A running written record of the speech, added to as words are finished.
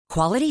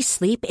Quality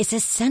sleep is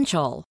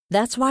essential.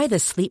 That's why the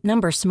Sleep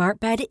Number Smart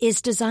Bed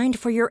is designed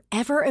for your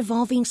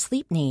ever-evolving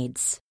sleep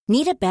needs.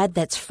 Need a bed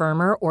that's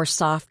firmer or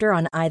softer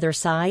on either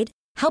side?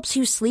 Helps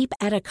you sleep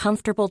at a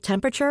comfortable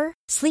temperature?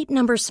 Sleep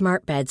Number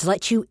Smart Beds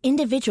let you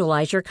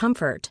individualize your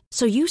comfort,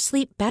 so you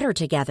sleep better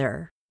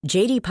together.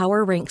 J.D.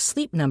 Power ranks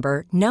Sleep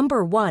Number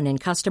number 1 in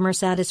customer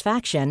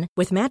satisfaction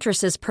with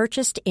mattresses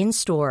purchased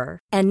in-store.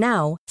 And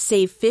now,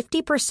 save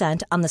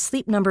 50% on the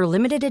Sleep Number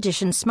Limited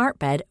Edition Smart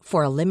Bed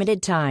for a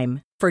limited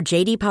time. For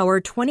J.D. Power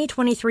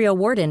 2023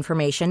 award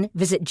information,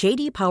 visit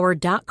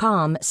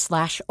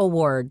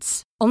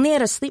jdpower.com/awards. Only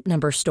at a Sleep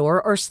Number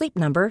store or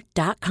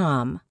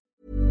sleepnumber.com.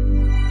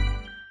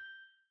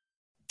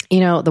 You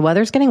know, the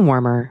weather's getting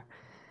warmer,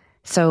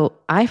 so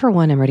I, for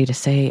one, am ready to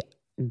say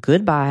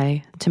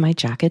goodbye to my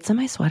jackets and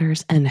my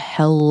sweaters and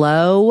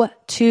hello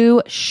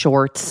to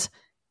shorts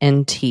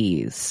and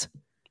tees.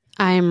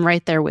 I'm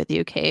right there with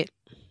you, Kate.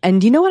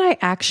 And you know what? I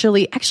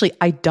actually,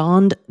 I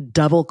donned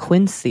double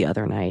quince the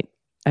other night.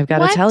 I've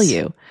got to tell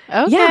you.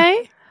 Okay. Yeah.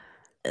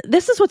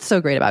 This is what's so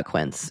great about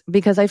quince,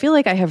 because I feel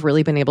like I have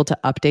really been able to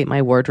update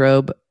my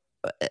wardrobe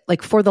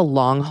like for the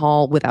long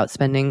haul without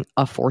spending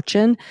a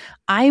fortune.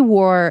 I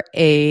wore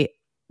a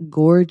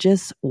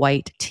gorgeous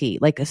white tee,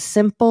 like a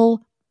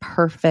simple,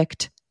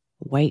 perfect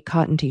white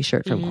cotton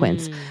t-shirt from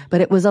Quince,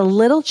 but it was a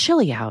little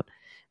chilly out.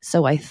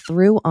 So I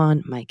threw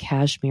on my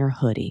cashmere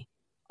hoodie,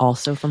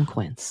 also from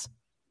Quince.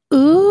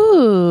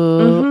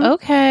 Ooh,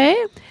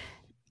 okay.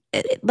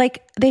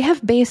 Like, they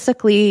have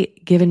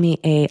basically given me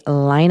a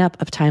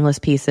lineup of timeless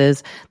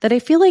pieces that I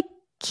feel like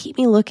keep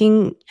me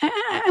looking,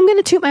 I'm going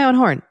to toot my own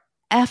horn,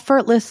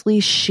 effortlessly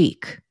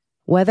chic,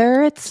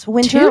 whether it's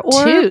winter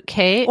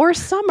Kate. or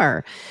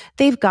summer.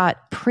 They've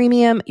got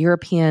premium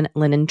European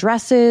linen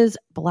dresses,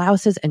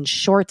 blouses, and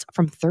shorts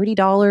from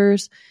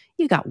 $30.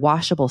 You got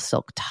washable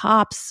silk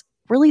tops,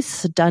 really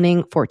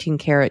stunning 14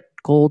 karat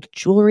gold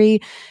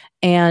jewelry,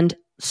 and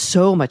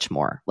so much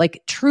more.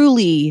 Like,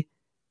 truly,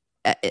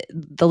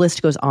 the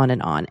list goes on.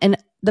 And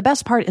the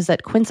best part is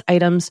that Quince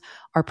items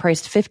are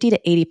priced 50 to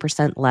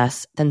 80%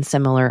 less than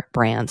similar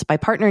brands. By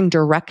partnering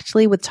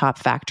directly with top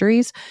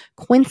factories,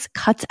 Quince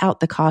cuts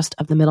out the cost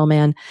of the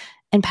middleman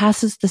and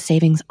passes the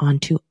savings on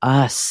to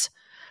us.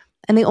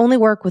 And they only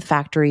work with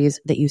factories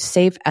that use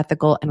safe,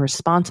 ethical, and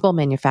responsible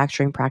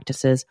manufacturing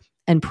practices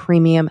and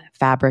premium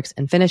fabrics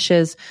and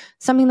finishes,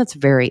 something that's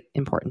very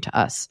important to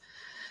us.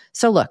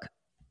 So look,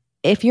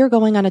 if you're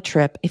going on a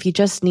trip, if you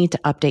just need to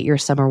update your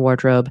summer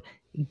wardrobe,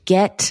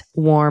 get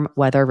warm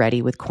weather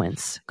ready with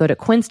Quince. Go to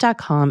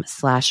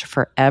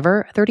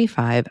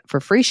quince.com/forever35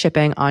 for free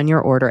shipping on your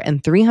order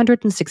and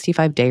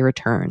 365-day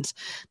returns.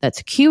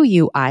 That's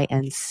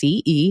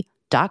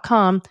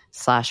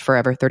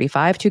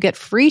QUINCE.com/forever35 to get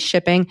free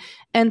shipping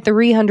and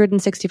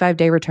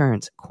 365-day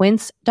returns.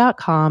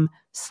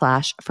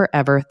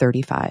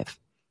 Quince.com/forever35.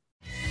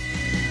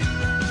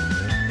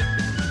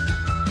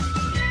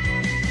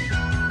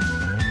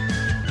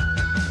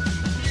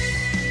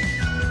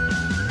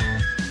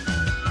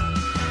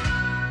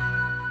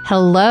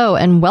 Hello,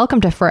 and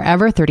welcome to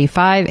Forever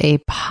 35, a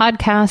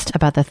podcast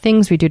about the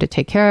things we do to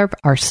take care of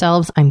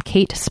ourselves. I'm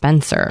Kate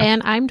Spencer.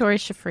 And I'm Dory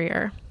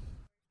Shafrir.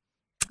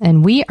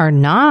 And we are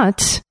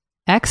not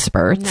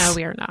experts. No,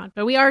 we are not.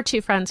 But we are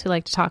two friends who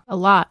like to talk a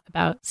lot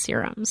about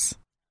serums.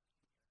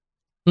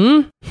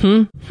 We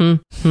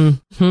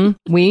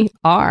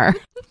are.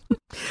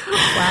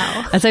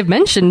 Wow. As I've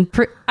mentioned,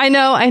 I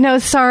know,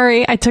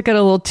 sorry, I took it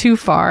a little too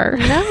far.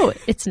 No,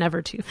 it's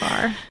never too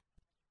far.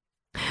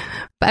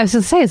 But I was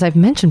going to say, as I've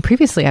mentioned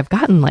previously, I've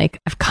come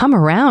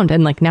around,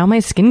 and like now my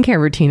skincare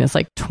routine is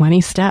like 20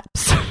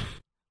 steps.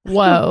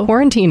 Whoa.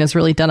 Quarantine has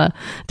really done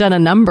a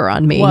number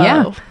on me. Whoa.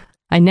 Yeah.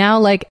 I now,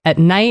 like, at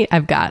night,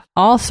 I've got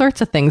all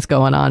sorts of things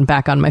going on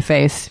back on my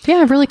face. Yeah,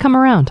 I've really come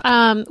around.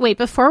 Wait,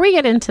 before we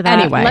get into that,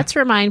 anyway, let's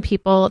remind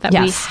people that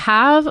yes, we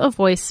have a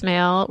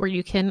voicemail where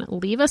you can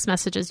leave us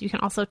messages. You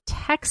can also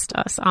text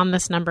us on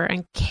this number.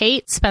 And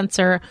Kate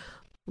Spencer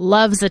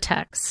loves a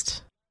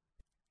text.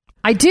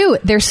 I do.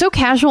 They're so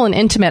casual and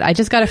intimate. I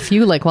just got a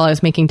few like while I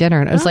was making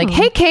dinner, and I was like,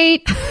 "Hey,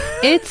 Kate,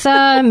 it's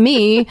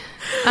me.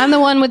 I'm the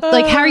one with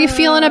like, how are you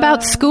feeling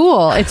about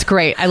school?" It's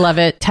great. I love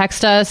it.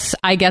 Text us.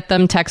 I get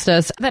them. Text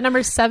us. That number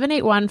is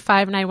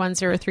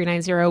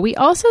 781-591-0390. We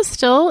also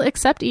still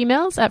accept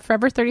emails at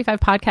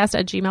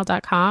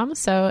forever35podcast@gmail.com.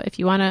 So if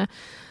you want to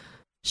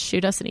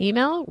shoot us an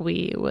email,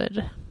 we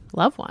would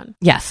love one.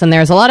 Yes. And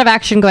there's a lot of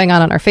action going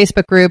on our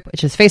Facebook group,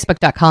 which is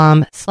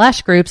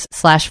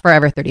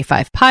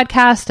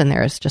facebook.com/groups/forever35podcast. And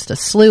there's just a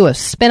slew of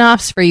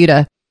spinoffs for you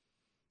to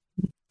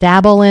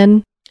dabble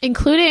in,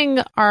 including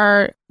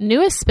our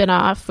newest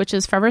spinoff, which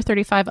is Forever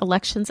 35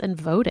 Elections and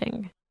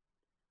Voting.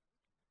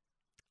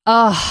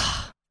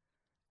 Oh,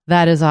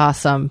 that is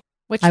awesome.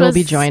 I will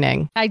be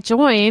joining. I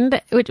joined.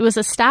 It was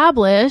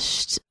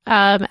established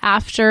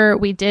after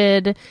we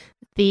did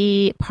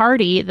the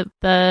party,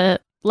 the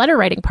letter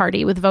writing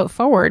party with Vote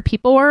Forward,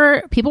 people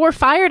were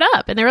fired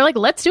up, and they were like,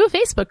 let's do a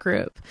Facebook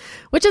group,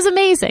 which is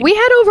amazing. We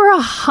had over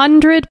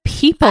 100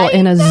 people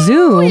in a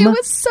Zoom. It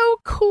was so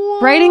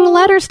cool. Writing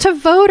letters to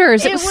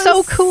voters. It was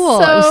so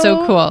cool. It was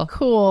so cool.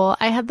 Cool.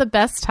 I had the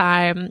best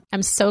time.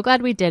 I'm so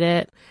glad we did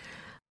it.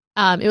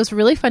 It was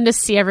really fun to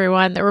see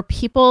everyone. There were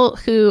people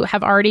who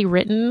have already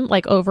written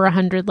like over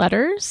 100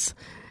 letters,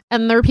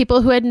 and there were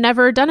people who had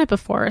never done it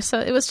before. So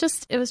it was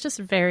just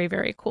very,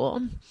 very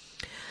cool.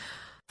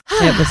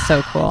 It was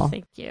so cool.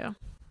 Thank you.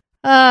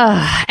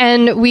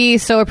 And we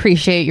so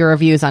appreciate your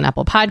reviews on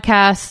Apple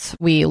Podcasts.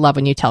 We love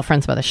when you tell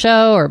friends about the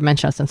show or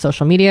mention us on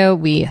social media.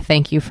 We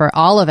thank you for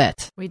all of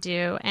it. We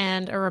do.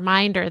 And a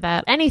reminder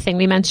that anything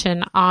we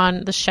mention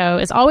on the show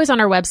is always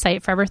on our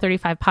website,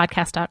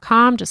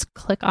 forever35podcast.com. Just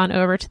click on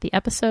over to the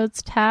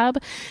episodes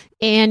tab.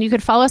 And you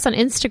could follow us on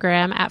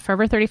Instagram at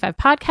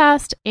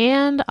forever35podcast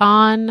and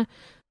on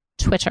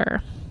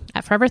Twitter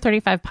at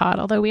forever35pod,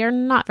 although we are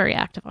not very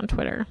active on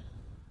Twitter.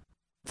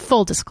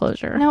 Full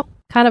disclosure. Nope.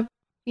 Kind of.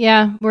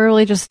 Yeah, we're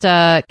really just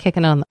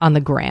kicking on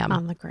the gram.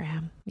 On the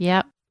gram.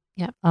 Yep.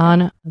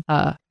 On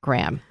the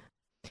gram.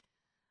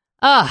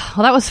 Oh,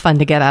 well, that was fun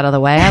to get out of the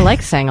way. I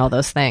like saying all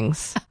those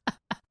things.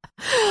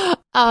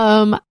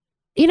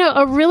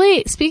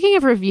 Speaking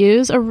of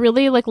reviews, a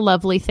really like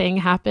lovely thing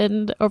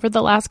happened over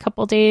the last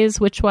couple days,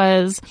 which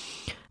was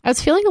I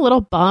was feeling a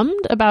little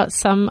bummed about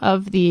some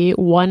of the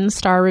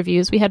 1-star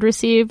reviews we had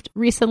received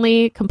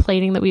recently,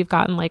 complaining that we've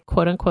gotten like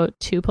quote unquote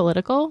too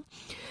political.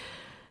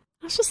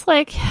 I was just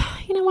like,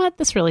 you know what?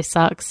 This really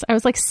sucks. I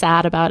was like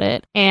sad about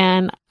it.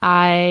 And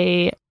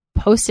I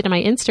posted in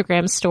my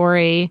Instagram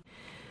story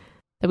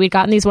that we'd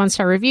gotten these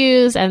 1-star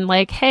reviews and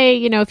like, hey,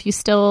 if you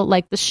still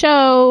like the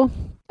show.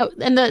 Oh,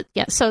 and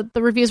so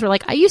the reviews were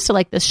like, I used to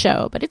like this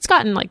show, but it's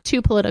gotten like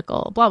too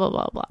political, blah, blah,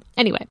 blah, blah.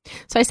 Anyway,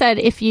 so I said,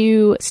 if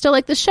you still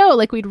like the show,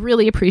 like we'd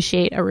really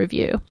appreciate a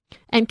review.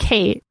 And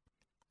Kate,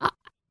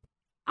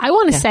 I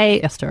want to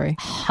say story.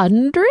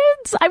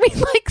 Hundreds. I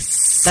mean, like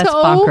so That's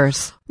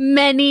bonkers.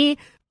 Many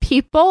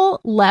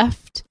people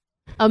left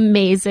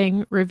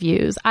amazing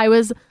reviews. I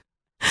was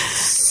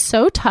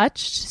so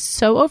touched,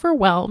 so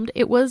overwhelmed.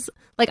 It was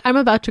like, I'm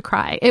about to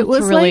cry. It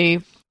was really,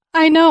 like,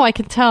 I know, I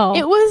can tell.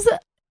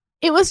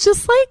 It was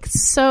just like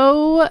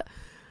so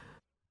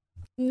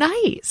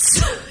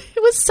nice.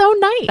 It was so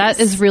nice. That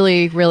is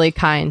really, really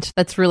kind.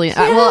 That's really, Yeah.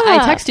 I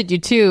texted you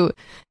too,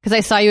 because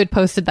I saw you had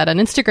posted that on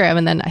Instagram,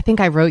 and then I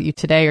think I wrote you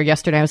today or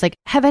yesterday. I was like,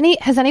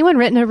 has anyone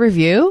written a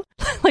review?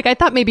 Like, I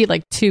thought maybe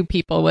like 2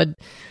 people would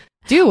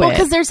do it.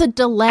 Because there's a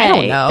delay. I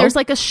don't know. There's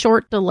like a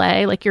short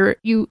delay. Like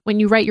when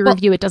you write your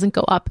review, it doesn't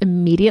go up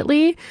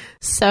immediately.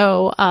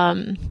 So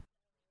I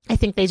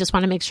think they just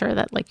want to make sure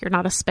that like you're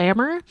not a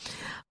spammer.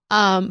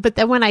 But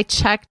then when I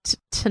checked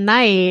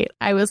tonight,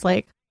 I was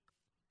like,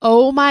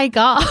 oh my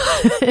God.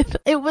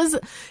 It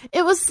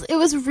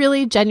was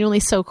really genuinely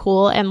so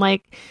cool. And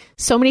like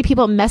so many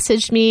people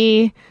messaged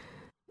me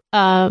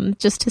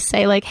just to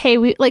say like, hey,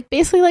 we like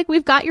basically like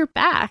we've got your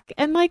back.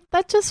 And like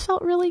that just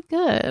felt really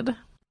good.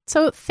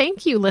 So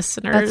thank you,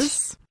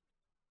 listeners.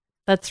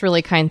 That's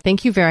really kind.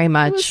 Thank you very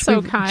much. It was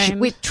so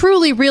kind. We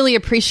truly, really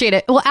appreciate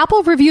it. Well,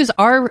 Apple reviews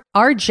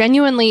are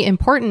genuinely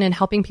important in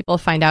helping people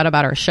find out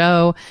about our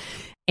show.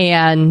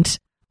 And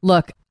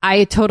look,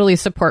 I totally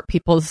support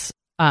people's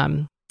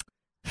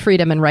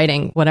freedom in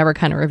writing whatever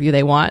kind of review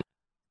they want.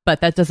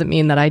 But that doesn't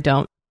mean that I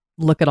don't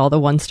look at all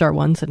the 1-star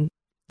ones and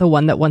the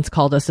one that once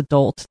called us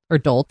adult or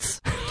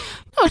dolts.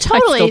 Oh,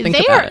 totally.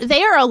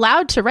 They are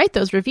allowed to write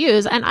those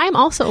reviews, and I'm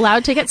also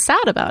allowed to get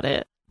sad about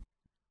it.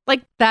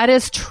 Like, that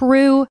is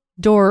true,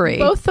 Dory.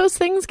 Both those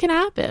things can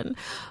happen.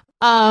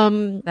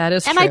 That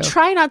is and true. I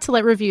try not to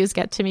let reviews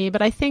get to me,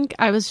 but I think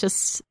I was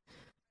just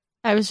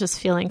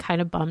feeling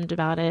kind of bummed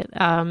about it.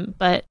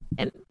 But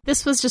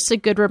this was just a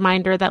good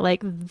reminder that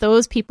like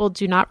those people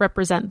do not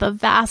represent the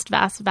vast,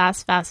 vast,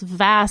 vast, vast,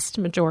 vast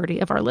majority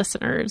of our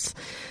listeners.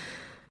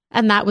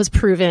 And that was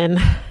proven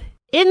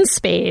in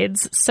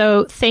spades.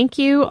 So thank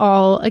you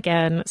all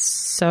again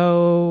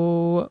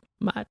so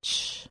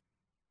much.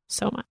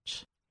 So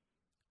much.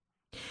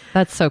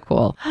 That's so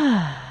cool.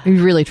 We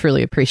really,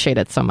 truly appreciate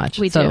it so much.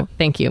 We do.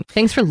 Thank you.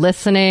 Thanks for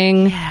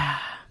listening. Yeah.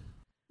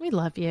 We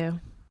love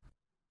you.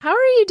 How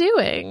are you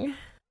doing?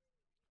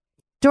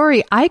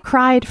 Dory, I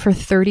cried for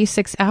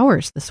 36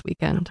 hours this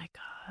weekend. Oh my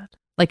God.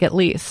 Like at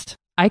least.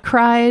 I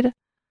cried.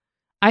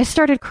 I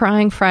started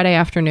crying Friday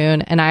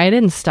afternoon and I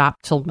didn't stop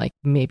till like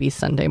maybe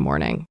Sunday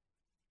morning.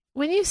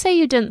 When you say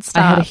you didn't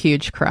stop, I had a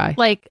huge cry.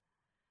 Like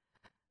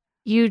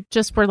you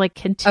just were like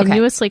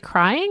continuously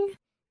crying?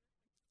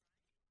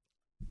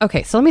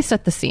 Okay, so let me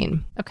set the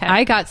scene. Okay.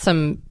 I got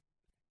some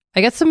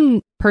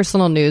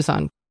personal news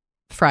on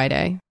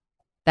Friday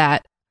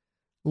that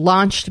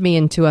launched me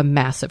into a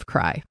massive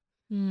cry.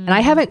 And I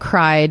haven't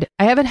cried.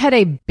 I haven't had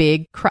a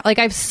big cry. Like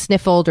I've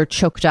sniffled or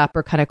choked up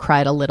or kind of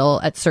cried a little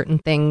at certain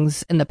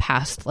things in the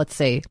past, let's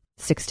say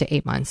 6 to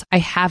 8 months. I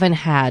haven't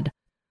had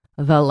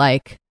the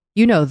like,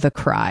 the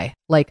cry,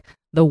 like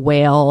the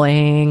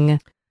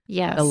wailing.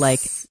 Yes. The like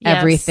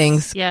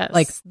everything's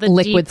like the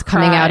liquids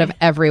coming out of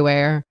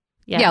everywhere.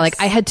 Yeah,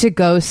 like I had to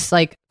go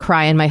like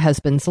cry in my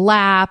husband's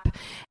lap,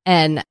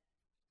 and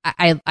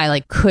I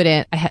like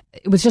couldn't.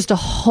 It was just a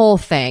whole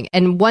thing.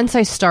 And once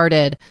I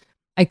started,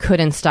 I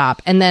couldn't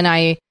stop. And then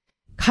I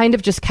kind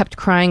of just kept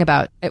crying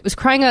about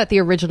the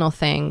original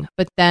thing,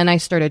 but then I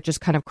started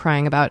just kind of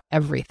crying about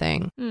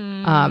everything.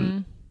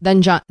 Then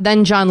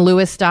John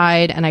Lewis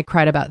died, and I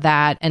cried about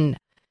that, and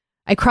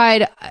I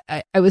cried.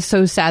 I was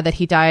so sad that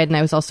he died, and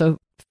I was also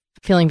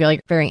feeling very,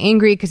 very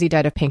angry because he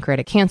died of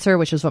pancreatic cancer,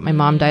 which is what my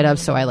mom died of.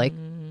 So I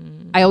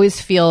always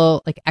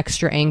feel like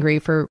extra angry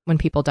for when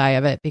people die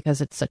of it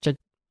because it's such a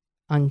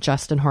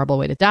unjust and horrible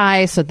way to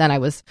die. So then I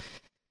was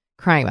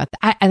crying about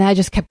that, and I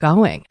just kept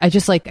going. I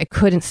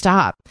couldn't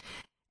stop.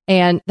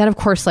 And then, of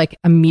course, like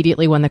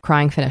immediately when the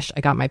crying finished,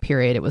 I got my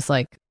period. It was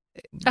like,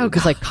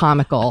 like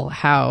comical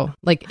how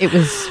like it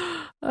was,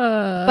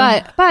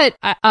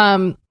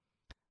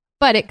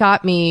 but it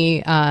got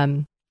me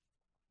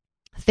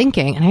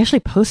thinking, and I actually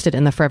posted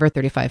in the Forever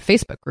 35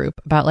 Facebook group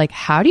about like,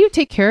 how do you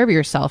take care of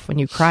yourself when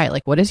you cry?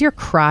 Like, what is your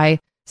cry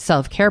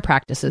self-care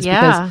practices?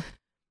 Yeah.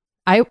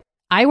 Because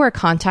I wear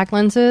contact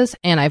lenses,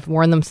 and I've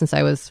worn them since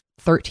I was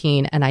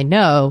 13, and I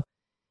know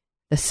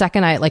the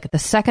second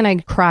I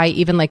cry,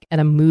 even like at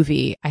a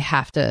movie, I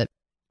have to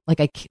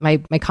my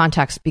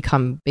contacts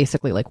become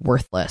basically like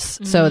worthless.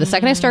 So the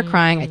second I start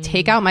crying, I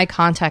take out my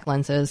contact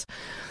lenses.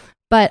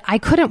 But I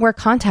couldn't wear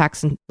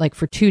contacts like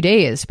for 2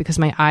 days because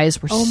my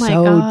eyes were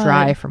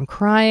dry from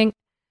crying.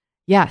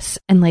 Yes,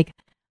 and like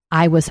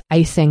I was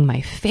icing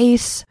my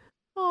face.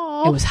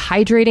 Aww. I was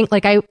hydrating.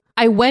 Like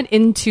I went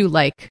into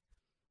like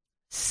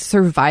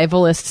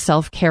survivalist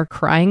self-care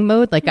crying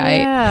mode. Like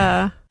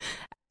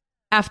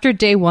after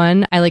day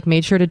one, I like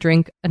made sure to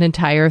drink an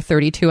entire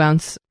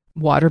 32-ounce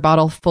water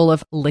bottle full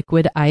of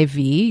Liquid IV.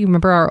 You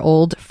remember our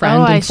old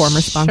friend and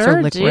former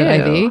sponsor, Liquid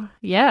IV?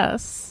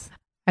 Yes.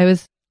 I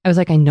was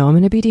like, I know I'm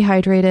going to be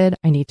dehydrated.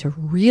 I need to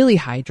really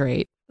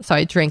hydrate. So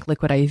I drank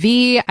Liquid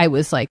IV. I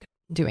was like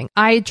doing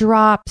eye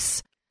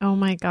drops. Oh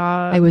my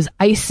God. I was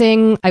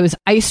icing. I was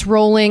ice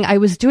rolling. I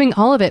was doing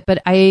all of it,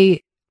 but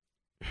I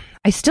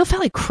still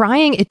felt like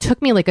crying. It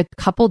took me like a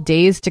couple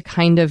days to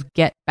kind of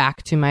get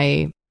back to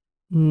my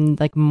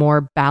like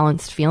more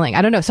balanced feeling.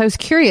 I don't know. So I was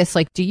curious,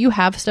 like, do you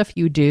have stuff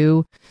you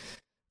do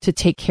to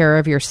take care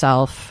of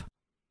yourself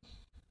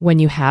when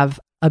you have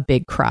a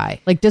big cry?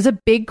 Like, does a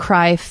big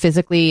cry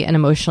physically and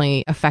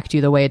emotionally affect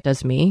you the way it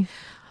does me?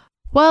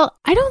 Well,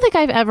 I don't think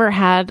I've ever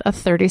had a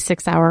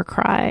 36-hour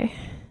cry.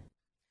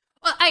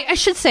 Well, I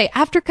should say,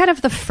 after kind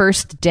of the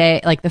first day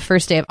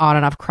of on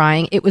and off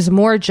crying, it was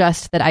more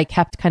just that I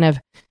kept kind of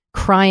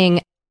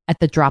crying at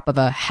the drop of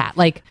a hat.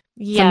 Like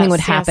something would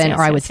happen,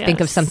 or I would think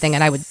of something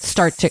and I would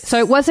start to. So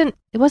it wasn't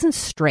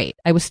straight.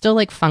 I was still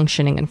like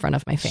functioning in front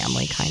of my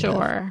family, kind of.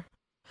 Sure.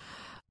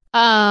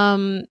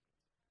 I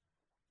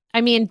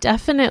mean,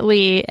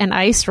 definitely an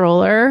ice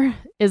roller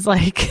is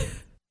like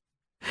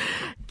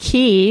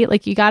key.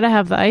 Like you got to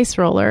have the ice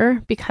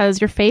roller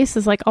because your face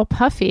is like all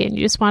puffy and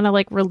you just want to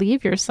like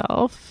relieve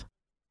yourself.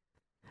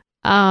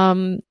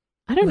 I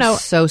don't know.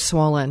 So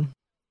swollen.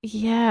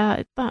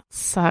 Yeah, that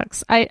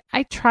sucks. I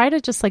try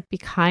to just like be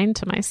kind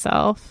to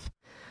myself.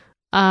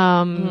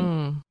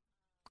 I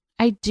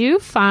do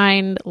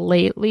find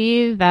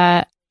lately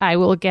that I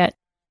will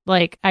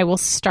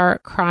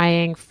start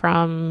crying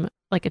from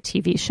like a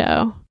TV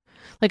show.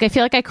 Like I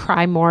feel like I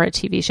cry more at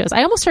TV shows.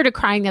 I almost started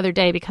crying the other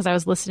day because I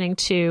was listening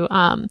to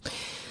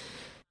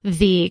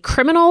the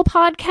Criminal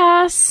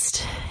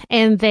podcast,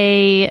 and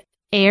they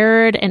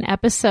aired an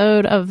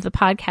episode of the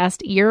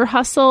podcast Ear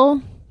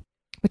Hustle,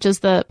 which is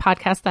the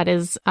podcast that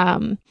is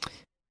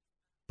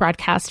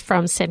broadcast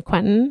from San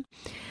Quentin.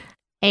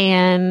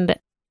 And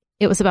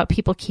it was about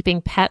people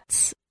keeping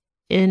pets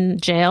in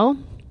jail,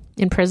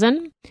 in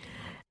prison.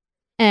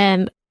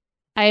 And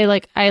I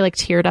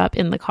teared up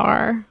in the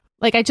car.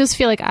 Like, I just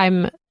feel like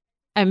I'm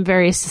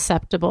very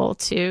susceptible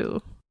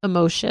to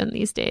emotion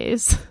these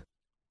days.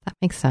 That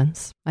makes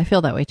sense. I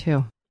feel that way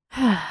too.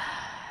 I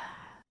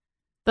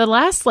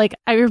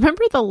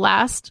remember the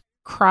last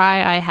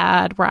cry I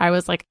had where I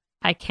was like,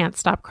 I can't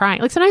stop crying.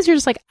 Like sometimes you're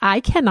just like, I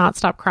cannot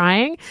stop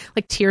crying.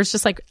 Like tears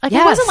just like yes.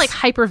 I wasn't like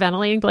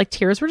hyperventilating, but like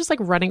tears were just like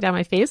running down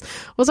my face.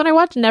 Was when I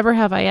watched Never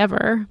Have I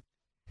Ever.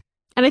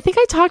 And I think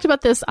I talked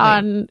about this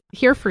on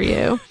Here For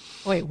You.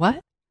 Wait,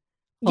 what?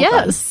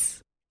 Yes.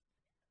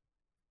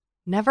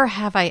 Never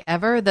Have I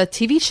Ever, the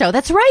TV show.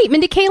 That's right,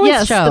 Mindy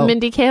Kaling's show. Yes, the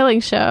Mindy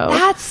Kaling show.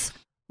 That's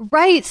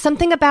right.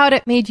 Something about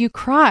it made you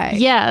cry.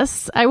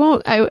 Yes. I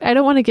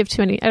don't want to give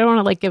too many. I don't want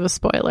to like give a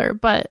spoiler,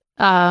 but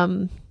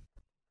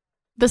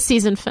the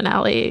season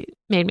finale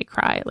made me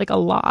cry like a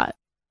lot.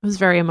 It was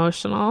very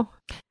emotional.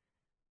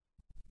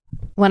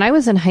 When I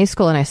was in high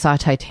school and I saw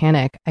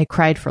Titanic, I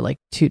cried for like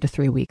 2 to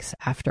 3 weeks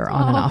after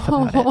on and off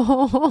about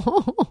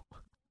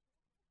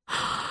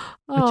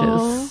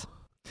it.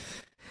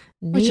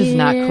 Which is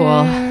not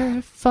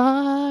cool.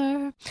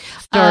 Far.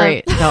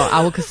 Story. No,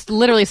 I will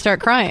literally start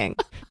crying.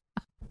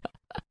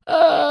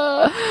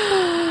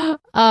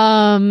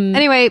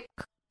 Anyway,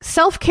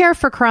 self-care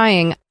for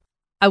crying.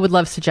 I would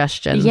love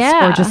suggestions.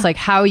 Yeah. Or just like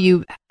how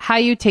you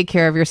take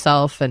care of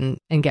yourself and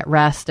get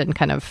rest and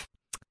kind of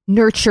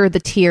nurture the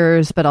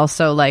tears, but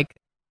also like,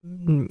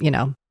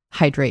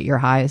 hydrate your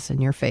eyes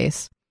and your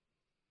face.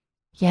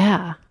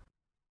 Yeah.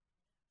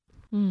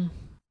 Well,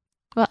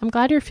 I'm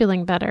glad you're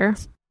feeling better.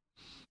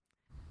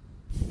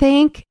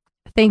 Thank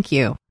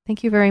you.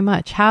 Thank you very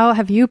much. How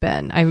have you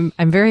been?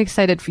 I'm very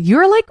excited for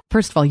you're like,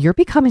 first of all, you're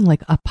becoming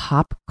like a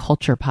pop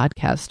culture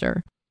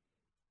podcaster.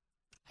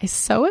 I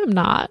so am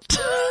not.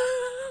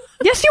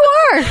 Yes, you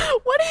are.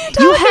 What are you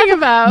talking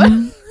about?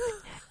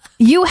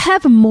 You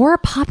have more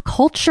pop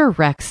culture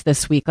Rex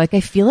this week. Like,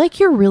 I feel like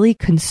you're really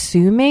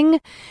consuming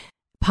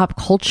pop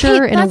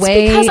culture in a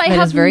way because I that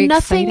have is very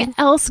nothing exciting.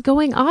 else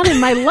going on in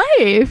my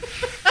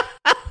life.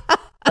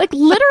 Like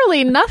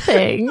literally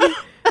nothing.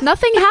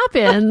 Nothing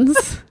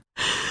happens.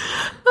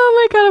 Oh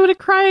my God, I'm going to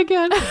cry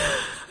again.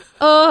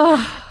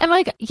 Oh, and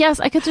like,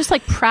 yes, I could just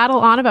like prattle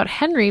on about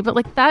Henry, but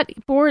like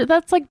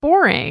that's like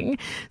boring.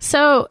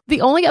 So the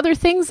only other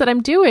things that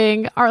I'm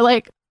doing are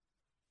like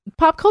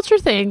pop culture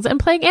things and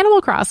playing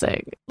Animal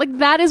Crossing. Like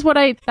that is what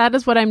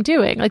I'm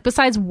doing. Like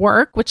besides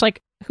work, which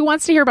like who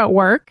wants to hear about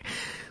work?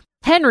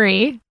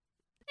 Henry,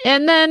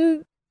 and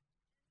then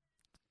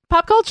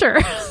pop culture.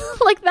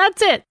 Like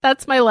that's it.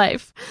 That's my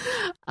life.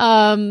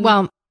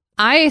 well,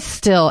 I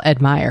still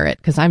admire it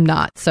because I'm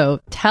not. So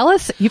tell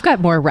us, you've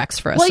got more Rex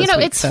for us. Well, this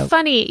week, it's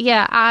funny.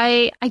 Yeah,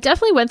 I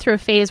definitely went through a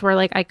phase where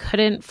like I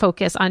couldn't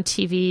focus on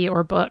TV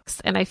or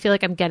books, and I feel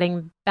like I'm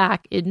getting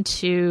back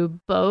into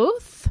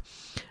both.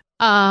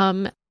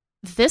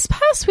 This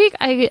past week,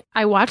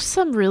 I watched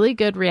some really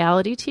good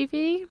reality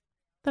TV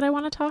that I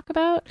want to talk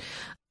about.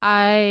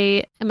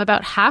 I am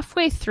about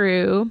halfway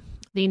through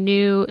the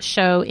new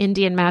show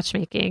Indian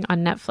Matchmaking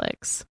on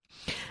Netflix.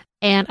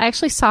 And I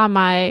actually saw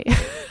my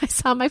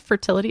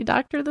fertility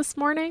doctor this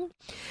morning.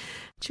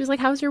 She was like,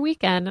 "How was your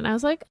weekend?" And I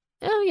was like,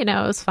 "Oh, it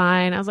was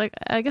fine." I was like,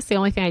 "I guess the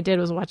only thing I did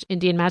was watch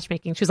Indian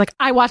Matchmaking." She was like,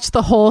 "I watched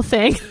the whole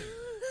thing."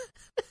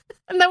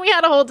 And then we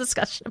had a whole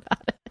discussion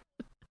about it.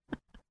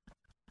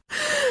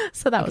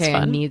 So that was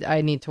fun.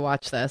 I need to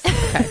watch this.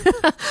 Okay.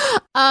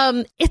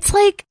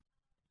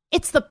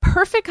 It's the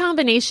perfect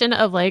combination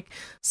of like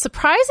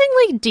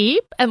surprisingly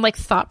deep and like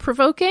thought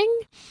provoking.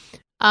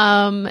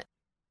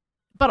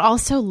 But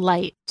also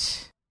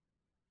light,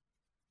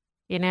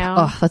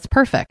 Oh, that's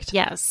perfect.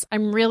 Yes,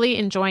 I'm really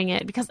enjoying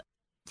it because,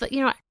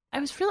 I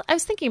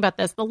was thinking about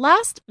this. The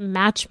last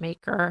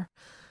matchmaker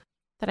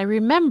that I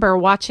remember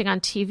watching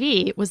on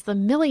TV was The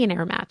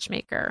Millionaire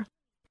Matchmaker,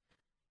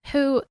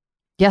 who,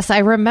 yes, I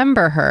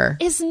remember her,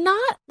 is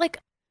not like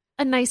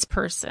a nice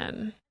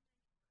person,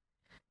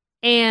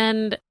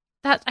 and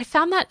that I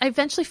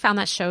eventually found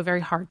that show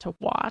very hard to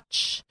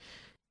watch.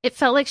 It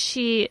felt like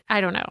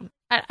I don't know.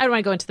 I don't want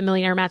to go into The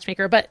Millionaire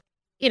Matchmaker, but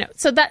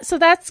so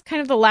that's kind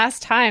of the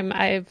last time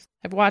I've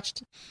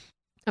watched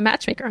a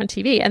matchmaker on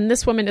TV, and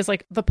this woman is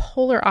like the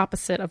polar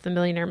opposite of The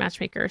Millionaire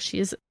Matchmaker.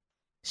 She's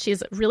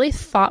really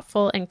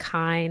thoughtful and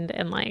kind,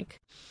 and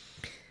like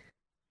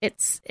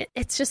it's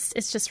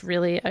just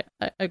really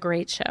a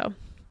great show.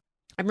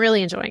 I'm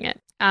really enjoying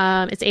it.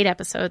 It's 8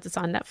 episodes. It's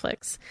on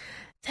Netflix.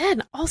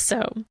 Then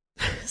also,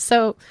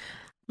 so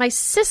my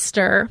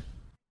sister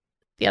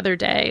the other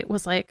day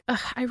was like,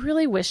 "I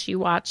really wish you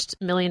watched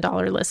 $1 Million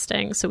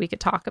Listing so we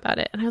could talk about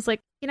it." And I was like,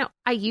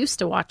 I used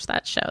to watch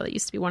that show. That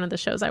used to be one of the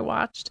shows I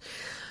watched,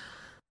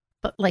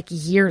 but like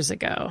years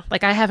ago.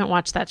 Like I haven't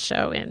watched that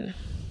show in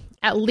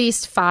at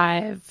least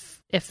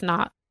 5, if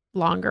not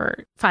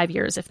longer, 5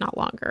 years, if not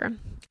longer.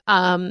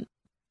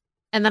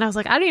 And then I was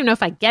like, I don't even know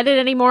if I get it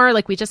anymore.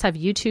 Like we just have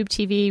YouTube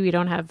TV. We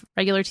don't have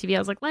regular TV. I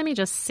was like, let me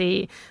just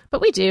see.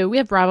 But we do. We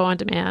have Bravo On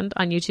Demand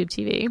on YouTube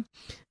TV.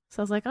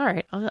 So I was like, all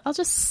right, I'll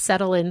just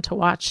settle in to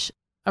watch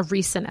a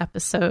recent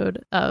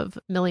episode of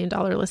 $1 Million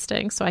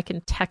Listing so I can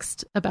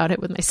text about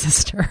it with my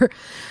sister.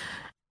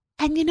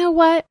 And you know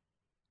what?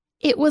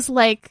 It was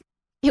like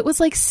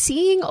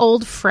seeing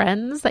old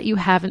friends that you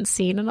haven't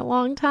seen in a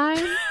long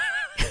time.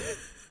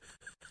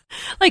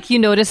 Like you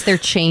notice their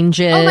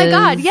changes. Oh my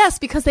God, yes,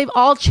 because they've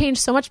all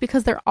changed so much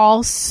because they're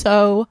all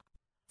so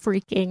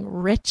freaking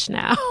rich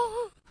now.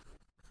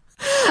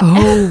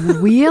 Oh,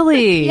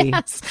 really?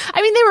 Yes.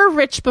 I mean, they were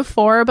rich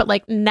before, but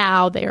like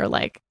now they are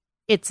like,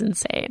 it's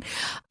insane.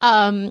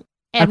 And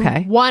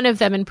okay. One of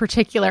them in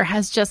particular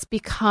has just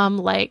become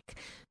like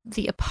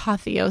the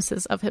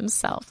apotheosis of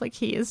himself. Like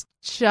he is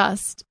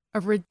just a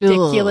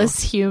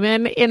ridiculous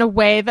human in a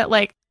way that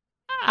like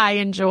I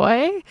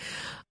enjoy.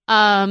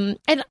 And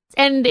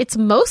it's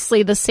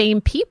mostly the same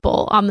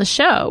people on the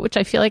show, which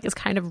I feel like is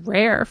kind of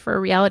rare for a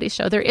reality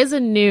show. There is a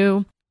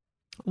new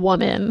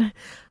woman.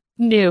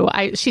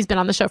 She's been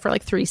on the show for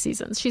like 3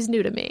 seasons. She's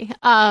new to me.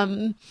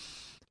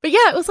 But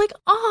yeah, it was like,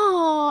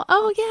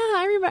 oh yeah,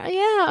 I remember.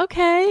 Yeah,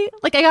 okay.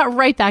 Like I got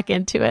right back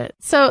into it.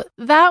 So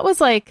that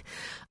was like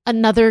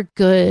another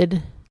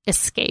good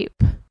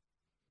escape.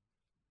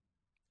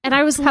 And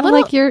I was kind of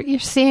like you're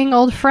seeing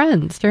old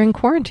friends during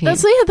quarantine.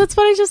 That's what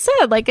I just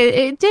said. Like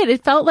it did.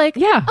 It felt like,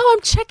 yeah. Oh,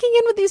 I'm checking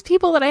in with these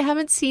people that I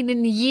haven't seen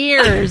in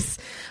years.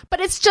 But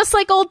it's just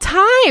like old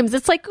times.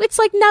 It's like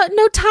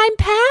no time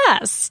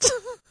passed.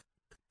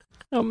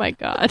 Oh my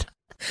God.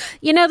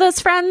 You know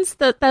those friends?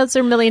 Those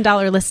are $1 million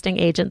listing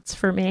agents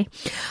for me.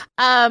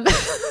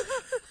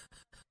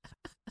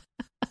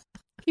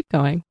 Keep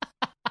going.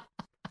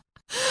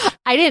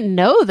 I didn't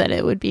know that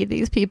it would be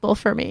these people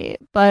for me,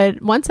 but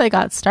once I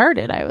got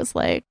started, I was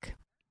like,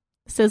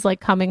 this is like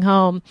coming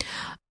home.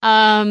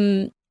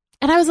 And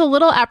I was a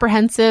little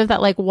apprehensive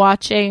that like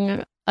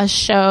watching a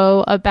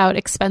show about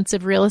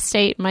expensive real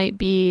estate might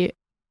be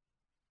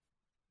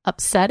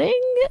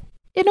upsetting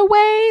in a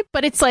way,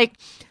 but it's like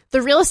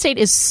the real estate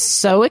is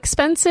so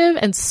expensive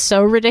and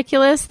so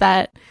ridiculous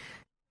that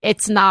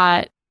it's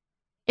not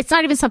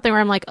even something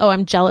where I'm like, oh,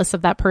 I'm jealous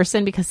of that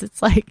person, because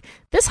it's like,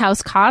 this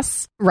house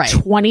costs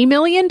 $20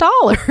 million.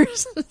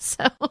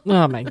 So,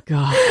 oh my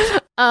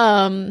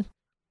God.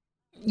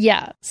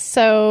 Yeah.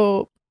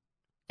 So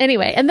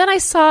anyway, and then I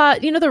saw,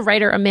 the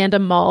writer Amanda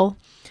Mull,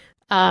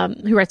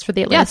 who writes for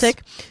The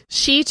Atlantic. Yes.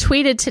 She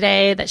tweeted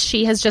today that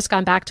she has just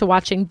gone back to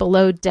watching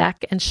Below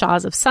Deck and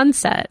Shaws of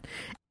Sunset.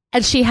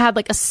 And she had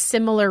like a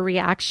similar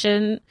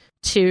reaction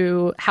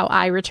to how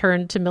I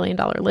returned to $1 Million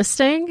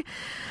Listing.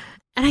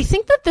 And I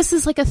think that this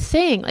is like a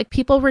thing, like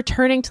people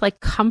returning to like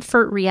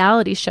comfort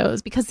reality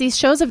shows, because these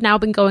shows have now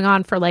been going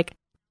on for like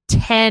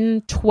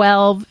 10,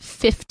 12,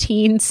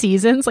 15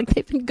 seasons. Like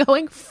they've been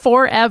going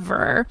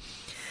forever.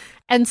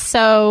 And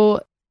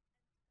so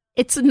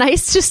it's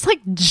nice to just like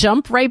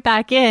jump right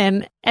back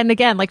in. And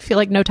again, like feel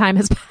like no time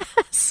has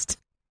passed.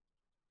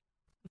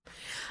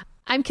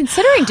 I'm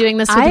considering doing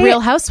this with Real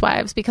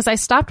Housewives, because I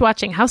stopped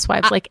watching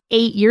Housewives like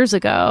 8 years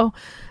ago.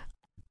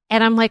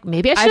 And I'm like,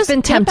 maybe I should. I've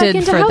been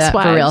tempted for that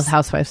for Real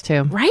Housewives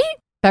too, right?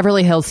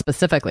 Beverly Hills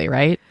specifically,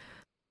 right?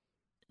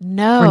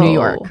 No, or New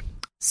York.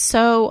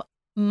 So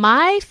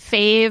my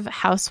fave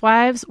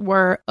Housewives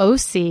were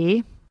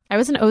OC. I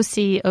was an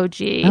OC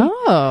OG.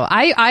 Oh,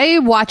 I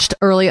watched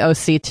early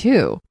OC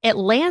too.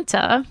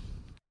 Atlanta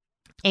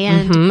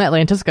and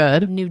Atlanta's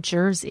good. New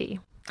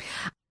Jersey.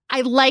 I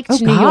liked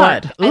New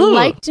York. I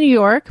liked New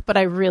York, but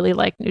I really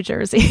liked New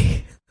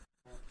Jersey.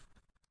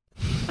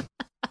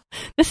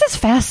 This is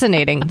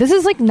fascinating. This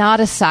is like not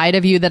a side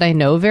of you that I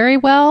know very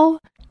well.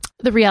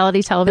 The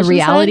reality television, the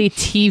reality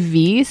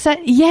TV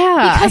set.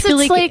 Yeah, because I feel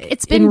like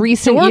it's been in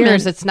recent dormant.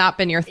 years, it's not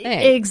been your thing.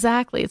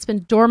 Exactly, it's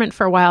been dormant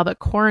for a while, but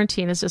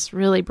quarantine is just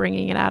really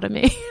bringing it out of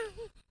me.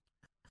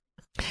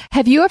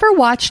 Have you ever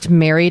watched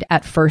Married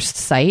at First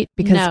Sight?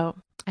 Because no,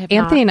 I have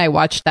Anthony not. and I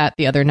watched that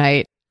the other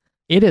night.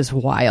 It is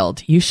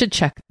wild. You should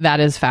check.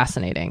 That is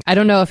fascinating. I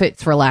don't know if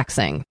it's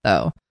relaxing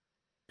though.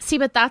 See,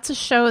 but that's a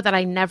show that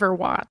I never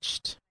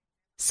watched.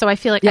 So I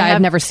feel like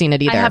I've never seen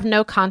it either. I have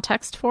no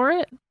context for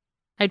it.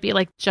 I'd be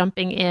like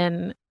jumping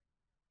in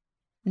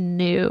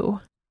new,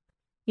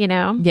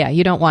 Yeah,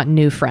 you don't want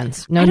new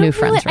friends. No new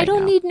friends right I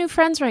don't now. need new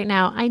friends right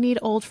now. I need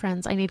old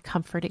friends. I need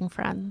comforting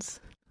friends.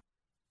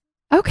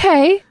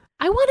 Okay.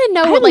 I want to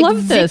know what like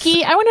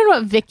Vicky. I want to know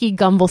what Vicky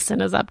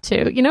Gumbelson is up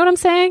to. You know what I'm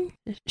saying?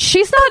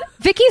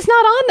 Vicky's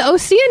not on the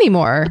OC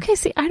anymore. Okay,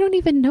 see, I don't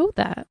even know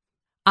that.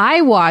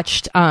 I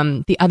watched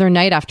the other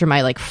night after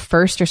my like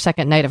first or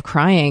second night of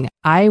crying,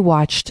 I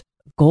watched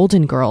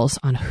Golden Girls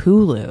on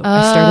Hulu.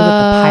 I started with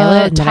the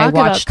pilot and then I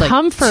watched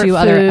like 2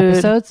 other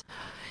episodes.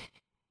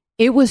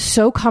 It was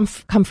so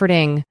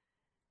comforting.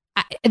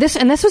 This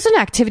was an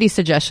activity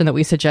suggestion that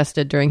we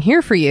suggested during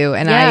Here For You.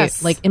 And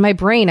yes. I like in my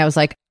brain, I was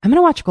like, I'm going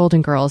to watch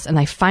Golden Girls. And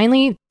I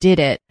finally did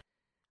it.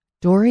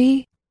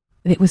 Dory,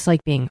 it was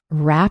like being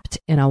wrapped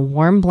in a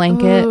warm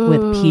blanket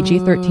with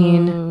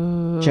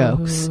PG-13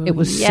 jokes. It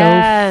was so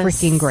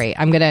freaking great.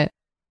 I'm gonna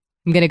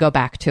go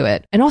back to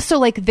it. And also,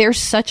 like, they're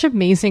such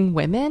amazing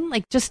women.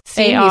 Like, just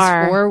seeing these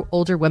 4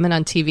 older women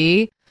on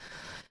TV.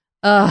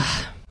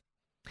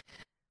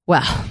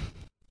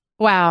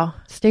 Wow.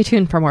 Stay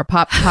tuned for more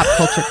pop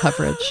culture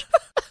coverage.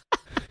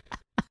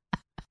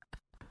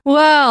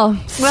 Well,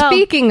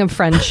 speaking of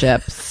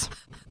friendships.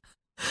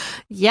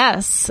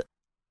 Yes.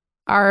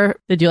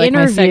 Did you like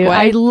interview, my segue?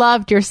 I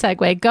loved your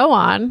segue. Go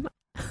on.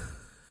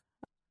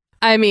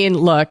 I mean,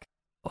 look,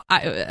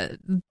 the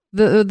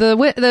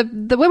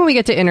women we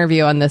get to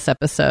interview on this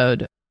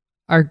episode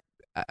are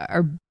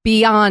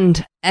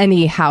beyond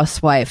any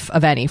housewife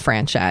of any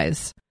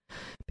franchise,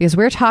 because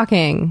we're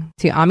talking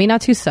to Amina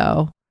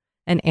Toussaint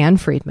and Ann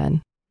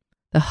Friedman,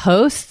 the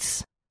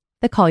hosts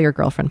the Call Your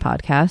Girlfriend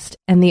podcast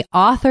and the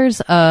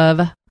authors of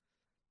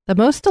the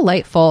most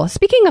delightful,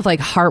 speaking of like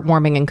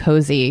heartwarming and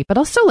cozy, but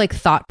also like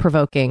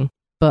thought-provoking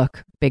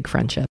book, Big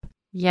Friendship.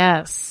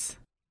 Yes.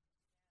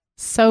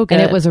 So good.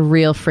 And it was a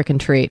real freaking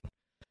treat.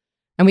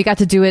 And we got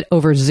to do it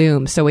over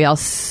Zoom. So we all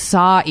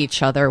saw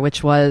each other,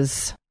 which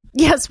was...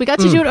 Yes, we got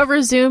to do it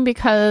over Zoom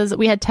because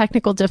we had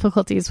technical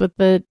difficulties with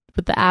the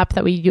app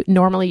that we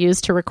normally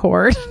use to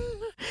record.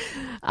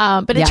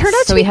 But it turned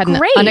out to be great. So we had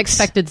an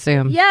unexpected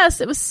Zoom.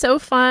 Yes, it was so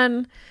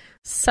fun.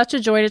 Such a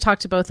joy to talk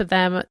to both of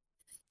them.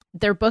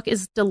 Their book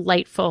is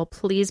delightful.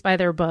 Please buy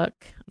their book.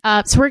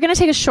 So we're going to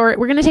take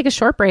a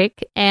short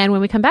break. And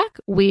when we come back,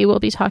 we will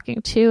be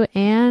talking to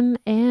Anne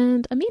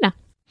and Amina.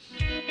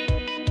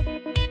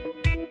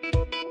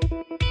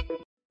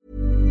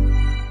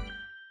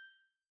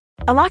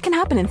 A lot can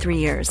happen in 3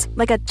 years,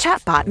 like a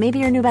chatbot may be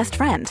your new best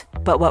friend.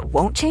 But what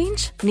won't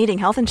change? Needing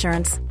health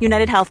insurance.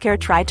 United Healthcare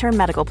Tri-Term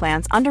Medical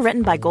Plans,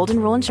 underwritten by Golden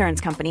Rule Insurance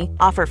Company,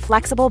 offer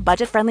flexible,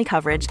 budget-friendly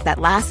coverage that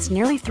lasts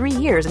nearly 3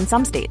 years in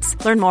some states.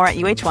 Learn more at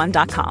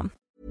uh1.com.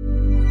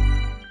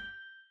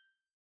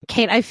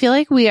 Kate, I feel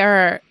like we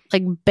are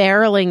like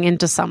barreling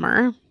into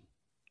summer.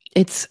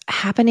 It's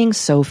happening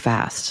so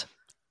fast.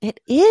 It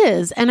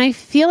is. And I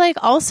feel like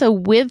also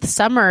with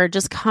summer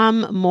just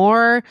come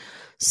more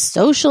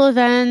social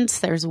events.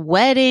 There's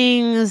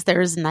weddings,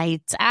 there's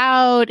nights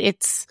out,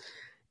 it's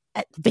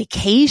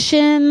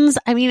vacations.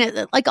 I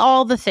mean, like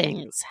all the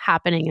things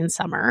happening in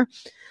summer.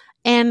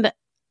 And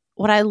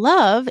what I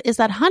love is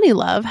that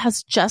Honeylove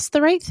has just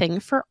the right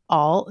thing for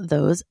all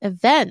those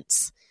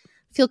events.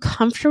 Feel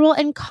comfortable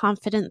and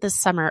confident this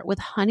summer with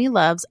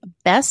Honeylove's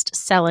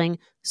best-selling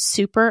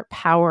Super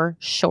Power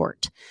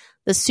Short.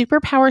 The Super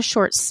Power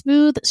Short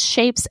smooths,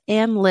 shapes,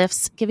 and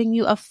lifts, giving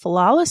you a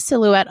flawless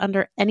silhouette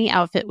under any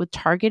outfit with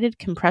targeted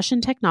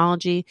compression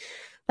technology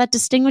that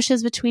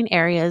distinguishes between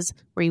areas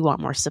where you want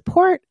more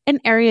support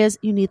and areas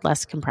you need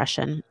less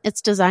compression.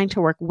 It's designed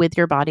to work with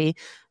your body,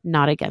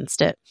 not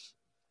against it.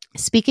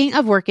 Speaking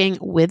of working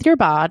with your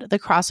bod, the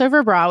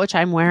crossover bra, which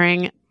I'm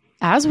wearing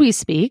as we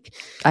speak.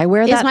 I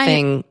wear that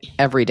thing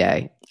every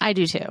day. I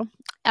do too.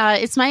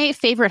 It's my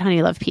favorite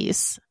Honeylove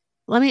piece.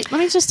 Let me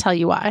just tell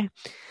you why.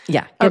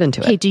 Yeah, get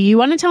into it. Okay, do you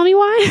want to tell me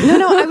why?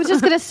 No, I was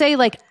just going to say,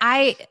 like,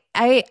 I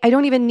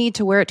don't even need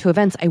to wear it to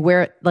events. I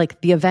wear it,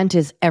 like, the event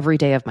is every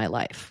day of my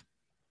life.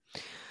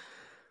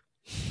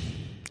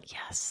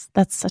 Yes,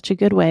 that's such a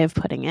good way of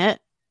putting it.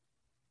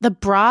 The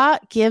bra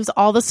gives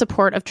all the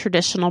support of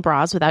traditional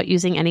bras without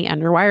using any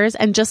underwires.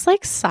 And just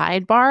like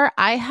sidebar,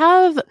 I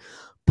have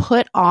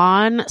put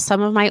on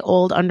some of my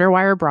old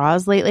underwire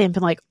bras lately and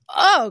been like,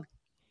 oh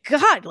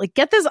God, like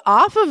get this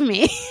off of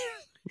me.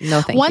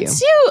 No, thank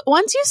once you.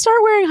 Once you start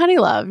wearing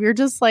Honeylove, you're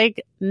just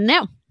like,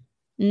 no,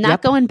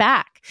 not going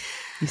back.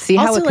 You see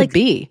how it could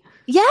be.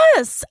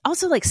 Yes.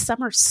 Also, like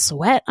summer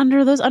sweat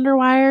under those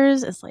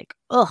underwires is like,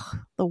 ugh,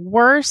 the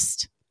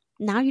worst.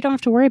 Now you don't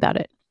have to worry about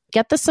it.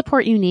 Get the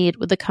support you need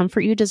with the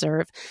comfort you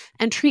deserve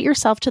and treat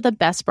yourself to the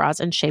best bras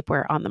and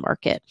shapewear on the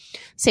market.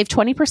 Save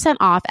 20%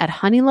 off at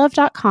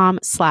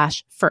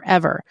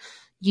honeylove.com/forever.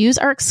 Use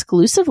our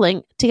exclusive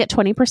link to get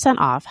 20%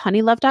 off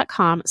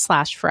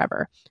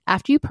honeylove.com/forever.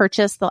 After you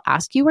purchase, they'll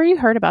ask you where you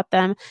heard about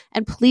them,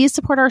 and please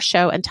support our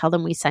show and tell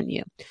them we sent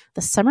you.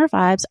 The summer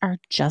vibes are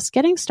just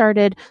getting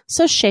started,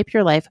 so shape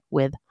your life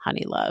with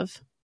Honeylove.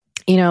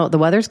 You know, the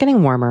weather's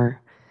getting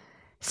warmer,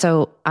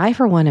 so I,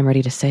 for one, am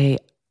ready to say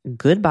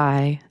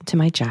goodbye to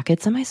my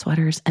jackets and my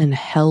sweaters and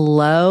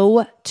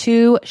hello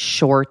to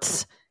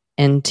shorts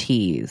and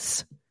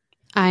tees.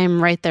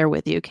 I'm right there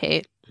with you,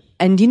 Kate.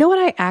 And you know what?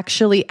 I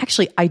actually,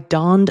 I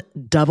donned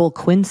double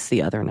quince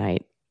the other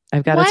night.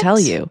 I've got to tell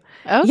you.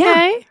 Okay.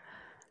 Yeah.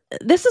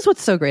 This is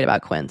what's so great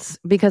about quince,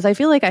 because I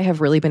feel like I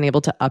have really been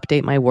able to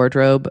update my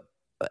wardrobe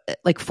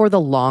like for the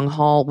long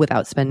haul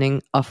without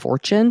spending a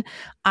fortune.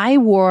 I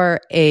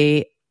wore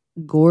a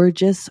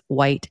gorgeous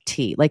white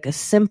tee, like a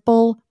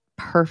simple,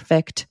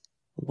 perfect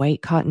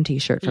white cotton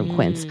t-shirt from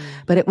Quince,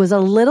 but it was a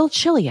little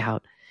chilly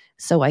out.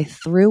 So I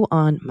threw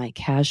on my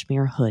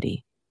cashmere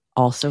hoodie,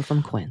 also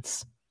from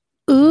Quince.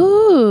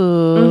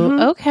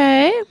 Ooh,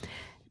 okay.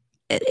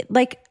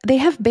 Like they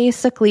have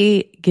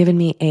basically given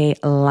me a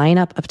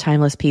lineup of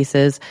timeless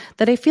pieces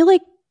that I feel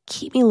like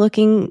keep me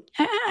looking,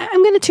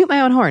 I'm going to toot my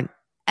own horn,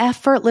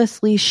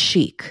 effortlessly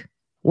chic.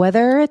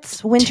 Whether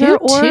it's winter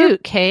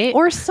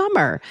or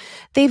summer.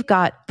 They've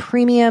got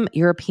premium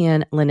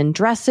European linen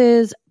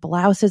dresses,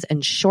 blouses,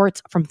 and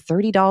shorts from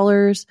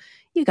 $30.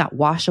 You got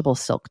washable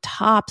silk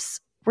tops,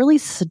 really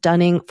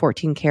stunning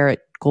 14 karat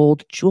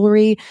gold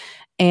jewelry,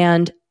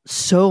 and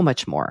so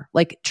much more.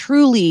 Like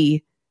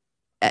truly,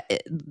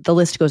 the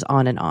list goes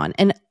on and on.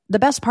 And the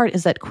best part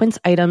is that Quince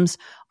items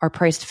are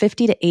priced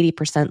 50 to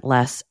 80%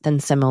 less than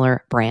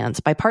similar brands.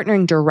 By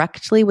partnering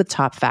directly with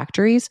top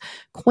factories,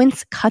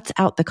 Quince cuts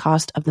out the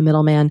cost of the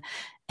middleman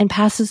and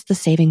passes the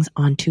savings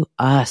on to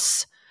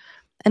us.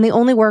 And they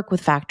only work with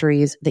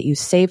factories that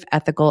use safe,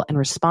 ethical, and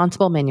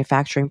responsible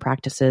manufacturing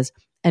practices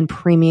and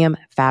premium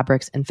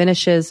fabrics and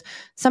finishes,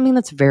 something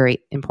that's very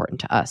important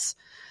to us.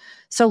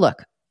 So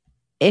look,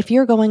 if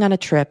you're going on a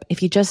trip,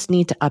 if you just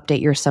need to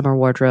update your summer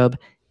wardrobe,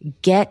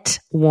 get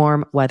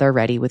warm weather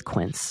ready with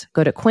Quince.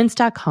 Go to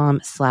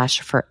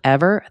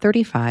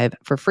quince.com/forever35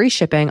 for free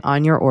shipping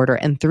on your order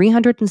and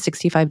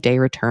 365-day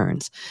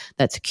returns.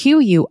 That's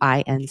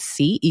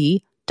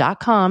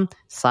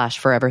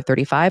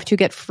QUINCE.com/forever35 to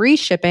get free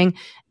shipping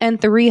and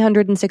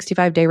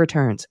 365-day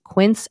returns.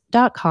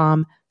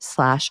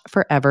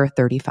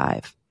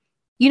 Quince.com/forever35.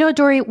 You know,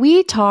 Dory,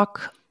 we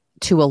talk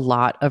to a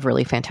lot of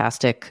really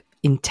fantastic,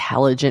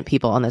 intelligent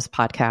people on this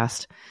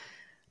podcast.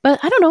 But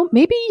I don't know,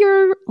 maybe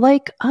you're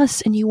like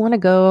us and you want to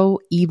go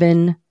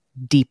even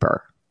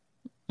deeper.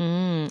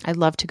 I'd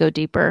love to go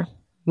deeper.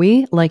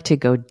 We like to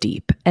go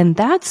deep. And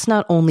that's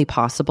not only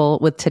possible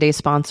with today's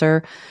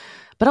sponsor,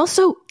 but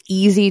also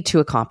easy to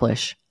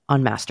accomplish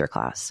on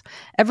Masterclass.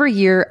 Every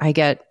year, I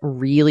get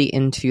really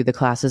into the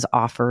classes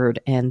offered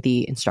and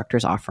the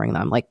instructors offering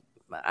them. Like,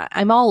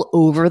 I'm all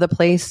over the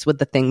place with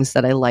the things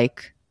that I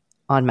like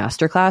on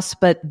Masterclass,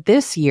 but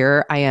this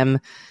year I am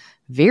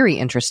very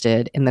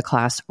interested in the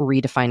class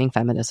Redefining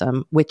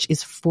Feminism, which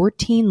is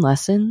 14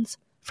 lessons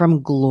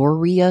from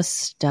Gloria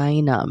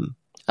Steinem.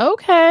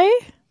 Okay.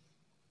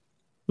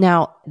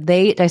 Now,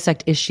 they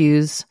dissect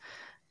issues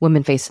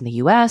women face in the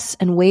U.S.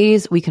 and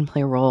ways we can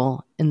play a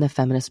role in the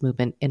feminist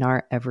movement in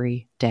our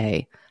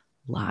everyday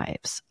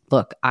lives.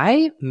 Look,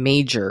 I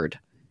majored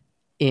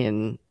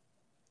in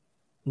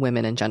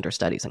women and gender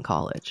studies in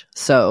college,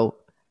 so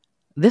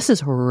this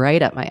is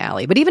right up my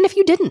alley. But even if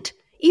you didn't,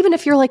 even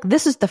if you're like,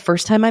 this is the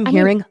first time I'm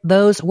hearing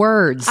those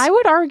words. I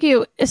would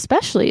argue,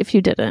 especially if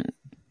you didn't.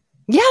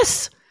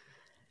 Yes.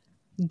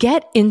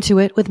 Get into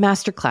it with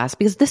Masterclass,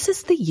 because this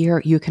is the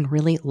year you can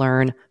really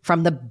learn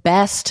from the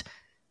best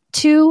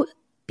to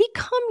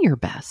become your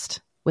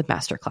best with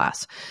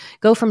Masterclass.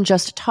 Go from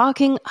just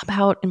talking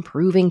about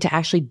improving to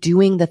actually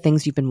doing the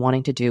things you've been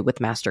wanting to do with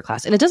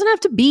Masterclass. And it doesn't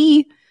have to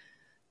be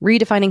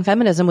redefining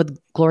feminism with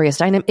Gloria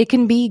Steinem. It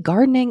can be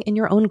gardening in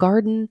your own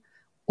garden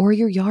or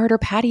your yard or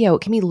patio.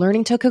 It can be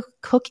learning to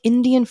cook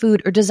Indian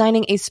food or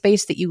designing a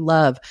space that you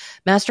love.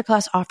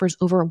 Masterclass offers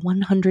over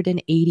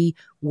 180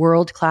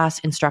 world-class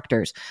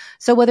instructors.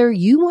 So whether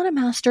you want to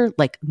master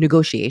like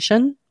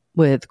negotiation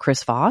with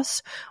Chris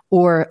Voss,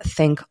 or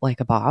think like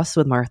a boss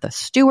with Martha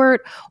Stewart,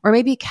 or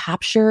maybe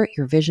capture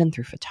your vision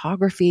through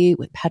photography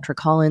with Petra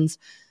Collins,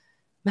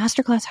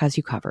 Masterclass has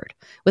you covered.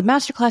 With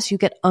Masterclass, you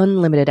get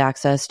unlimited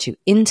access to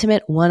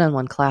intimate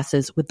one-on-one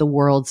classes with the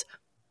world's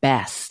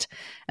best.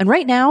 And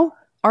right now,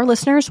 our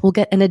listeners will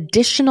get an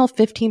additional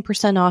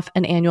 15% off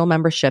an annual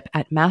membership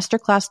at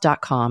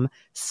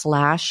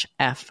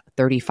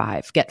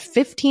masterclass.com/F35. Get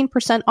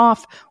 15%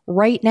 off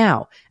right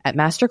now at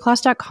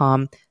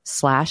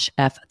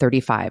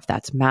masterclass.com/F35.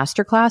 That's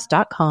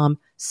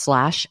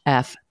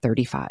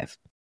masterclass.com/F35.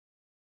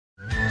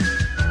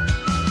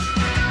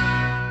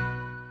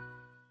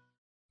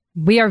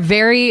 We are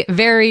very,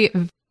 very,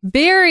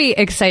 very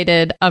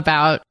excited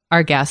about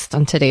our guest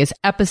on today's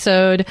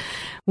episode.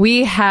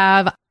 We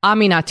have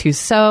Aminatou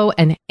Sow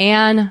and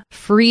Ann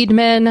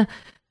Friedman,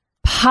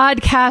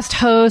 podcast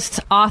hosts,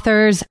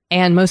 authors,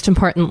 and most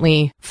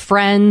importantly,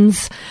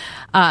 friends.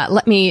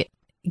 Let me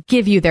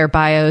give you their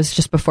bios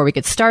just before we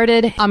get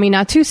started.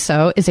 Aminatou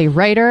Sow is a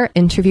writer,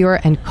 interviewer,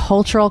 and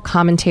cultural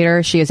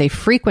commentator. She is a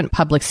frequent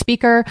public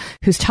speaker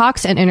whose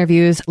talks and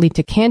interviews lead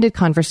to candid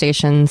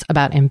conversations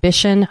about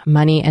ambition,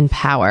 money, and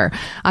power.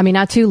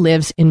 Aminatou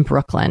lives in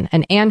Brooklyn,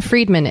 and Ann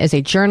Friedman is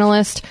a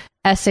journalist,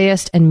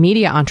 essayist, and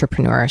media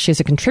entrepreneur. She's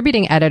a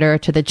contributing editor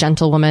to The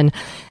Gentlewoman,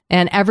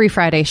 and every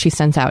Friday she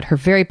sends out her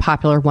very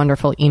popular,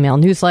 wonderful email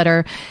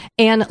newsletter.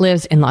 Anne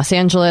lives in Los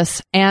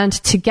Angeles, and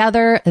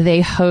together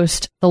they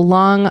host the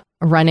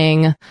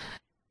long-running,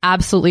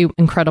 absolutely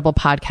incredible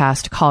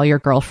podcast, Call Your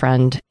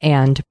Girlfriend,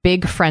 and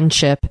Big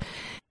Friendship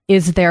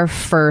is their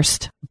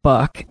first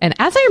book. And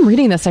as I'm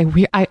reading this, I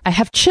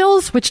have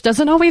chills, which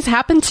doesn't always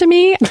happen to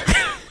me.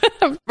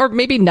 Or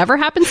maybe never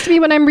happens to me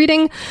when I'm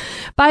reading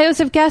bios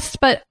of guests,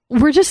 but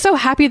we're just so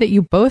happy that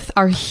you both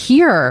are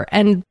here.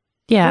 And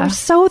we're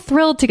so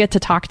thrilled to get to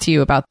talk to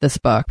you about this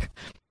book.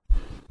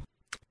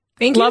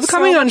 Thank you. Love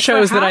coming on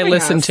shows that I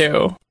listen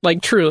to,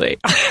 like truly.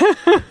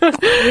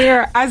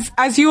 We're,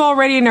 as you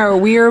already know,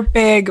 we're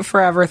big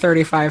Forever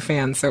 35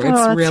 fans, so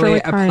it's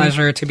really a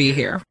pleasure to be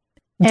here.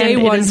 Day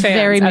one fans,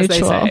 very as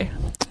mutual. they say.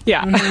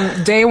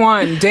 Yeah. Day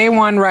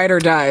one, ride or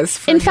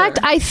dies. In fact,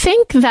 I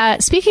think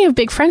that, speaking of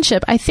Big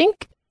Friendship, I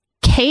think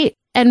Kate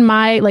and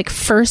my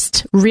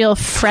first real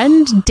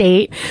friend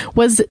date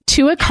was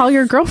to a Call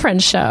Your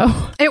Girlfriend show.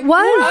 It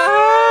was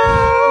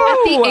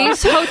at the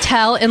Ace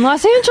Hotel in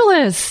Los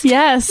Angeles.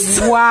 Yes.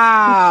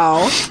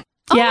 Wow.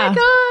 Yeah. Oh my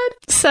God.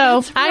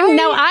 So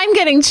I'm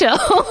getting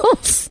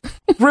chills.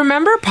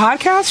 Remember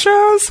podcast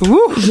shows?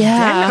 Woo.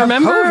 Yeah.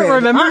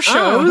 Remember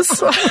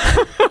shows?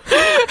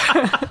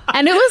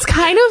 And it was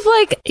kind of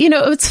like,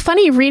 it's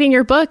funny reading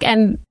your book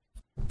and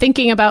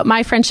thinking about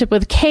my friendship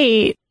with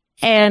Kate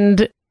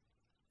and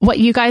what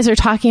you guys are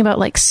talking about,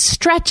 like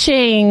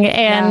stretching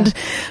and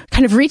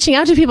kind of reaching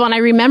out to people. And I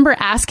remember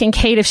asking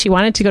Kate if she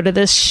wanted to go to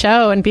this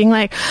show and being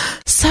like,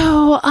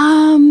 so,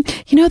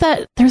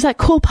 that there's that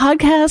cool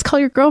podcast, Call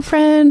Your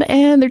Girlfriend,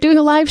 and they're doing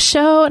a live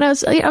show. And I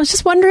was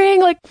just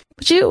wondering, would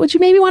you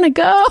maybe want to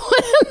go?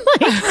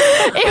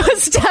 It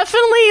was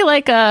definitely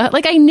like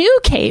I knew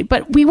Kate,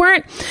 but we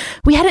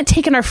hadn't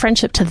taken our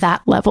friendship to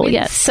that level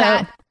yet.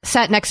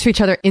 Sat next to each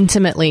other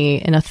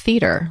intimately in a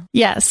theater.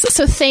 Yes.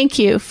 So thank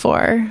you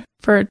for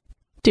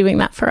doing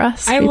that for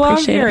us. I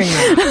love hearing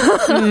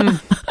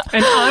that.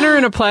 An honor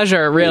and a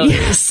pleasure, really.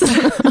 Yes.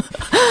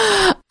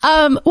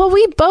 Well,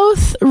 we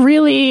both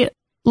really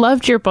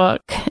loved your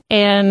book,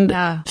 and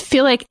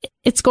feel like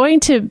it's going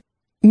to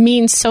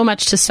mean so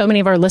much to so many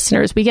of our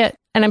listeners. We get,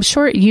 and I'm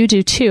sure you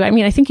do too. I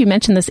mean, I think you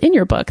mentioned this in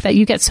your book, that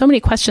you get so many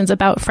questions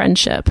about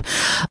friendship.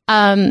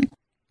 And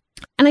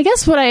I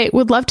guess what I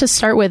would love to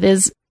start with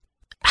is,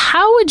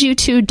 how would you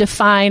two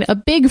define a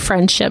big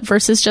friendship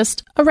versus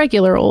just a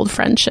regular old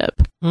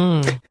friendship?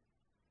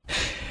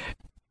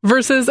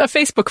 Versus a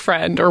Facebook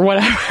friend or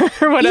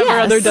whatever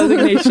other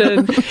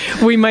designation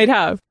we might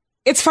have.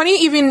 It's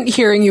funny even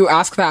hearing you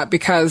ask that,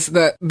 because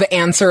the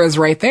answer is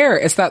right there.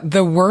 It's that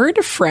the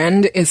word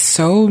friend is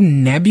so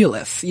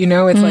nebulous. You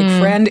know, it's like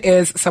friend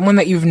is someone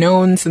that you've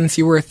known since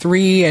you were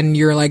 3 and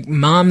your like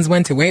moms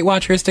went to Weight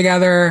Watchers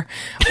together.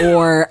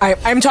 Or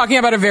I'm talking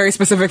about a very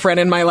specific friend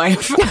in my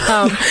life.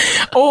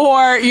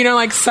 Or, you know,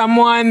 like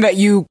someone that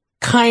you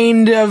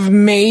kind of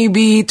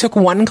maybe took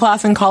one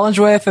class in college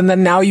with and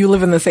then now you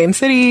live in the same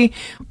city.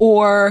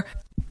 Or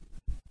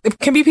it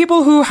can be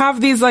people who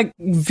have these like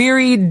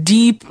very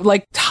deep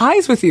like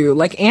ties with you,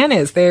 like Anne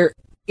is.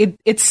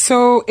 It's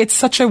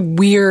such a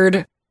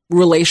weird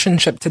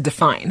relationship to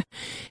define.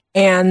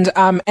 And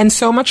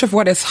so much of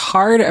what is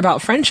hard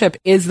about friendship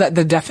is that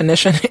the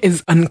definition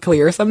is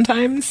unclear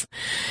sometimes.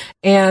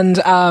 And,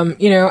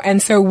 you know,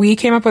 and so we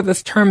came up with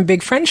this term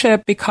big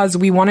friendship because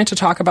we wanted to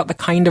talk about the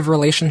kind of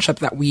relationship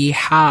that we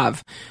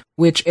have,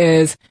 which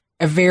is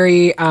a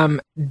very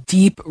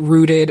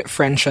deep-rooted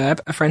friendship,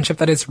 a friendship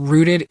that is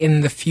rooted in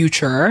the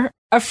future,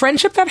 a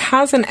friendship that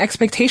has an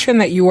expectation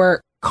that you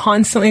are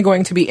constantly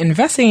going to be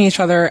investing in each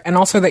other, and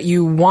also that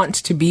you want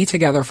to be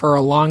together for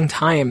a long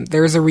time.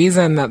 There's a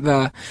reason that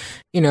the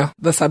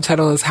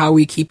subtitle is How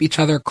We Keep Each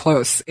Other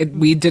Close.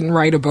 We didn't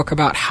write a book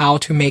about how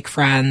to make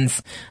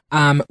friends,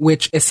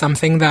 which is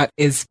something that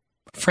is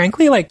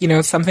frankly, like, you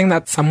know, something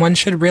that someone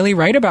should really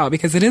write about,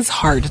 because it is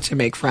hard to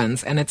make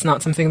friends and it's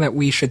not something that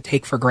we should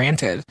take for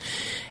granted.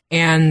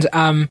 And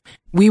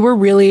we were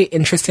really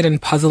interested in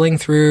puzzling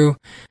through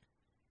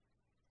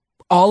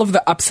all of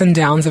the ups and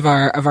downs of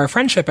our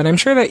friendship. And I'm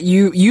sure that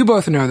you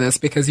both know this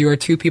because you are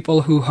two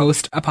people who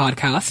host a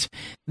podcast.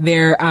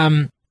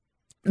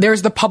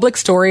 There's the public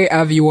story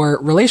of your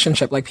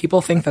relationship. Like,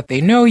 people think that they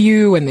know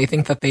you and they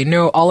think that they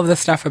know all of the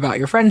stuff about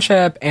your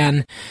friendship.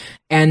 And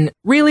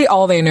really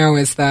all they know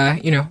is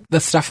the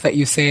stuff that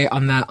you say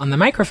on the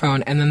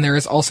microphone. And then there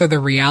is also the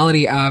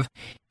reality of,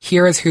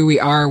 here is who we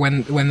are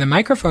when the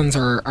microphones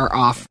are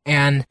off.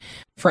 And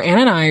for Anne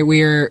and I,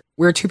 we're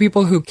two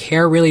people who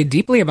care really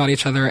deeply about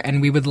each other,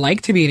 and we would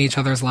like to be in each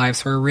other's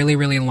lives for a really,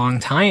 really long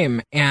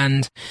time.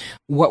 And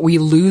what we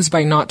lose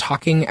by not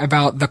talking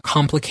about the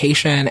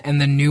complication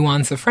and the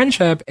nuance of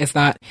friendship is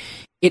that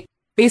it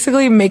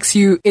basically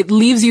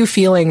leaves you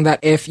feeling that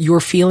if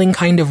you're feeling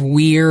kind of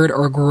weird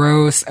or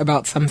gross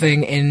about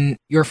something in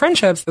your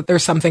friendships, that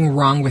there's something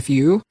wrong with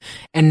you,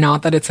 and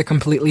not that it's a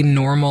completely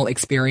normal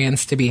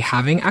experience to be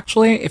having.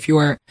 Actually, if you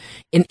are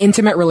in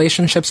intimate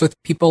relationships with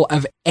people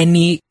of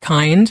any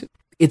kind,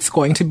 it's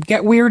going to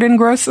get weird and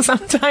gross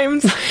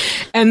sometimes.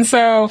 And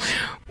so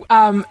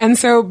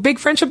big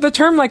friendship, the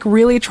term like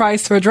really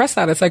tries to address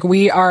that. It's like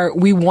we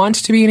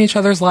want to be in each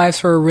other's lives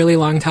for a really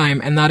long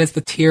time. And that is the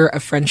tier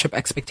of friendship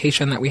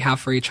expectation that we have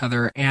for each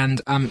other.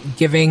 And,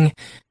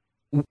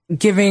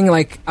 giving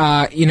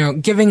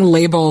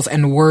labels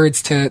and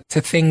words to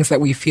things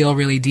that we feel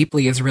really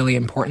deeply is really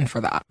important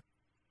for that.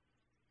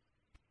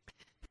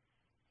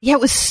 Yeah, it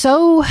was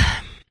so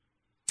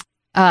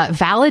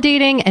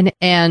validating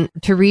and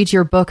to read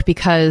your book,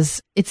 because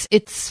it's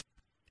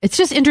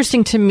just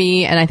interesting to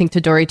me, and I think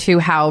to Dory too,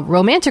 how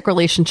romantic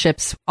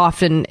relationships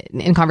often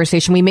in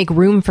conversation, we make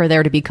room for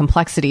there to be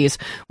complexities,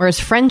 whereas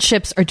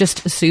friendships are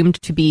just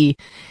assumed to be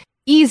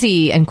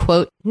easy and,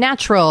 quote,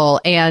 natural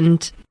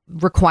and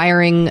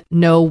requiring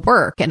no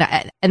work. And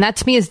that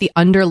to me is the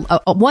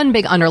one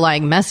big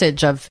underlying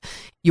message of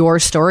your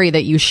story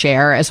that you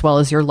share, as well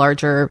as your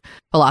larger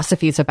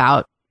philosophies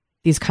about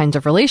these kinds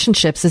of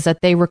relationships, is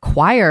that they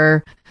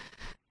require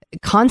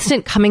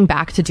constant coming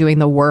back to doing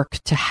the work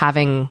to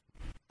having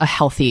a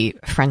healthy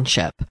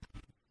friendship.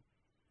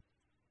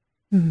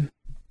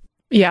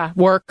 Yeah,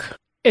 work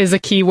is a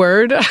key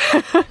word.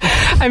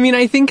 I mean,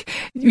 I think,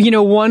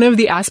 one of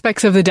the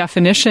aspects of the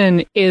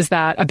definition is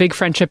that a big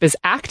friendship is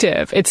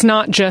active. It's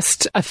not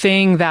just a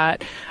thing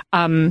that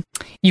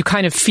you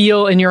kind of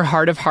feel in your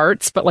heart of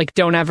hearts, but like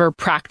don't ever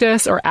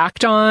practice or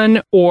act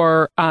on,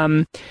 or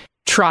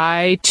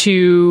try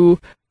to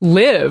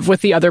live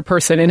with the other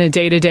person in a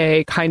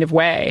day-to-day kind of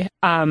way.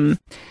 So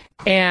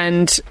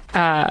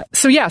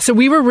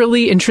we were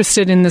really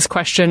interested in this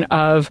question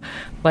of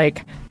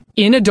like,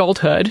 in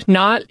adulthood,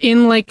 not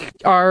in like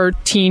our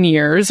teen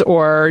years,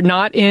 or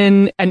not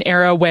in an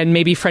era when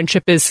maybe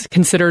friendship is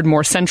considered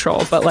more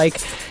central, but like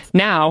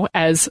now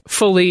as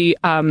fully,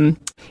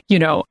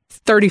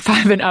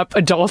 35 and up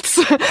adults,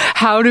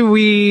 how do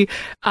we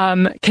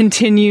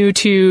continue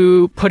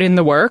to put in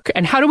the work,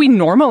 and how do we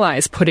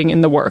normalize putting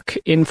in the work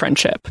in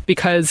friendship?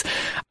 Because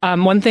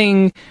one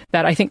thing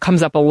that I think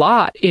comes up a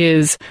lot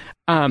is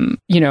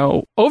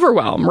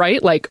overwhelm,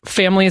 right? Like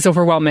family is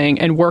overwhelming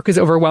and work is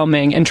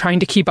overwhelming, and trying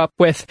to keep up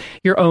with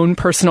your own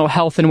personal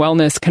health and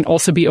wellness can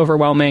also be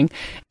overwhelming.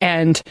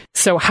 And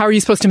so how are you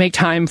supposed to make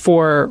time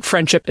for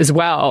friendship as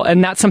well?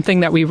 And that's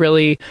something that we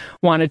really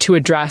wanted to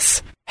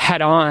address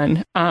head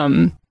on,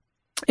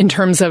 in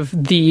terms of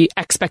the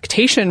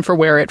expectation for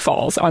where it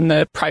falls on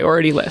the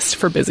priority list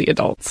for busy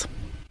adults.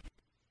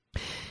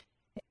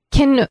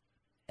 Can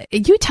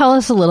you tell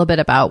us a little bit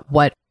about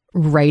what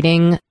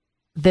writing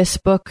this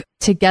book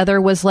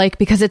together was like?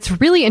 Because it's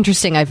really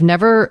interesting. I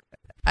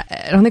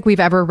don't think we've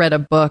ever read a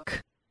book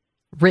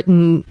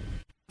written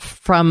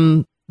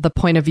from the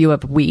point of view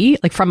of we,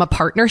 like from a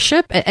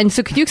partnership. And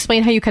so could you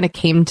explain how you kind of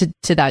came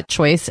to that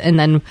choice, and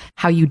then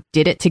how you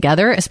did it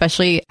together,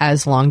 especially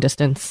as long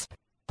distance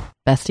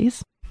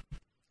besties?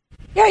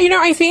 Yeah,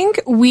 I think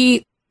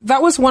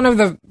that was one of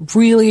the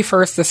really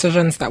first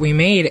decisions that we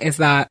made, is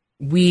that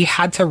we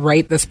had to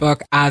write this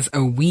book as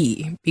a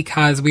we,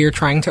 because we were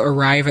trying to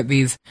arrive at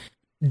these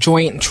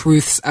joint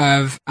truths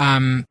of,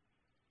 and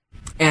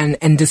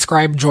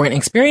describe joint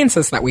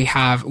experiences that we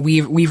have.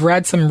 We've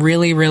read some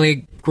really,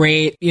 really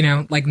great,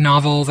 like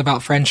novels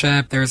about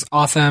friendship. There's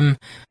awesome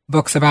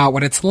books about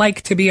what it's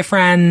like to be a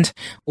friend,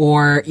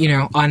 or,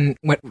 on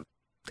what,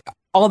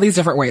 all these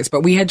different ways.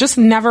 But we had just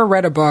never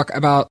read a book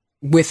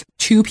with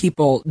two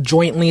people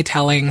jointly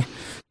telling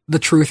the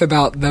truth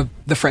about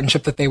the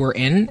friendship that they were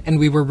in. And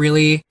we were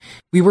really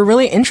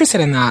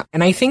interested in that.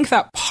 And I think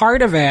that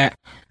part of it,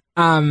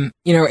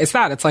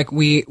 it's like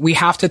we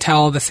have to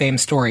tell the same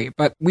story,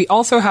 but we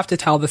also have to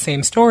tell the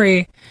same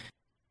story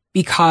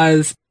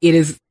because it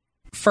is,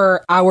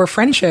 for our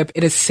friendship,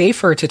 it is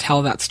safer to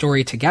tell that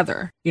story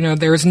together.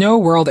 There is no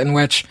world in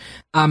which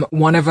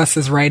one of us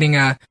is writing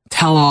a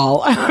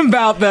tell-all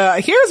about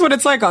here's what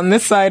it's like on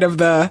this side of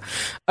the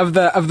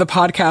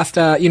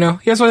podcast.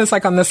 Here's what it's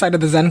like on this side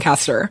of the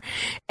Zencastr,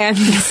 and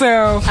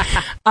so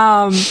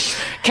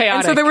chaotic.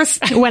 And so there was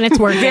when it's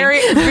working,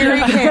 very,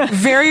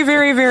 very,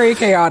 very, very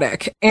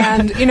chaotic,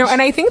 and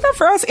and I think that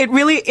for us,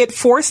 it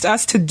forced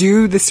us to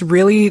do this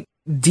really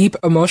deep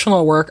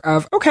emotional work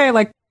of, okay,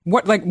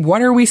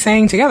 what are we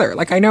saying together?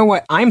 Like, I know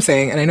what I'm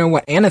saying and I know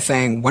what Anna's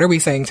saying. What are we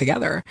saying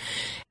together?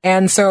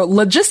 And so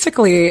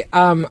logistically,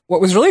 what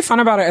was really fun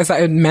about it is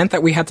that it meant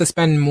that we had to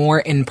spend more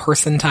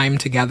in-person time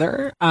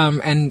together.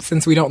 And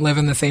since we don't live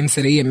in the same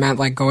city, it meant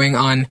like going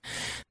on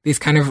these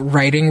kind of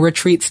writing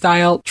retreat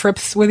style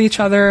trips with each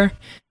other,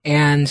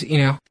 and,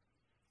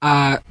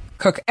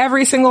 cook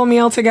every single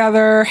meal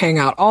together, hang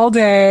out all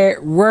day,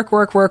 work.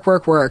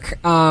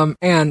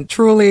 And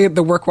truly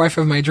the work wife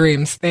of my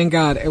dreams. Thank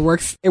God it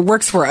works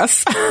for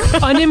us.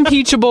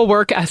 Unimpeachable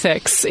work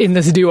ethics in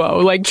this duo.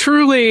 Like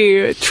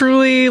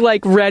truly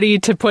like ready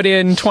to put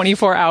in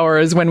 24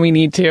 hours when we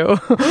need to.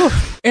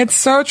 It's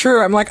so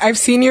true. I'm like, I've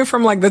seen you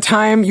from like the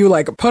time you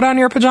like put on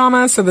your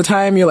pajamas to the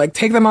time you like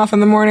take them off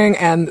in the morning,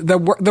 and the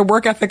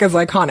work ethic is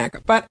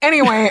iconic. But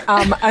anyway,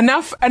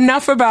 enough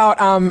about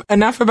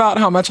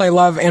how much I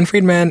love Anne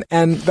Friedman,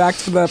 and back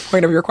to the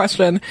point of your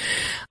question.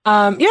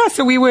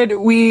 So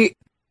we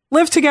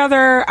live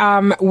together,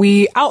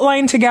 we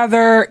outline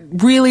together,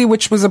 really,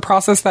 which was a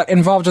process that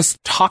involved just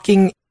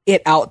talking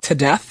it out to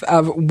death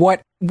of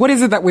what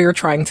is it that we were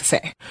trying to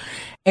say.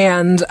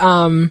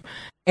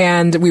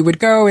 And we would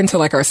go into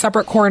like our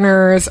separate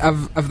corners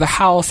of the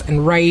house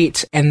and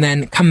write, and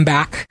then come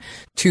back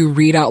to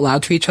read out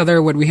loud to each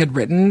other what we had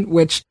written,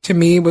 which to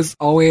me was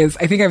always,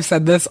 I think I've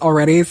said this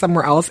already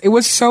somewhere else, it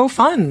was so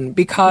fun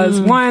because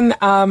one,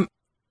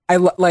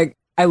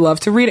 I love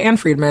to read Anne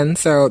Friedman,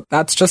 so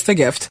that's just a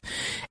gift.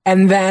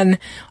 And then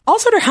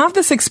also to have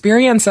this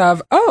experience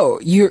of,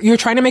 you're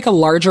trying to make a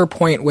larger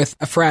point with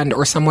a friend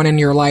or someone in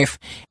your life,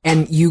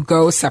 and you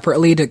go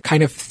separately to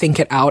kind of think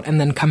it out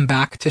and then come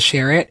back to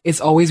share it,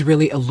 is always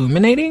really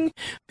illuminating,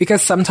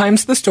 because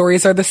sometimes the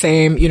stories are the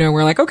same.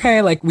 We're like,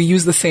 okay, like we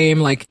use the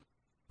same like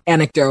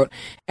anecdote,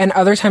 and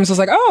other times it's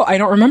like, I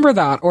don't remember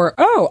that, or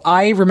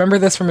I remember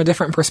this from a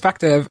different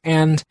perspective.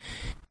 And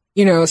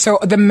so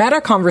the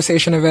meta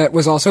conversation of it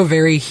was also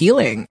very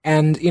healing.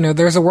 And,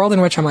 there's a world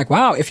in which I'm like,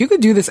 wow, if you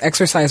could do this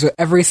exercise with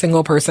every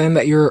single person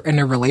that you're in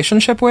a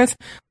relationship with,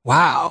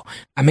 wow,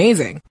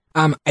 amazing.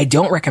 I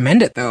don't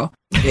recommend it though.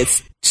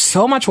 It's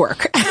so much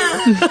work.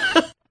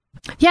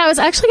 Yeah, I was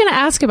actually going to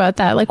ask about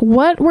that. Like,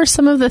 what were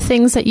some of the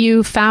things that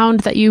you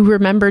found that you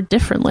remembered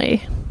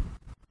differently?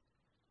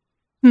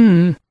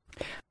 I'm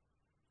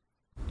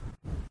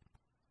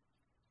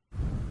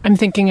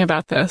thinking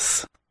about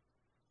this.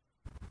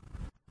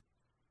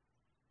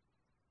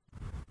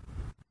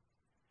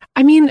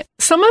 I mean,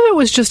 some of it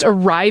was just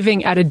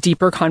arriving at a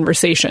deeper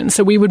conversation.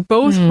 So we would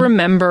both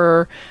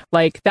remember,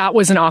 like, that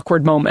was an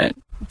awkward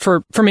moment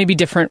for maybe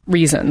different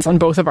reasons on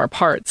both of our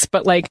parts.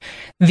 But like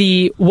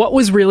the what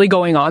was really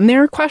going on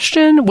there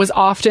question was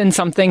often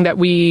something that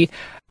we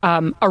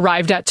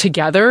arrived at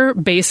together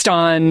based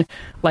on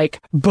like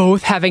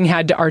both having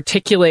had to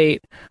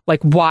articulate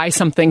like why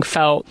something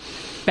felt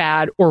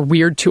bad or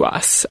weird to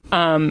us.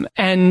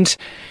 It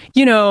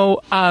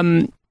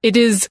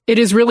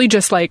is really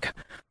just like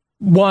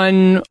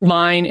one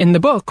line in the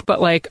book,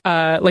 but like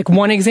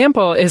one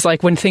example is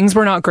like when things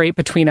were not great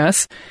between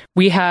us,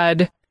 we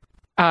had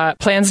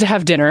plans to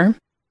have dinner.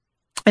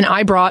 And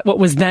I brought what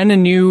was then a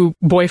new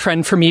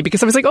boyfriend for me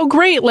because I was like, oh,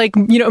 great. Like,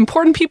 you know,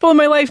 important people in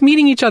my life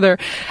meeting each other.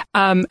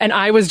 And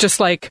I was just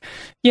like,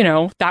 you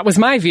know, that was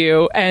my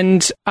view. And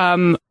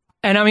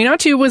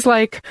Aminatou was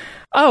like,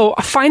 oh,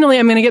 finally,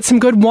 I'm going to get some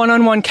good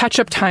one-on-one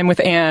catch-up time with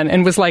Anne,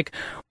 and was like,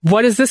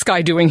 what is this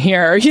guy doing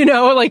here? You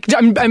know, like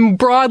I'm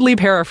broadly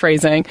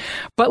paraphrasing,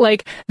 but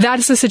like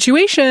that's the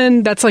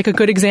situation. That's like a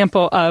good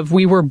example of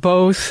we were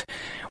both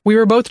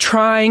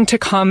trying to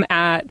come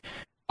at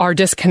our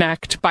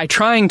disconnect by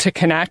trying to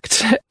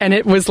connect. And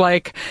it was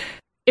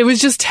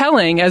just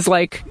telling as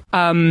like,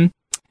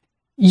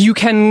 you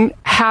can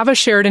have a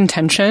shared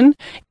intention.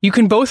 You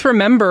can both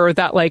remember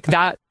that like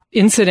that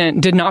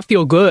incident did not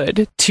feel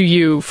good to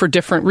you for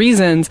different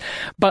reasons,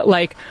 but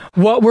like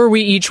what were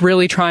we each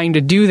really trying to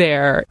do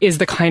there is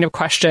the kind of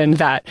question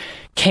that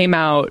came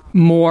out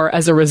more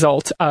as a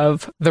result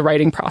of the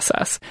writing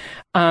process.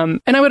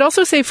 And I would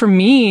also say for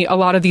me, a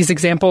lot of these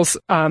examples,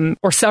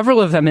 or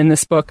several of them in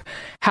this book,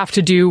 have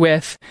to do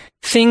with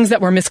things that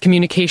were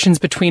miscommunications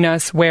between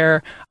us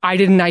where I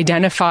didn't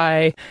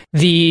identify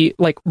the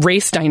like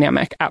race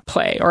dynamic at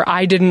play, or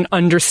I didn't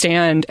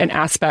understand an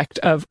aspect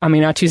of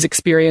Aminatou's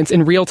experience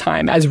in real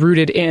time as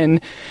rooted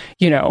in,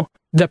 you know,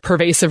 the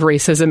pervasive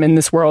racism in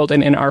this world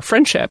and in our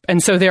friendship.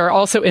 And so there are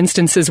also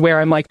instances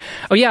where I'm like,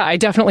 oh yeah, I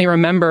definitely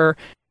remember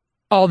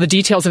all the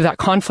details of that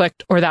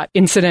conflict or that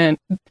incident.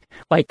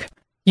 Like,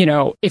 you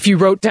know, if you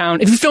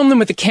filmed them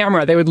with a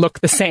camera, they would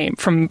look the same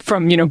from,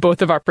 you know,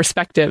 both of our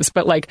perspectives.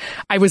 But like,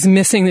 I was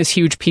missing this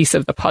huge piece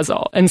of the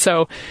puzzle. And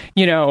so,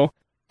 you know,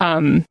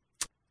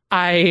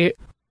 I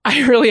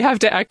really have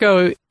to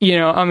echo, you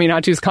know,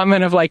 Aminatou's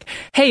comment of like,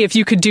 hey, if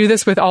you could do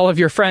this with all of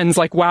your friends,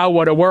 like, wow,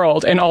 what a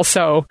world. And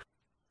also,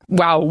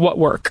 wow, what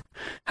work?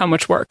 How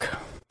much work?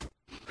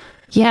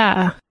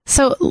 Yeah.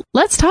 So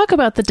let's talk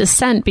about the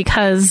descent,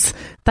 because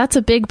that's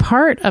a big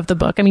part of the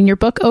book. I mean, your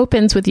book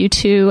opens with you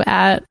two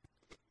at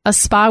a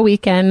spa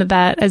weekend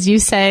that, as you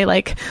say,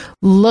 like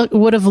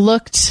would have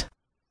looked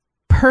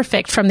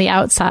perfect from the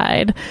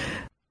outside,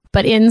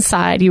 but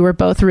inside you were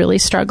both really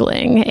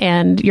struggling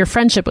and your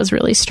friendship was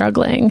really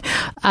struggling.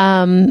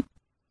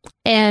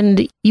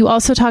 And you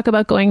also talk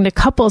about going to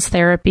couples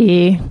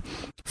therapy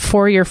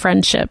for your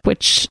friendship,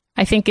 which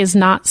I think is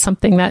not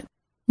something that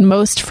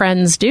most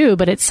friends do,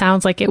 but it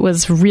sounds like it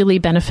was really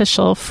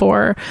beneficial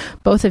for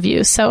both of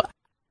you. So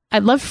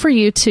I'd love for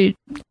you to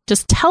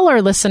just tell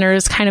our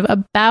listeners kind of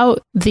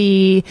about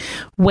the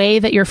way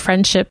that your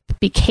friendship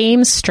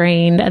became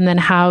strained and then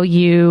how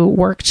you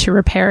worked to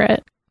repair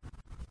it.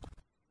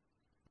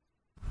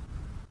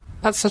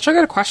 That's such a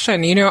good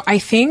question. You know, I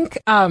think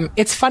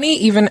it's funny,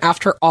 even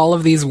after all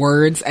of these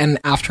words and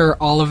after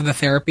all of the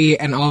therapy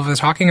and all of the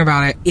talking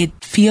about it, it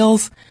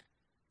feels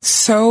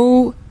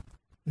so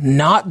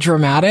not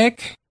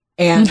dramatic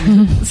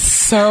and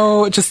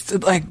so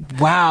just like,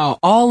 wow,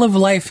 all of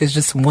life is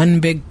just one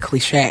big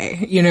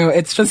cliche. You know,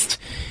 it's just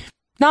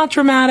not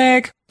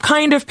dramatic,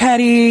 kind of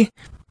petty,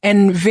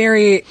 and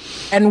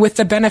with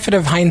the benefit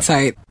of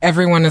hindsight,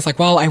 everyone is like,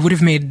 well, I would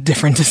have made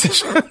different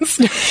decisions.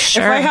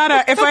 Sure.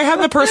 If I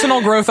had the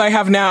personal growth I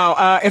have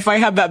now, if I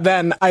had that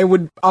then, I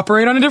would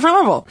operate on a different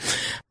level.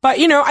 But,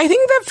 you know, I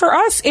think that for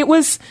us, it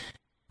was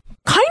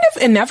kind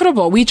of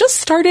inevitable. We just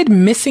started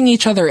missing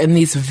each other in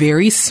these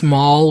very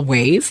small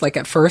ways. Like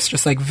at first,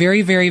 just like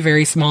very, very,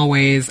 very small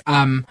ways.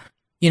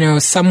 You know,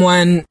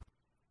 someone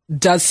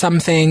does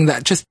something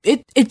that just,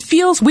 it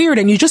feels weird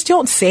and you just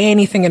don't say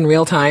anything in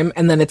real time.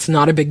 And then it's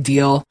not a big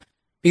deal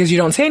because you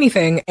don't say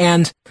anything,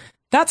 and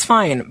that's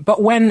fine.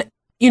 But when,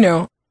 you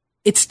know,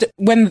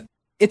 when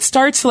it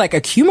starts to like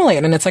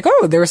accumulate and it's like,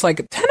 oh, there's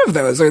like 10 of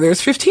those or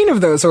there's 15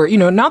 of those, or, you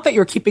know, not that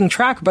you're keeping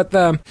track, but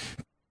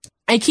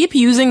I keep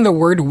using the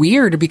word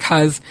weird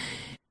because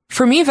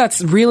for me,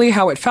 that's really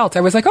how it felt.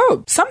 I was like,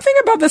 oh, something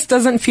about this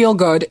doesn't feel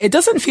good. It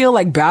doesn't feel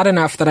like bad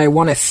enough that I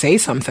want to say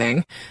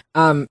something.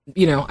 You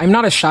know, I'm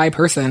not a shy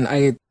person.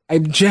 I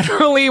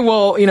generally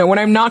will, you know, when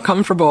I'm not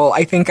comfortable,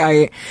 I think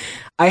I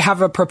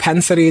have a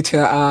propensity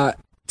to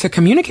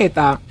communicate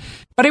that.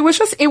 But it was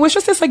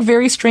just this like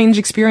very strange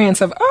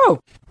experience of, oh,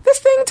 this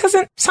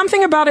thing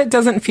something about it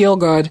doesn't feel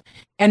good.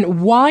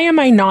 And why am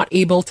I not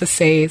able to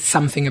say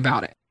something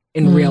about it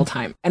in real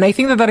time? And I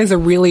think that is a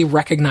really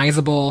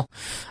recognizable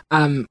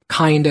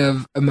kind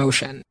of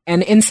emotion.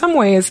 And in some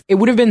ways, it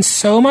would have been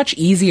so much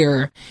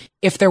easier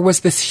if there was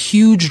this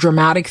huge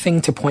dramatic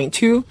thing to point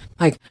to,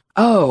 like,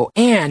 oh,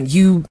 Anne,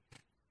 you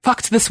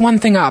fucked this one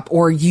thing up,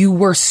 or you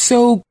were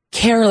so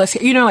careless.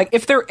 You know, like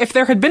if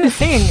there had been a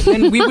thing,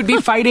 then we would be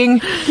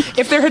fighting.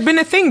 If there had been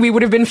a thing, we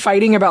would have been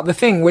fighting about the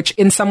thing, which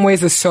in some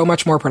ways is so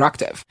much more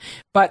productive.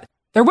 But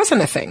there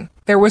wasn't a thing.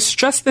 There was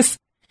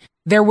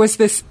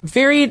this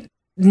very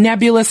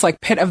nebulous,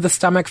 like pit of the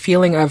stomach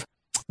feeling of,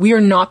 we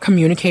are not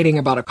communicating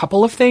about a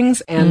couple of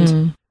things.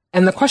 And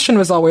the question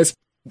was always,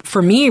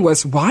 for me,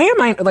 was why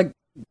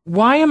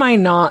am I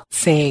not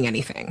saying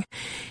anything?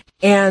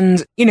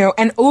 And, you know,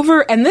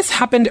 and this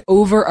happened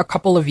over a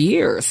couple of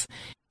years.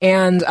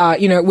 And,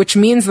 you know, which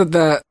means that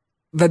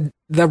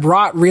the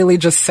rot really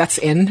just sets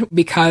in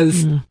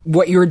because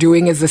what you're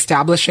doing is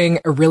establishing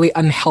a really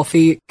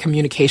unhealthy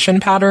communication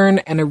pattern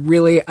and a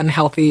really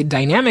unhealthy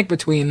dynamic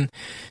between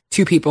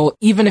two people,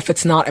 even if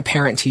it's not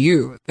apparent to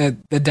you. The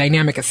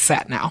dynamic is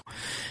set now.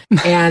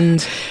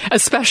 And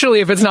especially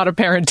if it's not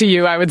apparent to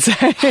you, I would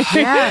say.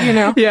 Yeah, you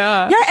know.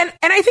 Yeah. Yeah.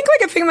 And I think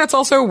like a thing that's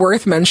also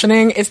worth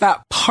mentioning is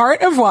that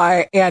part of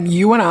why, and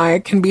you and I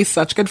can be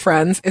such good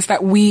friends, is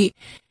that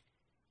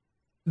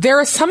there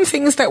are some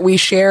things that we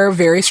share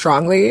very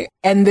strongly,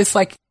 and this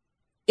like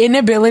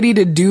inability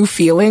to do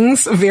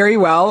feelings very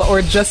well,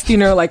 or just, you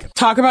know, like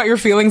talk about your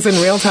feelings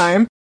in real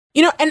time.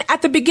 You know, and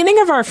at the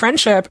beginning of our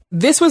friendship,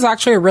 this was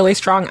actually a really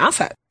strong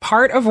asset.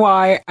 Part of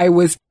why I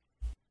was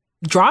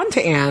drawn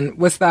to Anne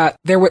was that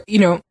there were, you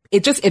know,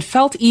 it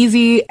felt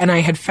easy, and I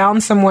had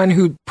found someone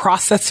who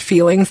processed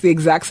feelings the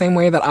exact same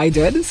way that I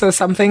did. So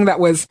something that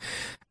was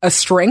a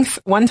strength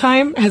one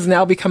time has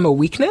now become a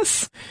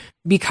weakness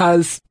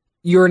because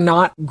you're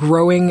not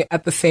growing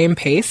at the same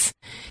pace.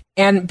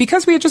 And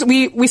because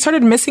we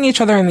started missing each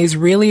other in these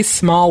really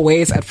small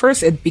ways. At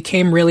first, it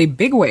became really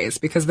big ways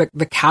because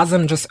the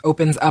chasm just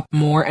opens up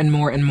more and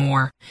more and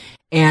more.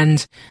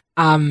 And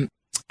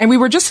we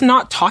were just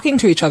not talking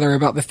to each other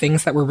about the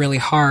things that were really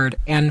hard.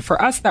 And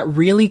for us, that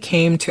really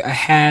came to a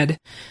head,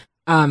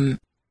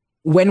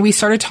 when we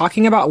started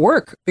talking about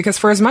work, because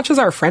for as much as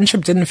our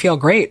friendship didn't feel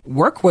great,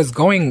 work was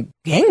going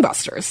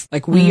gangbusters.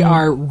 Like we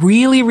are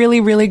really,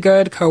 really, really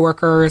good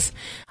coworkers.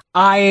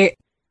 I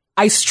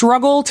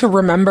struggle to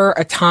remember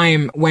a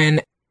time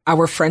when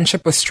our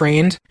friendship was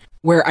strained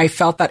where I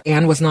felt that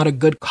Anne was not a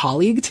good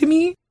colleague to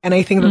me. And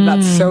I think that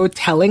that's so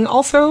telling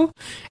also.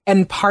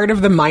 And part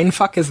of the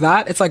mindfuck is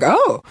that it's like,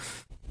 oh,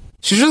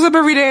 she shows up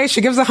every day.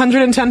 She gives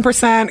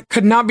 110%.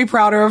 Could not be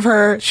prouder of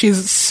her.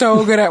 She's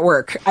so good at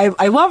work.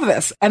 I love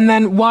this. And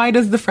then why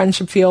does the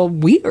friendship feel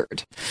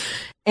weird?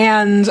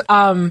 And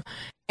so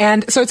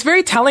it's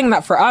very telling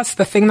that for us,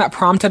 the thing that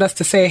prompted us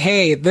to say,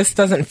 hey, this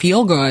doesn't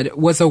feel good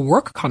was a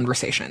work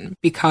conversation,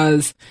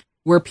 because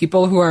we're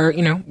people who are,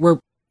 you know,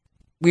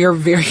 we are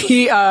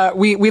very,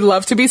 we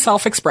love to be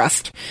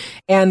self-expressed.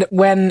 And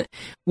when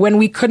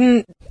we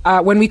couldn't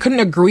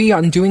agree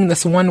on doing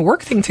this one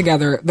work thing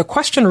together, the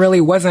question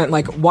really wasn't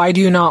like, why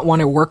do you not want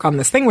to work on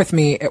this thing with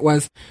me? It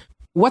was,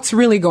 what's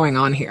really going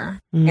on here?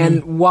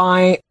 And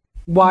why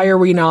are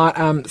we not,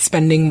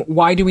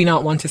 why do we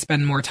not want to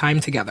spend more time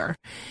together?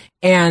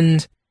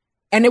 And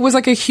it was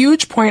like a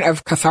huge point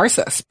of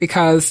catharsis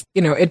because,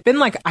 you know, it'd been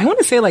like, I want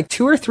to say like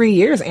 2 or 3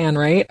 years, Anne,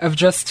 right? Of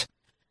just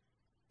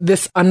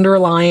this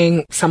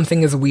underlying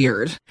something is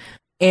weird.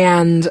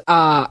 And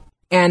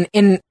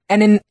in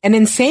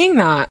saying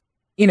that,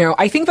 you know,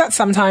 I think that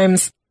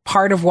sometimes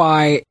part of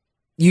why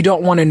you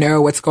don't want to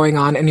know what's going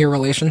on in your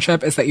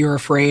relationship is that you're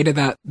afraid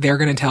that they're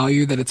going to tell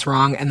you that it's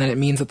wrong, and then it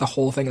means that the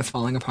whole thing is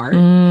falling apart.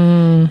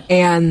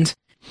 And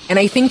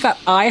I think that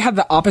I had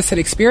the opposite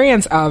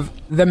experience of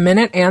the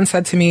minute Anne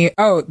said to me,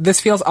 oh,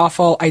 this feels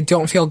awful, I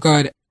don't feel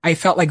good, I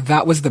felt like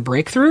that was the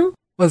breakthrough,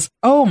 was,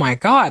 oh my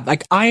God,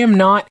 like I am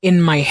not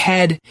in my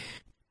head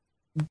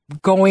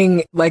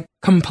going like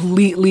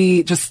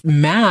completely just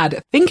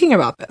mad thinking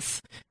about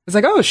this. It's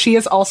like, oh, she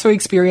is also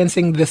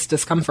experiencing this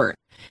discomfort.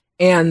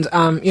 And,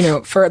 you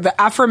know, for the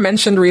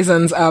aforementioned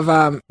reasons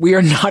of we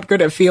are not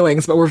good at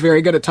feelings, but we're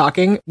very good at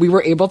talking, we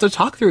were able to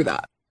talk through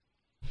that.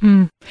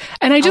 And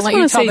I just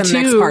want to say the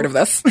next part of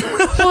this.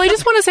 Well, I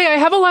just want to say I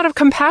have a lot of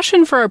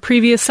compassion for our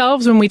previous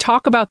selves when we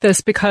talk about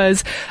this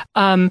because,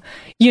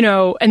 you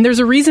know, and there's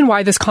a reason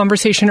why this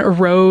conversation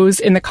arose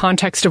in the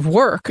context of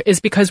work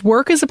is because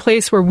work is a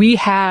place where we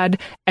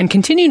had and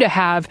continue to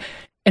have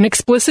an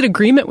explicit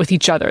agreement with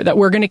each other that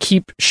we're going to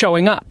keep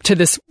showing up to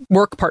this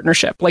work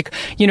partnership. Like,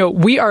 you know,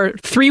 we are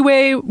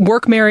 3-way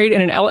work married in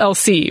an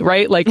LLC,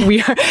 right? Like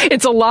we are,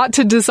 it's a lot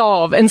to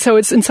dissolve. And so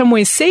it's in some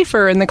ways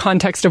safer in the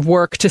context of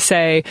work to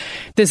say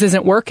this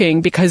isn't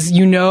working because,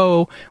 you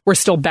know, we're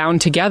still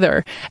bound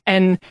together.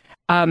 And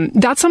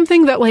that's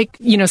something that, like,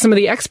 you know, some of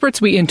the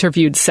experts we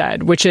interviewed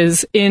said, which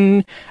is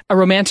in a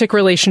romantic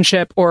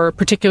relationship or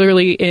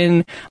particularly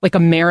in like a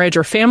marriage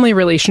or family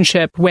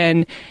relationship,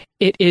 when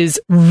it is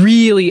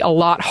really a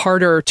lot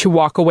harder to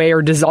walk away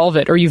or dissolve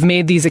it, or you've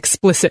made these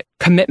explicit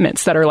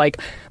commitments that are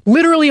like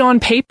literally on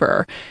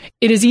paper,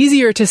 it is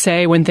easier to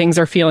say when things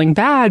are feeling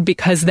bad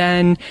because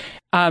then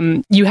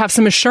you have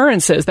some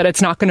assurances that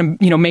it's not going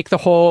to, you know, make the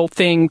whole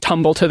thing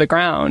tumble to the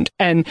ground.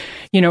 And,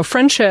 you know,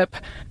 friendship,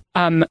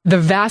 the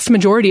vast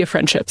majority of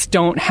friendships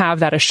don't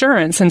have that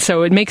assurance. And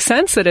so it makes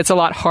sense that it's a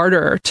lot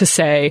harder to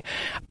say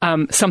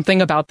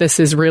something about this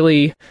is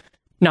really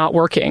not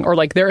working, or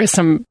like there is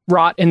some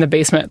rot in the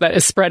basement that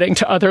is spreading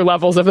to other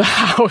levels of the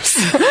house.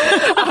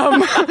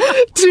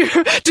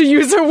 to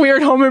use a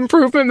weird home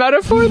improvement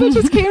metaphor that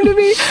just came to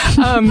me.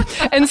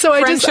 And so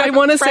I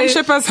want to say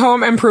Friendship as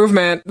Home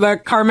Improvement, the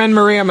Carmen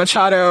Maria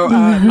Machado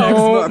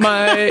oh book.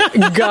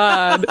 my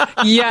God.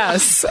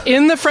 Yes.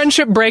 In the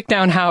Friendship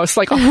Breakdown House,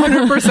 like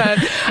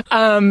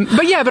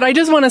 100%. But I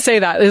just want to say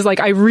that is like,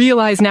 I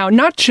realize now,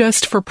 not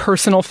just for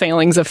personal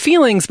failings of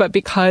feelings, but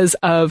because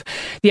of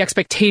the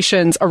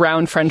expectations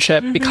around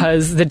friendship,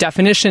 because the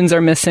definitions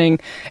are missing.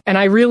 And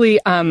I really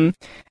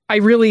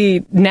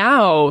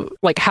now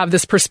like have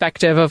this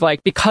perspective of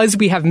like, because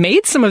we have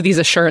made some of these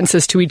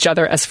assurances to each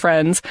other as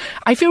friends,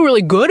 I feel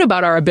really good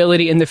about our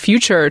ability in the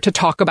future to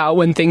talk about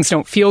when things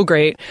don't feel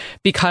great,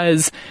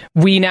 because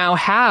we now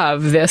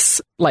have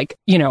this, like,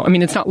 you know, I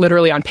mean, it's not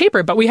literally on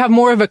paper, but we have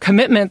more of a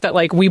commitment that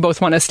like we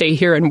both want to stay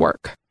here and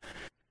work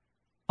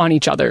on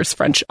each other's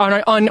friendship,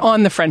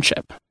 on the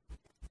friendship.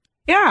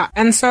 Yeah.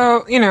 And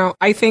so, you know,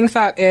 I think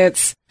that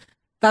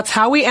that's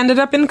how we ended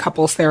up in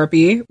couples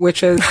therapy,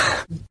 which is,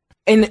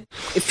 and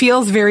it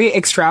feels very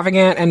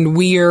extravagant and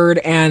weird.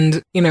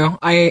 And, you know,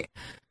 it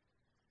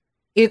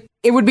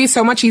would be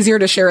so much easier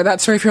to share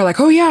that story if you're like,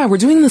 oh yeah, we're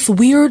doing this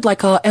weird,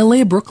 like a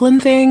LA Brooklyn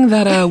thing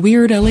that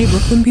weird LA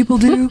Brooklyn people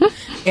do.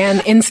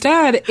 And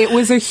instead it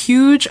was a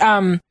huge,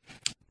 I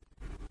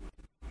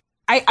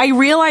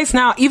realize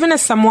now, even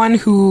as someone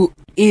who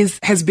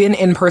has been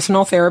in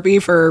personal therapy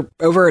for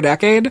over a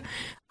decade,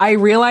 I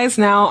realize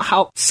now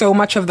how so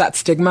much of that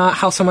stigma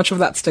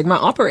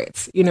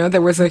operates. You know,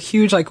 there was a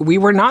huge, like, we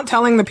were not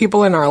telling the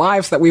people in our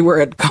lives that we were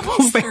at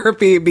couples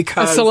therapy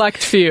because a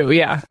select few.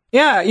 Yeah.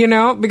 Yeah. You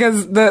know,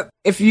 because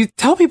if you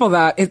tell people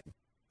that,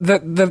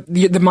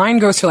 the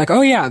mind goes to like,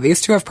 oh yeah,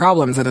 these two have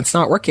problems and it's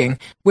not working,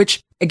 which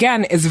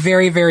again is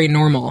very, very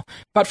normal.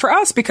 But for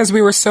us, because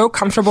we were so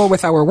comfortable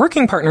with our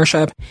working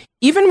partnership,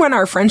 even when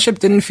our friendship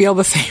didn't feel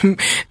the same,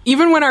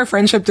 even when our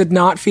friendship did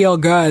not feel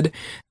good,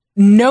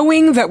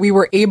 knowing that we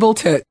were able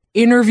to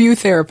interview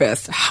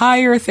therapists,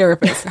 hire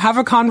therapists, have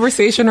a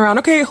conversation around,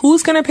 okay,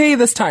 who's going to pay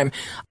this time?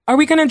 Are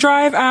we going to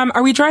drive?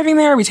 Are we driving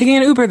there? Are we taking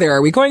an Uber there?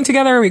 Are we going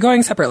together? Are we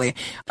going separately?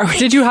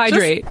 Did you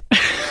hydrate?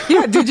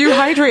 Yeah, did you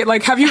hydrate?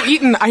 Like, have you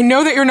eaten? I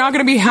know that you're not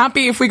going to be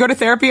happy if we go to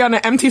therapy on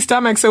an empty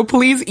stomach, so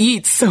please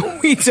eat so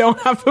we don't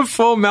have a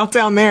full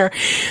meltdown there.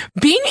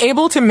 Being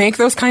able to make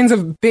those kinds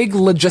of big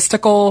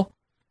logistical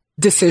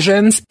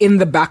decisions in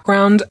the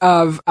background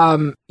of,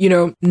 you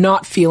know,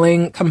 not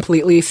feeling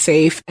completely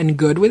safe and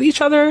good with each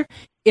other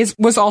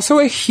was also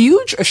a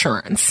huge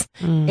assurance.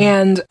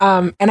 And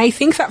I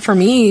think that for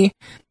me,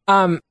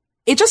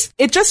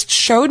 it just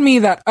showed me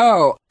that,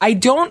 oh, I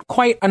don't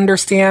quite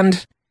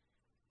understand.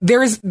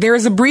 There's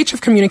a breach of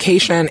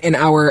communication in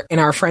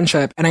our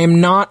friendship, and I am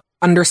not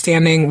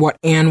understanding what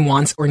Anne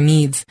wants or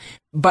needs,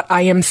 but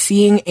I am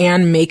seeing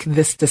Anne make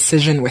this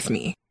decision with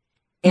me.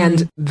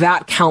 And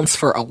that counts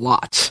for a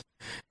lot.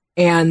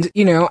 And,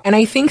 you know, and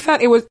I think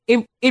that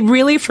it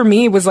really, for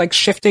me, was like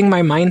shifting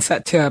my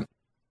mindset to,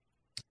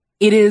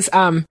 it is,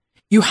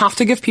 you have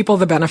to give people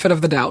the benefit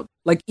of the doubt.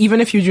 Like,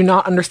 even if you do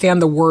not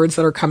understand the words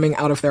that are coming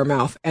out of their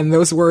mouth, and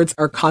those words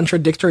are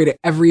contradictory to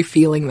every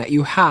feeling that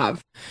you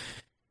have,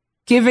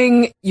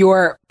 giving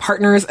your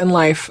partners in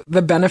life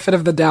the benefit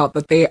of the doubt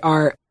that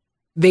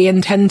they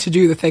intend to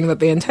do the thing that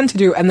they intend to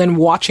do, and then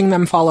watching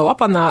them follow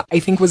up on that, I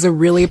think was a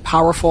really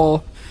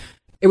powerful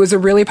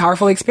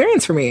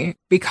experience for me,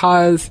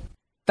 because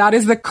that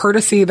is the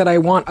courtesy that I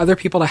want other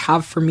people to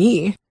have for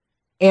me.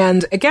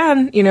 And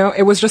again, you know,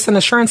 it was just an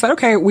assurance that,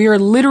 okay, we are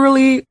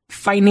literally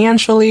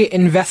financially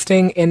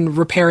investing in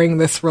repairing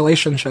this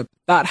relationship.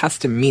 That has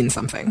to mean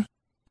something.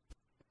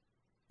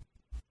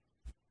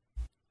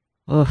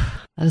 Oh,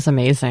 that is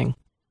amazing.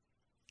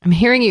 I'm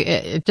hearing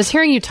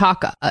you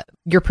talk,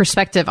 your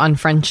perspective on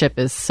friendship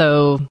is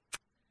so,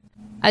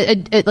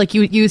 like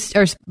you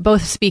are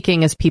both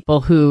speaking as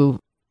people who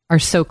are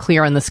so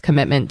clear on this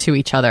commitment to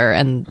each other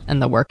and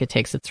the work it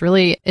takes. It's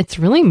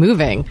really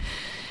moving.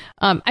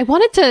 I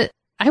wanted to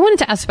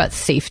ask about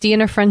safety in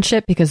a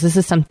friendship, because this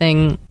is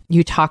something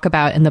you talk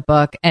about in the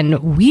book,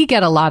 and we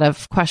get a lot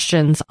of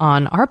questions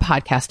on our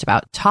podcast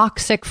about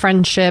toxic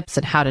friendships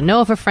and how to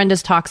know if a friend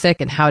is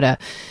toxic and how to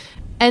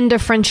end a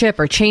friendship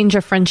or change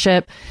a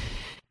friendship.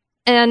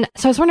 And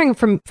so I was wondering,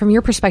 from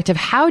your perspective,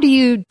 how do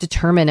you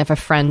determine if a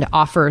friend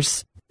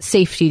offers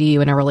safety to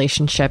you in a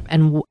relationship,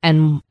 and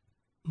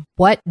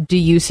what do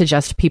you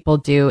suggest people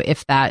do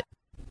if that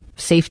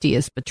safety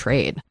is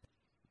betrayed?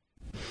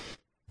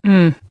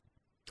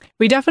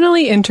 We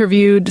definitely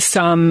interviewed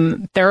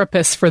some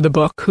therapists for the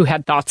book who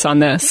had thoughts on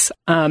this.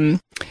 You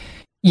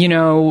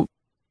know,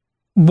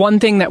 one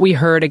thing that we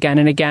heard again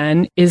and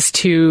again is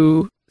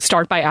to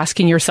start by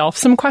asking yourself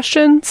some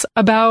questions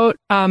about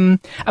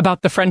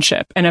the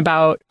friendship and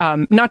about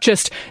not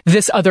just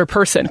this other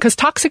person, because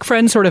toxic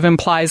friend sort of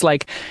implies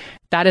like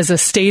that is a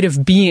state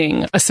of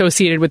being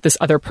associated with this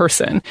other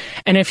person.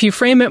 And if you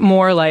frame it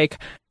more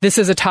like, this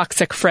is a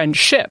toxic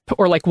friendship,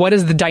 or like, what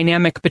is the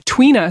dynamic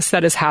between us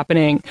that is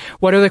happening?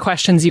 What are the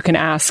questions you can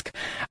ask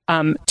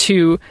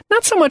to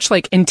not so much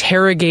like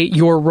interrogate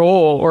your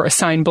role or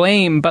assign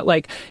blame, but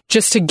like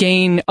just to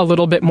gain a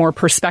little bit more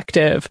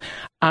perspective?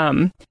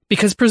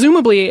 Because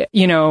presumably,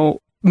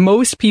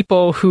 most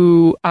people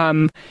who,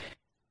 I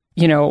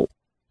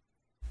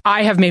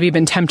have maybe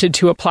been tempted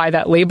to apply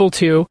that label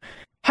to,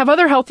 have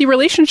other healthy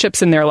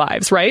relationships in their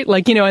lives, right?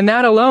 Like, and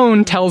that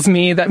alone tells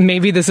me that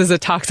maybe this is a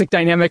toxic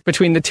dynamic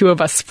between the two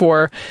of us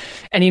for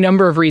any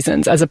number of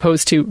reasons, as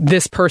opposed to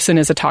this person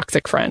is a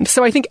toxic friend.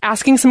 So I think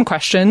asking some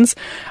questions,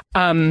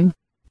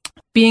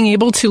 being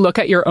able to look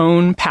at your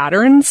own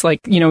patterns,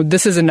 like,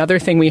 this is another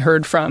thing we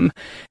heard from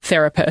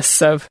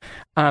therapists of,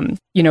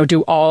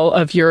 do all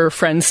of your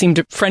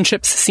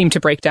friendships seem to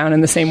break down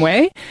in the same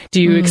way?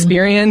 Do you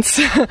experience,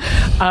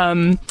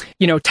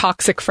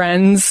 toxic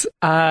friends,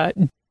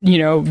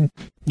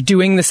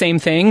 doing the same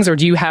things, or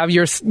do you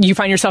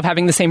find yourself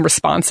having the same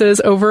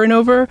responses over and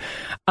over?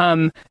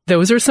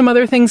 Those are some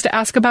other things to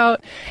ask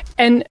about.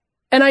 And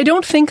I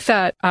don't think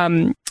that,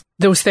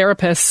 those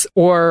therapists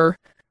or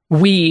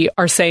we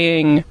are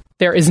saying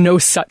there is no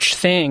such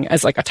thing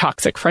as like a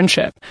toxic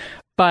friendship.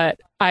 But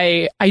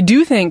I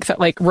do think that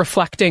like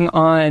reflecting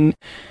on,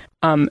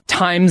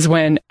 times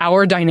when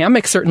our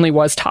dynamic certainly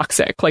was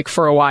toxic, like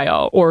for a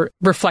while, or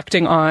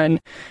reflecting on,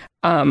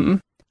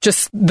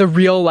 just the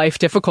real life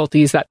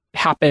difficulties that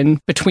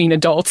happen between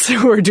adults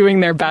who are doing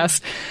their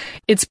best.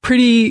 It's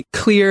pretty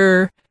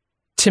clear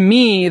to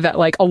me that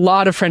like a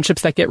lot of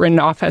friendships that get written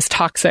off as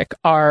toxic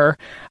are,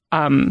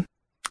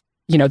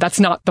 that's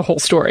not the whole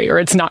story, or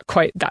it's not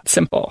quite that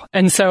simple.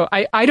 And so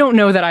I don't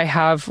know that I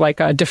have like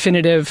a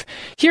definitive,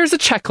 here's a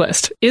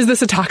checklist. Is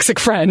this a toxic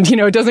friend?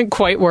 It doesn't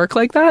quite work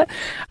like that.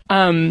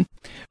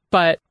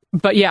 But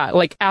yeah,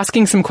 like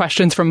asking some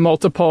questions from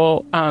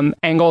multiple,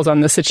 angles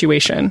on the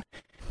situation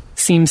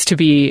seems to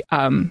be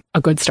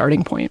a good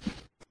starting point.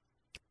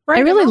 Right.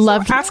 I really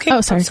loved asking.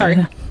 Oh,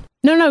 sorry.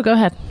 No, go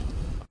ahead.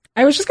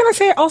 I was just going to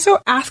say also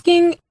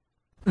asking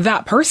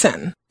that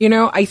person.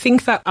 I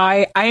think that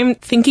I'm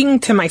thinking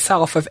to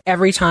myself of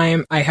every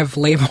time I have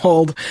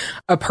labeled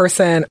a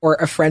person or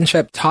a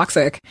friendship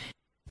toxic,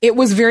 it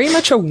was very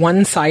much a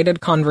one-sided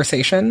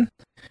conversation,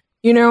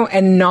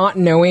 and not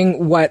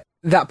knowing what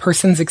that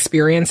person's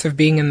experience of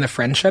being in the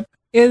friendship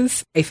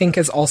is, I think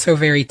is also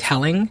very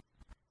telling.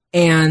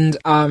 And,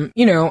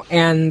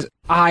 and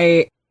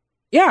I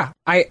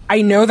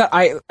know that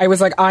I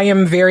was like, I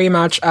am very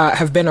much,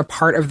 have been a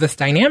part of this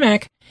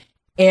dynamic.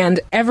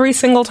 And every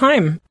single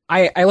time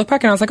I look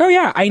back and I was like, oh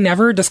yeah, I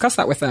never discussed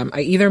that with them.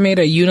 I either made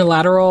a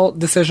unilateral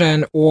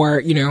decision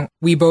or,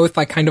 we both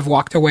like kind of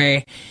walked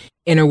away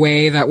in a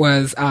way that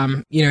was,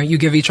 you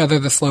give each other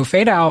the slow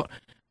fade out.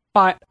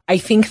 But I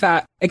think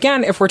that,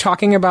 again, if we're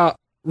talking about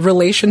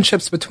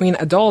relationships between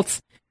adults,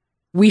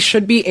 we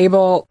should be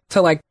able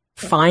to like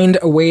find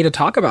a way to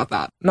talk about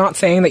that. Not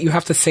saying that you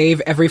have to save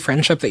every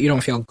friendship that you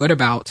don't feel good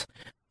about,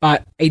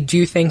 but I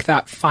do think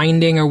that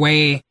finding a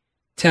way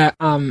to,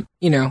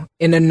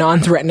 in a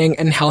non-threatening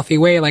and healthy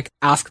way, like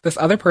ask this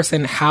other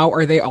person, how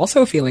are they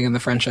also feeling in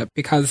the friendship?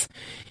 Because,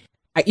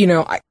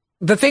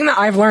 the thing that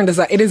I've learned is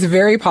that it is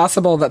very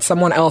possible that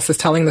someone else is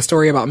telling the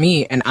story about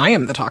me and I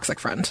am the toxic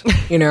friend,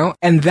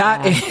 and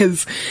that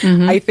is,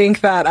 I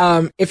think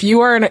that, if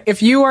you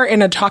are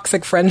in a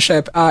toxic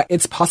friendship,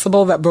 it's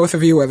possible that both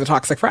of you are the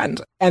toxic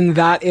friend. And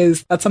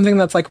that's something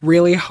that's like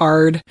really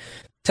hard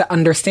to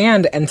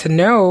understand and to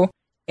know.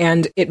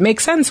 And it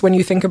makes sense when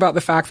you think about the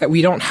fact that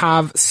we don't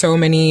have so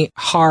many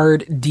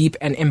hard, deep,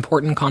 and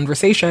important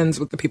conversations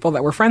with the people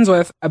that we're friends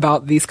with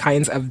about these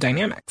kinds of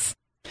dynamics.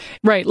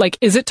 Right. Like,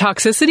 is it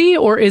toxicity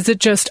or is it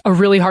just a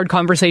really hard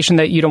conversation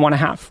that you don't want to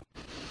have?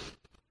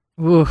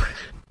 Ooh.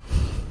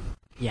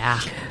 Yeah.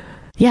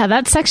 Yeah,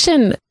 that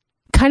section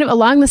kind of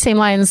along the same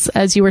lines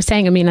as you were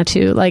saying, Amina,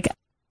 too. Like,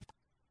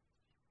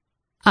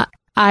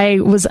 I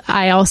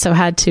also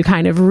had to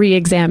kind of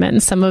re-examine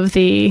some of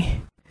the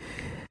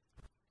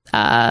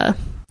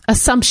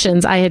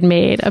assumptions I had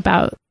made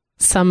about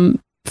some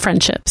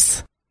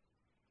friendships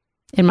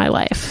in my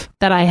life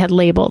that I had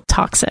labeled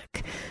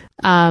toxic.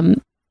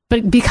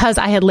 But because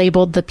I had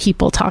labeled the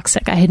people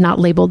toxic, I had not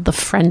labeled the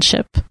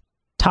friendship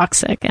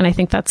toxic. And I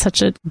think that's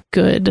such a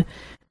good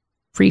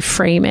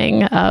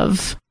reframing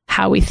of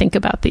how we think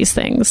about these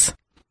things.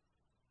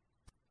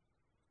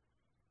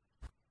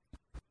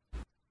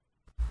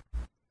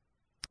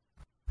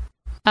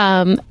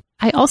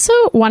 I also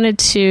wanted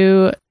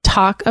to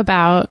talk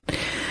about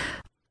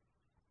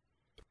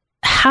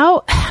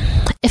how,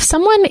 if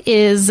someone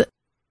is,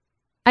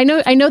 I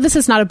know this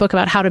is not a book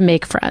about how to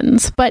make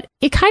friends, but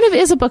it kind of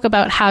is a book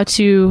about how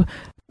to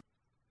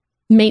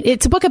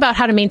it's a book about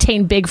how to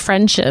maintain big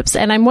friendships.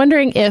 And I'm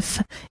wondering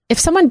if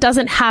someone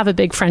doesn't have a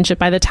big friendship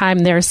by the time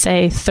they're,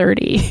 say,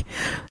 30,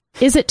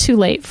 is it too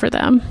late for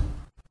them?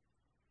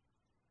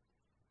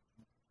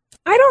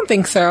 I don't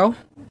think so.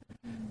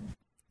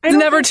 It's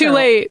never too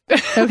late.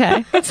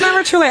 Okay. It's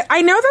never too late.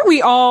 I know that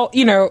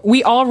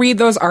we all read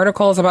those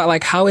articles about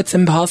like how it's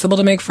impossible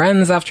to make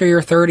friends after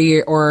you're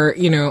 30 or,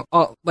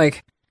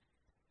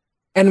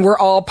 and we're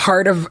all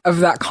part of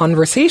that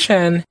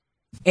conversation.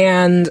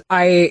 And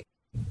I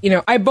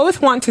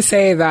both want to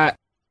say that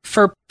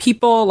for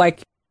people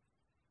like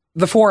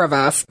the four of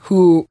us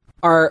who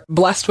are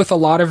blessed with a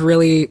lot of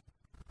really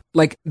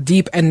like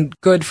deep and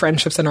good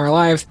friendships in our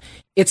lives,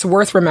 it's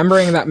worth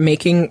remembering that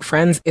making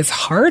friends is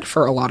hard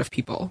for a lot of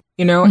people,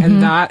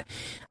 and that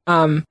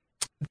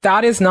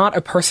is not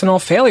a personal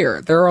failure.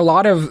 There are a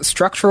lot of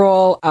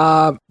structural,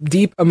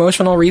 deep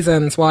emotional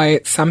reasons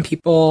why some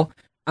people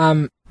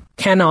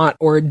cannot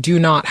or do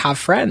not have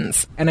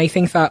friends. And I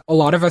think that a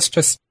lot of us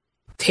just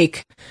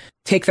take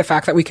the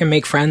fact that we can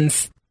make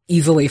friends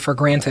easily for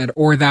granted,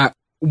 or that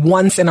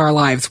once in our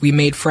lives we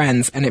made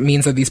friends and it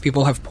means that these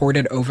people have poured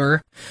it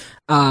over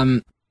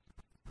and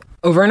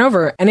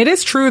over. And it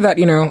is true that,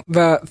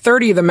 the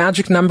 30, the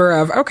magic number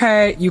of,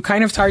 okay, you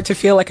kind of start to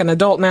feel like an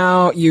adult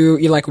now. You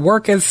like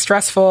work is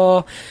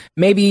stressful.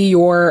 Maybe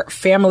your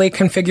family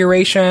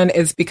configuration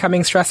is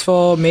becoming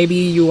stressful. Maybe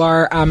you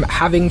are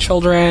having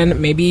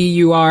children. Maybe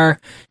you are,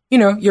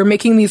 you're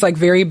making these like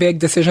very big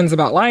decisions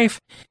about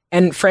life.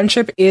 And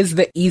friendship is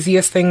the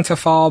easiest thing to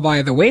fall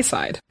by the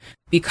wayside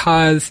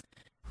because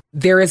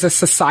there is a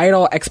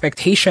societal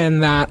expectation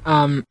that,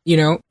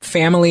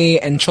 family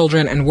and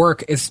children and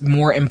work is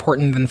more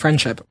important than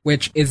friendship,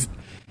 which is,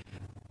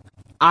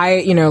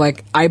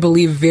 I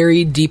believe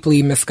very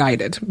deeply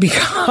misguided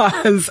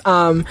because,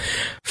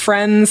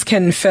 friends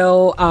can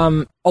fill,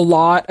 a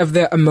lot of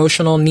the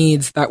emotional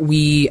needs that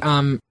we,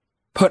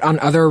 put on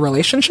other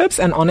relationships.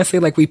 And honestly,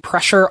 like we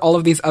pressure all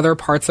of these other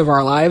parts of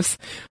our lives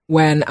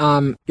when,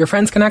 your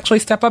friends can actually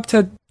step up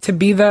to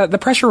be the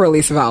pressure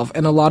release valve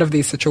in a lot of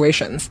these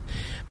situations.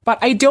 But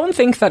I don't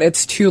think that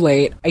it's too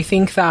late. I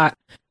think that,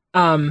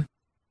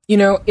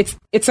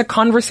 it's a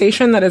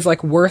conversation that is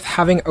like worth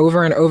having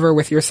over and over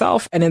with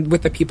yourself and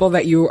with the people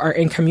that you are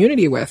in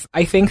community with.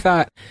 I think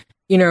that,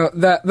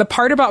 the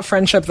part about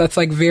friendship that's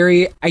like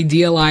very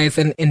idealized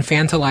and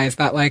infantilized,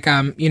 that like,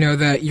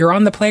 you're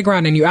on the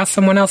playground and you ask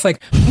someone else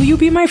like, will you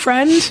be my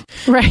friend?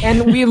 Right.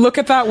 And we look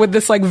at that with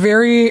this like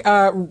very,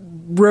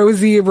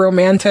 rosy,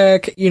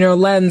 romantic,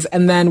 lens.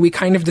 And then we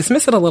kind of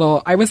dismiss it a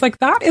little. I was like,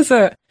 that is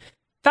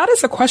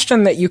a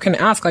question that you can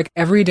ask like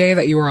every day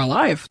that you are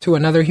alive to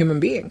another human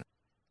being.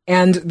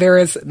 And there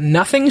is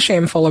nothing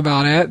shameful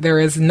about it. There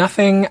is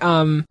nothing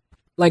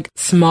like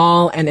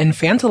small and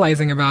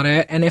infantilizing about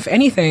it. And if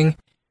anything,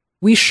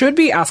 we should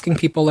be asking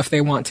people if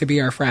they want to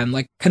be our friend.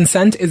 Like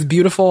consent is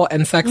beautiful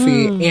and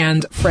sexy,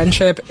 and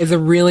friendship is a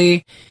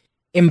really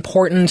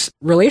important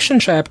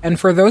relationship. And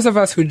for those of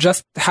us who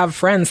just have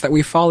friends that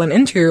we've fallen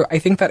into, I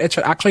think that it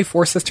should actually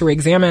force us to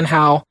examine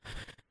how,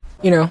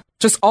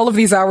 just all of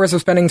these hours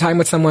of spending time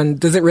with someone,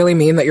 does it really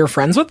mean that you're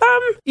friends with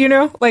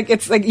them? Like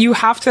it's like you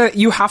have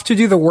to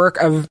do the work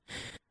of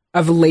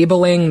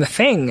labeling the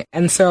thing.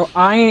 And so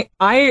I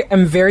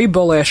am very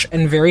bullish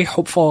and very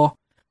hopeful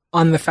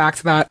on the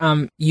fact that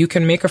you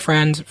can make a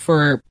friend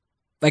for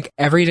like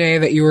every day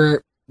that you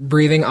are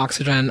breathing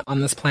oxygen on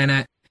this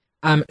planet.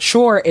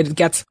 Sure, it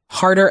gets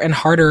harder and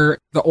harder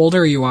the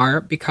older you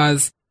are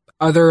because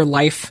other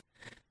life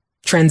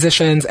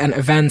transitions and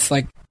events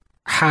like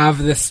have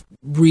this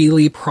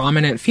really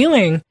prominent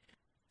feeling,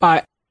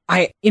 but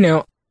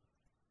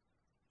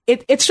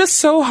it's just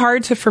so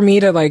hard for me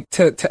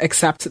to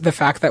accept the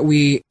fact that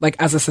we, like,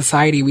 as a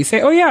society, we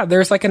say, oh yeah,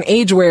 there's like an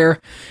age where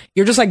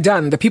you're just like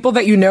done. The people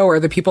that you know are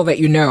the people that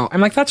you know.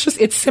 I'm like,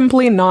 it's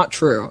simply not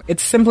true.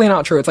 It's simply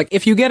not true. It's like,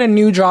 if you get a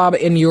new job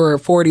in your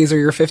 40s or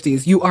your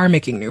 50s, you are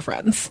making new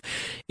friends.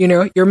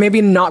 You're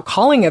maybe not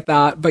calling it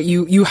that, but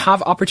you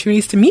have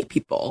opportunities to meet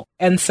people.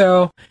 And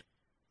so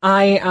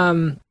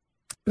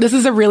this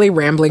is a really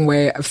rambling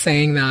way of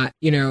saying that,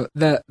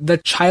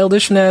 the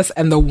childishness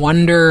and the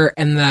wonder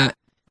and the,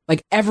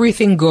 like,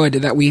 everything good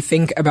that we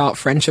think about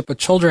friendship with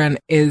children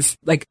is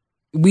like,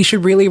 we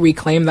should really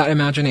reclaim that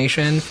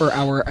imagination for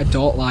our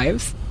adult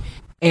lives.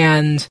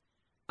 And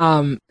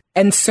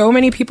so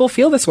many people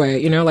feel this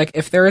way, like,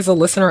 if there is a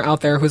listener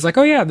out there who's like,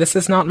 oh yeah, this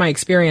is not my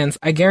experience,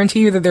 I guarantee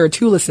you that there are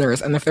 2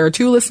 listeners. And if there are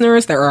 2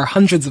 listeners, there are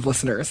hundreds of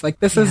listeners. Like,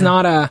 this is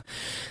not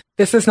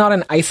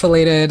an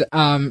isolated,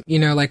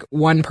 like,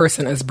 one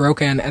person is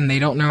broken and they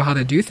don't know how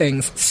to do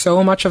things.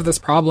 So much of this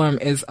problem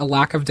is a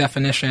lack of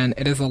definition.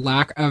 It is a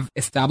lack of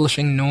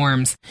establishing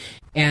norms,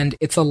 and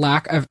it's a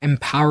lack of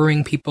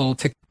empowering people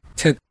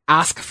to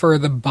ask for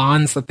the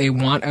bonds that they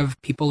want of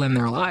people in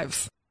their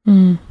lives.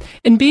 And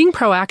being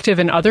proactive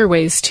in other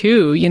ways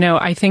too.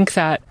 I think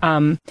that,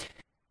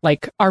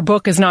 like, our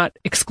book is not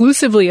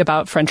exclusively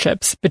about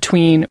friendships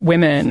between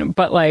women,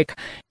 but, like,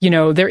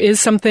 there is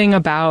something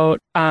about,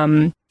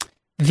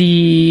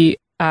 the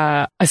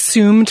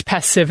assumed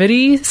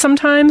passivity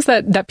sometimes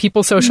that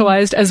people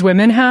socialized as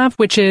women have,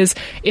 which is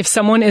if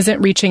someone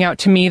isn't reaching out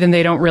to me, then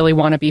they don't really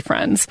want to be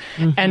friends.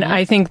 And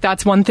I think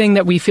that's one thing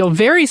that we feel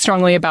very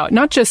strongly about,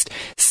 not just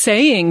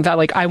saying that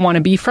like, I want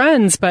to be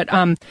friends, but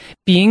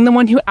being the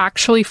one who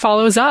actually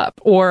follows up.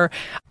 Or,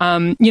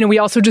 we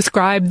also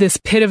describe this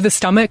pit of the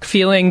stomach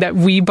feeling that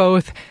we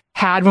both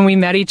had when we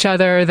met each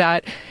other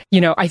that,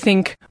 I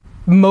think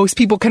most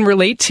people can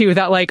relate to,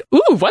 that like,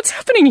 ooh, what's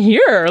happening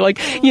here? Like,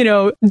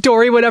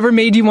 Dory, whatever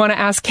made you want to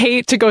ask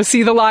Kate to go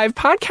see the live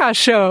podcast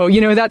show,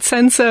 that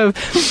sense of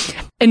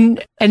an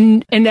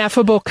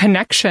ineffable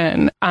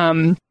connection,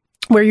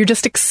 where you're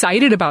just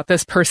excited about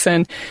this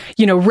person,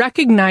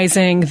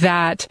 recognizing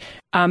that,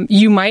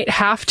 you might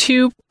have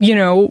to,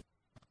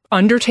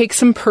 undertake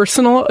some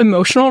personal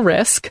emotional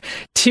risk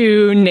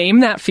to name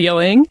that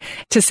feeling,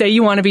 to say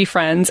you want to be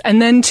friends,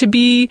 and then to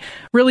be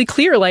really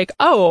clear, like,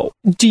 oh,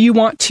 do you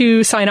want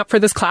to sign up for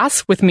this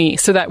class with me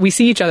so that we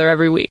see each other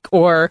every week?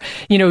 Or,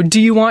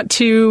 do you want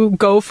to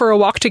go for a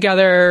walk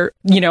together,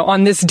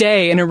 on this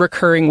day in a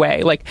recurring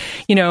way? Like,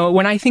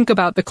 when I think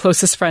about the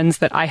closest friends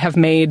that I have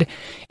made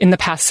in the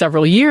past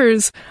several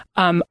years,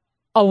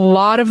 a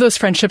lot of those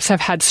friendships have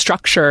had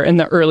structure in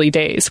the early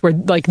days where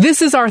like,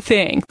 this is our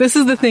thing. This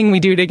is the thing we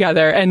do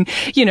together. And,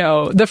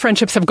 the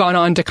friendships have gone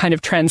on to kind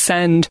of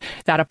transcend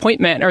that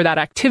appointment or that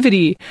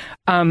activity.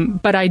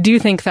 But I do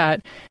think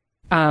that,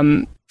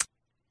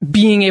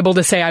 being able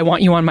to say, I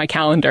want you on my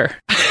calendar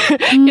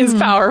is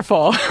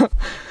powerful.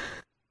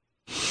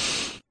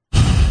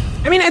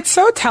 I mean, it's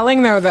so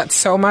telling though, that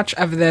so much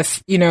of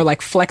this,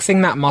 like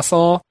flexing that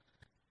muscle,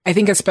 I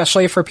think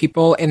especially for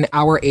people in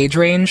our age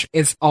range,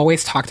 is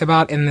always talked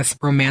about in this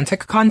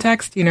romantic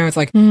context. It's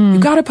like, you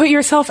got to put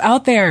yourself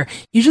out there.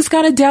 You just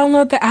got to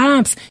download the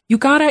apps. You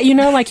got to, you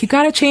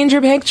got to change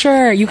your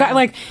picture. You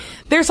got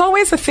there's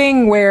always a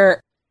thing where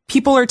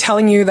people are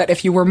telling you that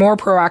if you were more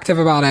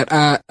proactive about it,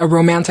 a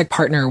romantic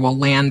partner will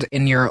land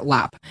in your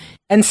lap.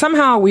 And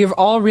somehow we've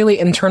all really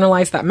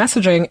internalized that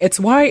messaging. It's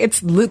why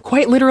it's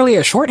quite literally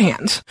a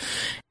shorthand.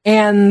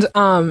 And,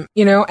 and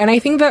I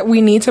think that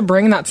we need to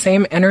bring that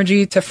same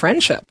energy to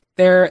friendship.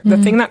 The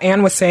thing that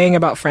Anne was saying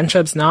about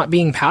friendships not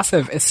being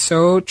passive is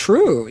so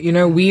true.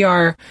 We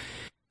are,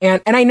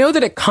 and I know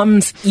that it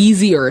comes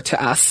easier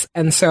to us.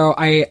 And so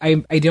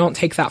I don't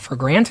take that for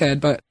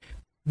granted, but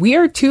we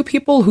are two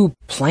people who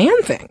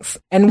plan things,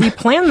 and we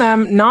plan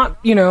them not,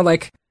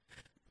 like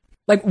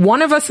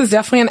one of us is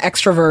definitely an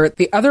extrovert.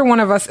 The other one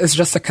of us is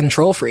just a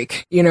control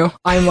freak.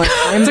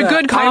 It's a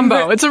good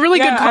combo. It's a really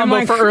good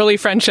combo for early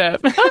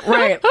friendship.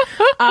 Right.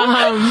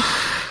 I'll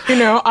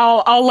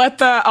let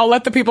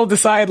the people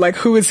decide like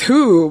who is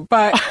who,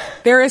 but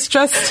there is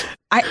just,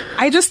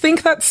 I just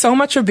think that so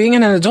much of being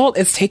an adult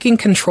is taking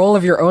control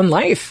of your own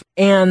life,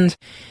 and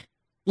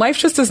life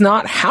just does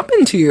not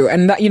happen to you.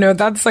 And that,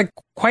 that's like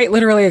quite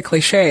literally a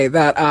cliche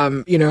that,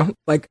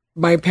 like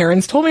my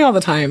parents told me all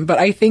the time, but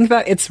I think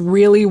that it's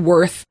really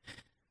worth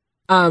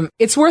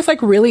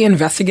like really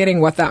investigating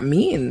what that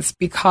means,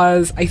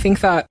 because I think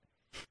that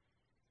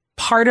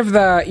part of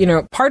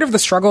the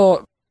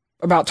struggle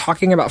about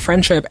talking about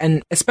friendship,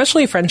 and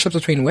especially friendships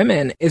between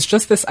women, is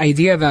just this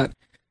idea that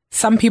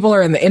some people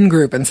are in the in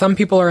group and some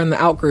people are in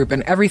the out group,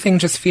 and everything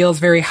just feels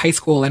very high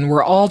school, and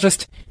we're all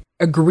just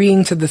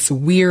agreeing to this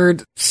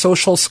weird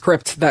social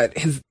script that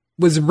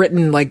was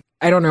written like,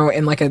 I don't know,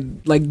 in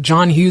like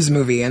John Hughes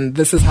movie, and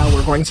this is how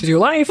we're going to do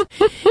life.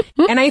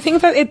 And I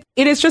think that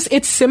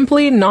it's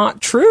simply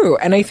not true.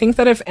 And I think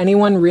that if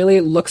anyone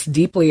really looks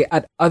deeply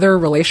at other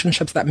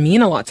relationships that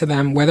mean a lot to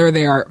them, whether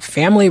they are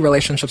family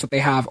relationships that they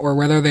have or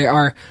whether they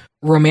are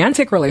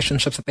romantic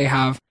relationships that they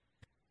have,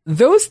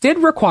 those did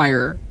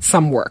require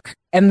some work,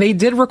 and they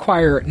did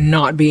require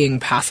not being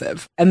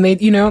passive. And they,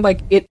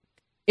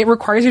 it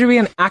requires you to be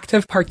an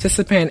active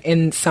participant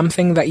in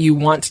something that you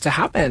want to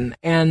happen.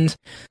 And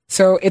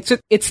so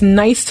it's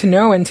nice to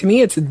know. And to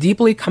me, it's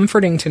deeply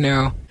comforting to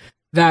know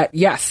that,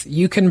 yes,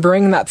 you can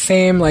bring that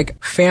same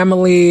like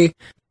family,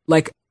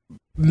 like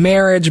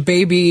marriage,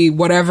 baby,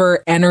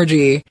 whatever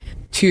energy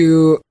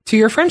to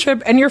your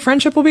friendship, and your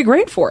friendship will be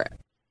great for it.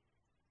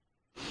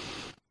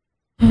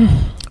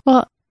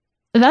 Well,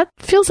 that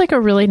feels like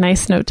a really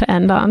nice note to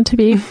end on, to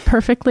be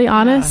perfectly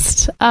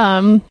honest.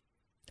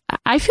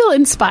 I feel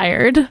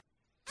inspired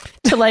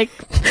to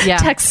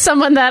text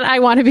someone that I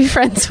want to be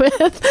friends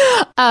with.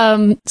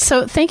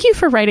 So thank you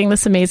for writing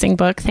this amazing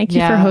book. Thank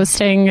you for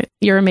hosting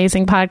your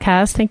amazing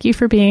podcast. Thank you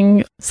for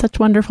being such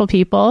wonderful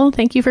people.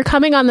 Thank you for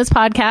coming on this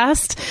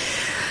podcast.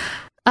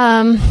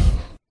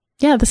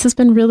 This has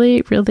been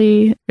really,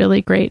 really,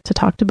 really great to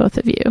talk to both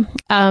of you.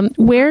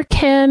 Where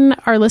can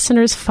our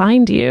listeners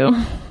find you?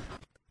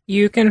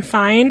 You can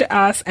find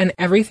us and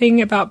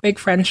everything about Big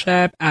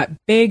Friendship at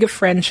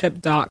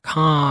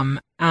bigfriendship.com.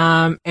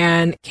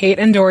 And Kate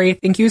and Dory,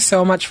 thank you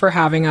so much for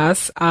having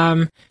us.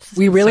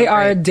 We really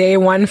are day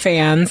one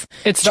fans.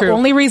 It's the true.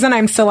 only reason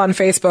I'm still on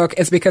Facebook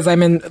is because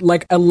I'm in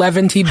like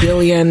 11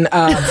 billion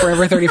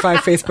Forever 35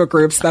 Facebook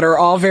groups that are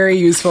all very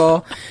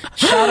useful.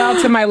 Shout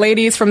out to my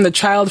ladies from the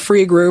Child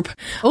Free group.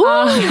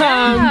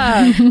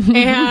 And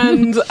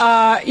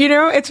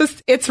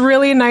it's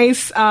really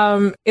nice.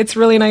 It's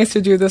really nice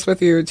to do this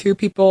with you, two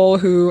people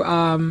who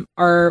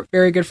are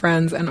very good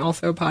friends and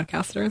also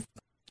podcasters.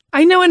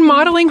 I know, and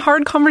modeling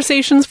hard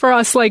conversations for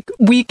us, like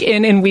week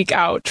in and week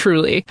out,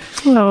 truly.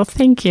 Well,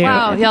 thank you.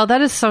 Wow, yeah, that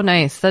is so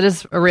nice. That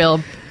is a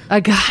real.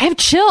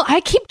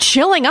 I keep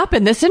chilling up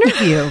in this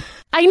interview.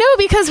 I know,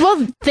 because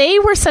they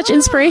were such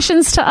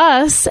inspirations to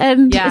us,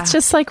 and it's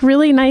just like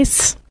really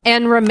nice,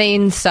 and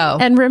remain so.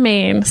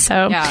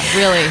 Yeah,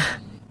 really.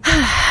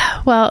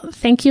 Well,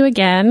 thank you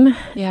again.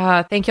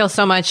 Yeah, thank you all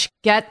so much.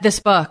 Get this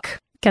book.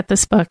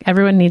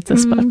 Everyone needs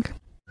this book.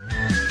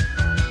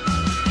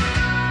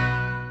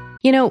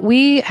 You know,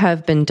 we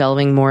have been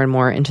delving more and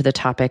more into the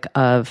topic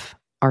of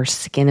our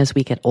skin as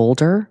we get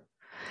older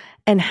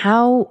and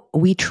how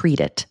we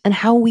treat it and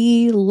how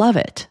we love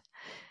it.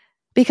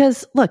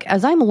 Because look,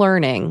 as I'm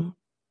learning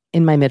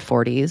in my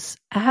mid-40s,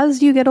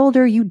 as you get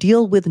older, you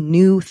deal with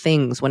new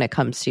things when it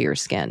comes to your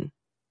skin.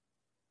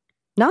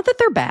 Not that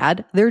they're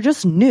bad, they're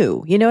just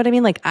new. You know what I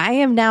mean? Like, I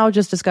am now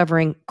just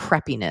discovering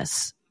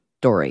crepiness,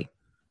 Dory.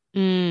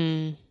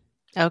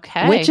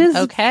 Okay. Which is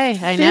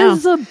I know.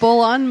 visible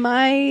on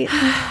my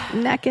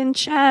neck and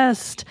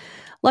chest.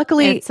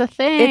 Luckily, It's a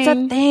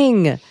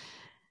thing.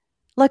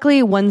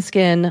 Luckily,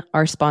 OneSkin,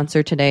 our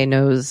sponsor today,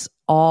 knows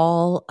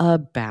all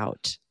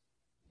about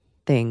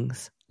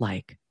things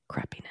like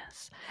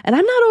crepiness. And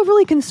I'm not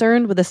overly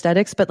concerned with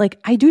aesthetics, but like,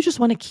 I do just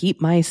want to keep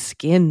my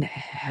skin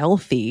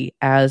healthy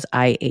as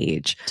I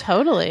age.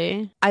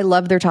 Totally. I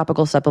love their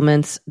topical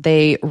supplements.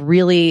 They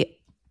really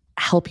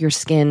help your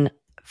skin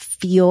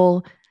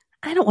feel,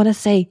 I don't want to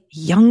say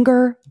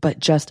younger, but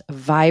just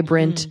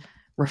vibrant,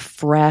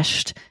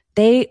 refreshed.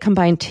 They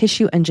combine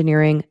tissue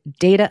engineering,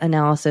 data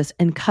analysis,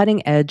 and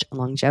cutting-edge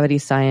longevity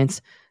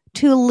science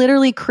to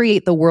literally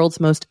create the world's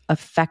most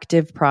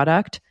effective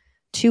product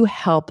to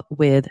help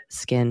with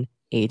skin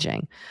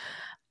aging.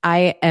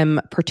 I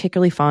am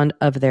particularly fond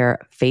of their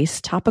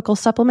face topical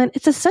supplement.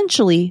 It's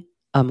essentially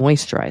a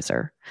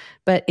moisturizer,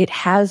 but it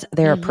has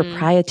their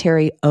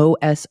proprietary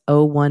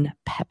OS01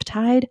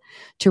 peptide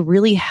to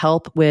really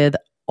help with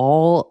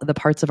all the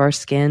parts of our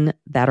skin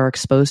that are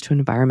exposed to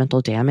environmental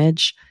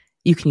damage.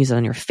 You can use it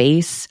on your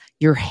face,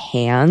 your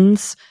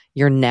hands,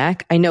 your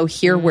neck. I know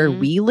here where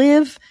we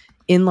live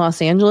in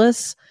Los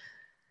Angeles,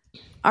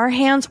 our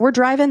hands, we're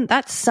driving,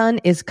 that sun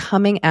is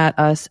coming at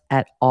us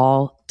at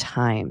all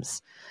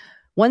times.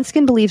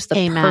 OneSkin believes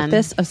the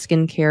purpose of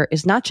skincare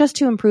is not just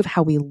to improve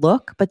how we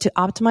look, but to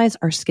optimize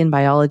our skin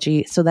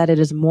biology so that it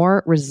is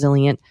more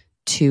resilient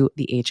to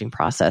the aging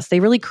process. They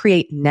really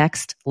create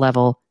next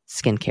level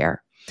skincare.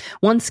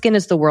 OneSkin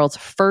is the world's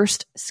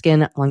first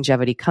skin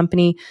longevity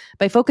company.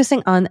 By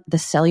focusing on the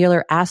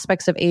cellular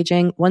aspects of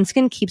aging,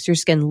 OneSkin keeps your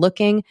skin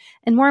looking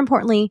and, more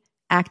importantly,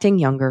 acting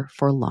younger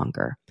for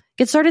longer.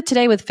 Get started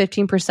today with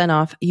 15%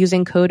 off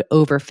using code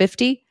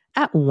OVER50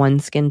 at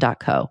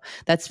oneskin.co.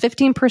 That's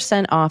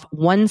 15% off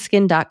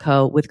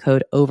oneskin.co with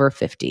code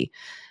OVER50.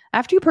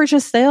 After you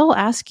purchase, they'll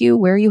ask you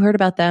where you heard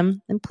about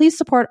them, and please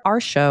support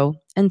our show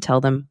and tell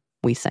them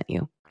we sent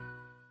you.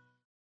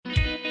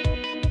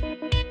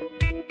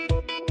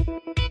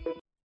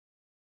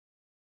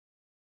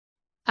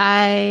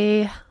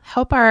 I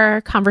hope our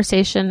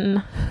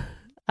conversation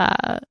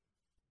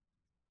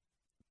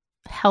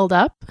held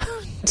up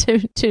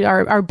to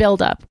our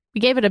build up.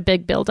 We gave it a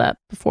big build up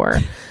before,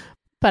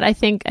 but I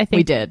think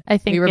we did. I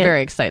think we were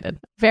very excited.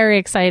 Very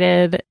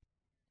excited.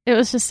 It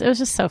was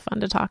just so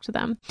fun to talk to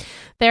them.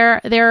 They're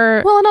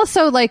well, and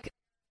also like,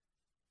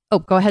 oh,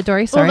 go ahead,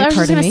 Dory. Sorry, I was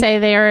just going to say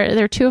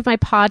they're two of my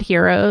pod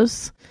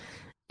heroes,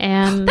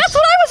 and that's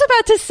what I was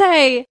about to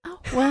say. Oh,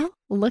 well,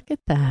 look at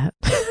that.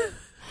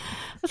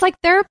 It's like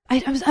I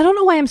don't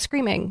know why I'm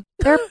screaming.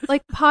 They're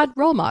like pod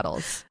role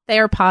models. They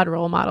are pod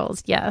role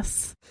models.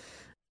 Yes.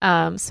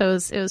 So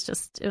it was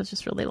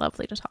just really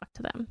lovely to talk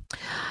to them.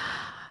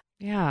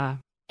 Yeah.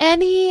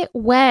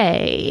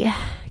 Anyway,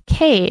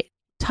 Kate,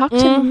 talk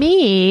to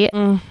me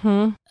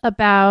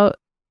about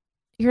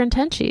your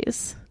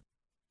intentions.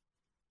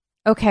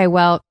 Okay.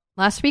 Well,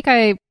 last week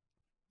I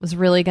was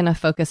really going to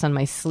focus on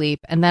my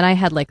sleep, and then I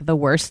had like the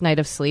worst night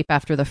of sleep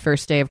after the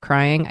first day of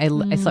crying. I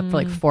slept for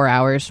like 4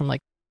 hours from like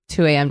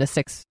 2 a.m. to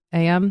 6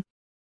 a.m.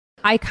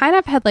 I kind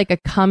of had like a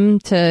come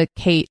to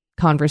Kate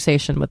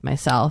conversation with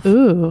myself.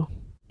 Ooh.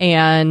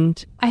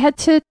 And I had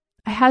to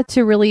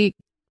really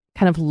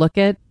kind of look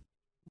at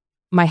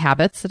my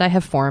habits that I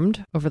have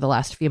formed over the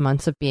last few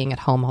months of being at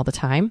home all the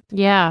time.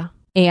 Yeah.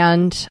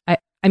 And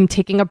I'm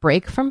taking a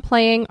break from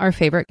playing our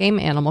favorite game,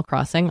 Animal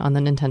Crossing, on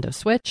the Nintendo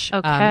Switch.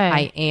 Okay.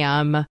 I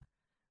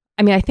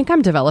think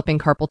I'm developing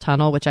carpal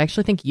tunnel, which I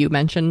actually think you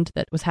mentioned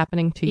that was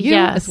happening to you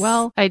as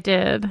well. I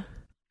did.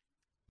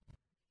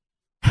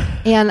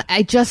 And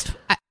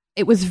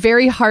it was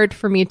very hard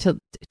for me to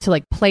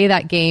like play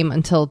that game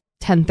until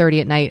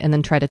 10:30 at night and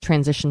then try to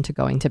transition to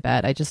going to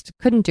bed. I just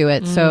couldn't do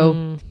it.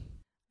 So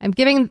I'm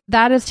giving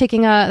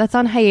that's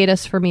on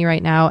hiatus for me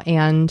right now.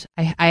 And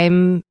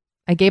I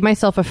gave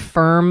myself a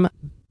firm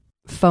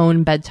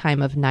phone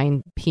bedtime of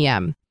 9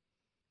 p.m.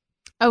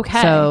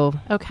 Okay. So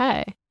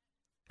okay.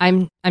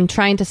 I'm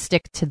trying to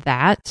stick to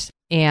that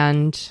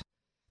and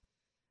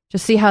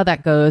just see how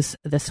that goes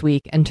this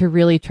week, and to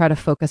really try to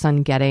focus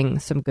on getting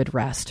some good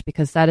rest,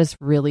 because that has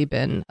really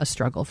been a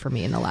struggle for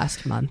me in the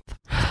last month.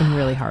 It's been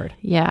really hard.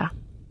 Yeah.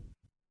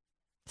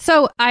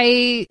 So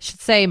I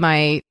should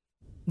say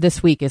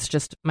this week is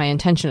just, my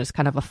intention is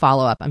kind of a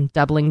follow-up. I'm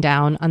doubling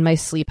down on my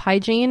sleep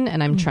hygiene,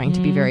 and I'm trying to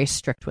be very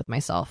strict with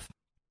myself.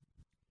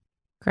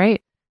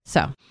 Great.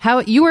 So how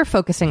you were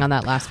focusing on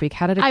that last week.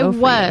 How did it go for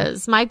you?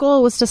 My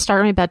goal was to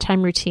start my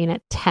bedtime routine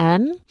at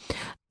 10.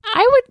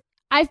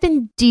 I've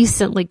been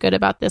decently good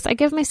about this. I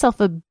give myself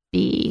a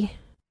B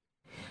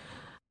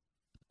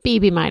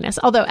minus.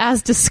 Although,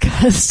 as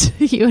discussed,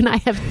 you and I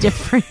have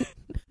different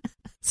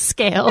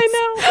scales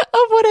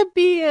of what a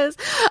B is.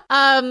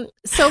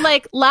 So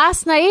like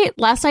last night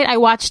I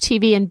watched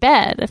TV in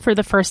bed for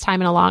the first time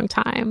in a long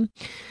time,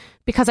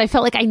 because I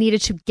felt like I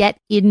needed to get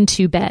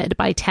into bed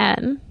by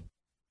 10.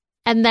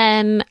 And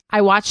then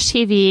I watched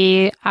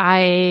TV,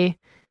 I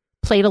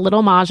played a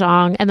little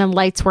mahjong, and then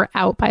lights were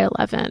out by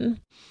 11.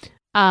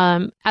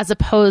 As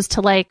opposed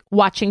to like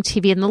watching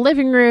TV in the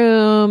living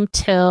room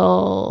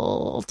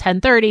till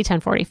 10:30,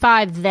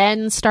 10:45,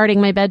 then starting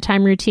my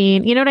bedtime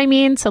routine. You know what I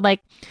mean? So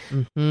like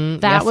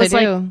that was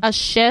like a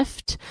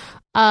shift.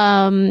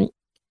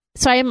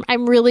 So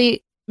I'm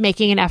really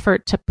making an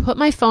effort to put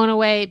my phone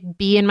away,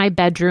 be in my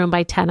bedroom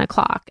by 10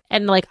 o'clock.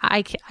 And like,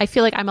 I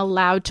feel like I'm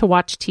allowed to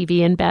watch TV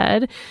in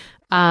bed,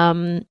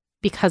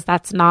 because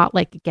that's not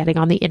like getting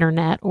on the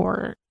internet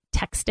or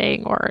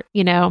texting or,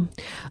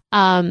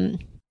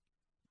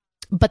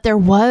 but there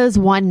was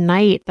one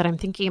night that I'm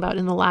thinking about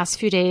in the last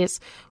few days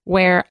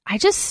where I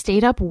just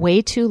stayed up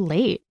way too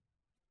late.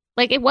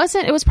 Like it was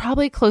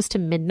probably close to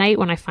midnight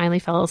when I finally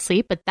fell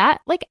asleep, but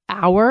that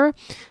hour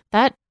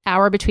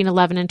between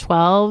 11 and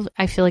 12,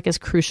 I feel like is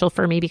crucial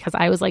for me, because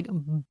I was like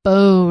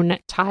bone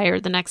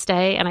tired the next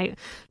day, and I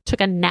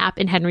took a nap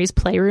in Henry's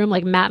playroom.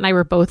 Like Matt and I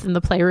were both in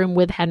the playroom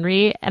with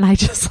Henry, and I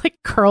just like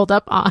curled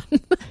up on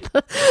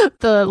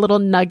the little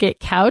nugget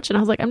couch, and I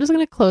was like, I'm just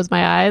going to close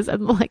my eyes.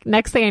 And like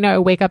next thing I know, I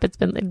wake up,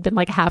 it'd been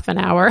like half an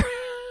hour.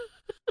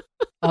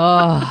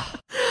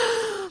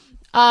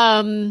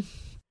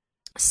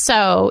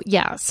 So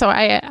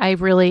I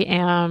really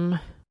am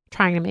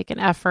trying to make an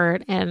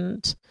effort,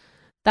 and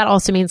that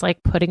also means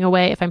like putting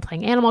away, if I'm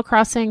playing Animal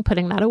Crossing,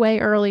 putting that away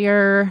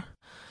earlier,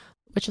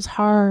 which is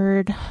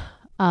hard.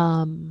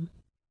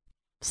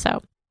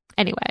 So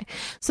anyway,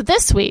 so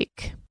this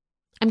week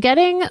I'm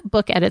getting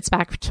book edits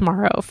back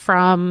tomorrow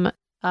from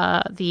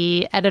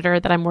the editor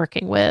that I'm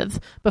working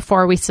with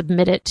before we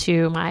submit it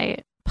to my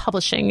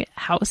publishing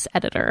house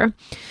editor.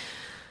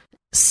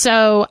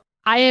 So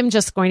I am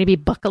just going to be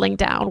buckling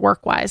down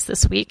work-wise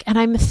this week, and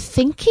I'm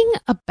thinking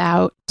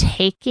about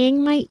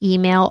taking my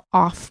email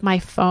off my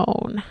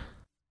phone.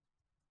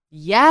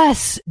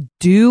 Yes,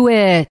 do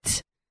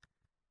it.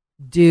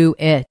 Do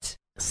it.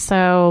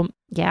 So,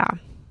 yeah.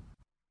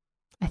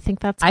 I think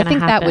that's going to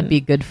happen. That would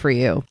be good for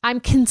you. I'm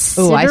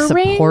considering I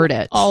support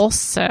it. I'm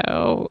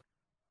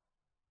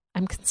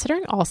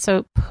considering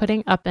also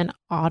putting up an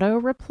auto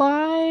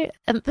reply,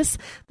 and this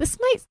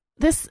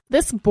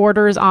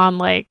borders on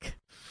like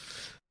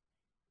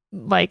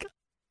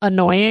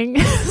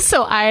annoying.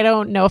 So I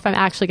don't know if I'm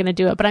actually going to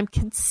do it, but I'm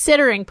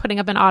considering putting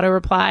up an auto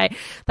reply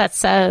that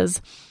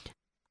says,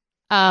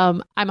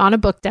 I'm on a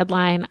book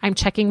deadline. I'm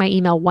checking my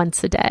email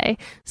once a day.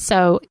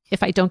 So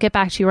if I don't get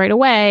back to you right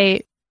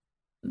away,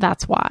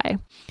 that's why.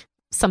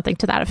 Something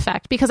to that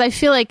effect. Because I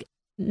feel like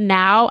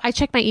now I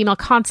check my email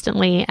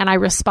constantly and I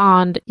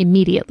respond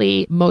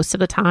immediately most of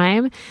the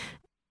time.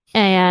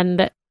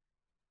 And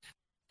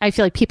I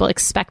feel like people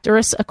expect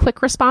a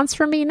quick response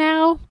from me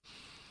now.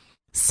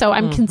 So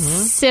I'm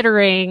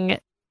considering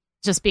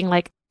just being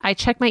like, I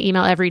check my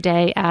email every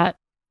day at,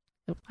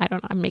 I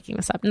don't know, I'm making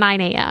this up, 9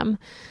 a.m.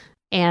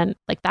 And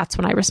like, that's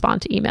when I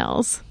respond to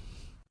emails.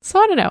 So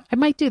I don't know. I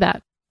might do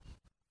that.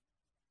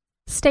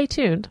 Stay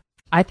tuned.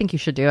 I think you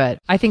should do it.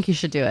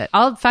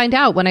 I'll find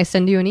out when I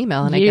send you an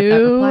email and I get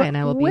that reply, and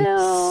I will be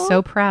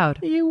so proud.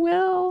 You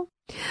will.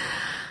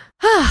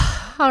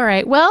 All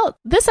right. Well,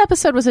 this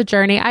episode was a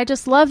journey. I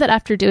just love that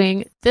after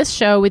doing this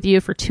show with you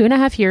for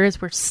 2.5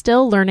 years, we're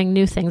still learning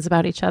new things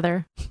about each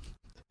other.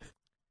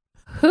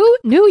 Who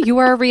knew you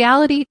were a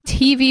reality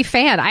TV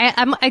fan?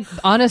 I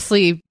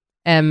honestly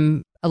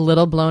am a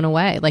little blown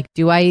away. Like,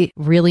 do I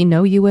really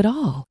know you at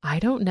all? I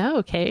don't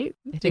know, Kate.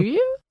 Do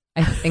you?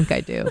 I think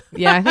I do.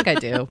 Yeah, I think I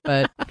do.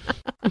 But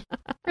I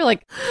feel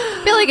like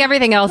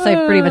everything else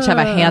I pretty much have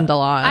a handle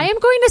on. I am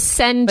going to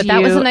send but you...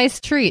 that was a nice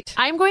treat.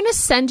 I'm going to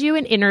send you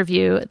an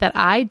interview that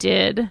I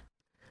did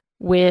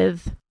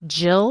with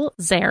Jill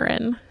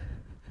Zarin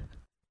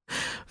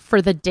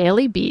for the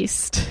Daily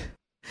Beast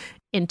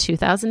in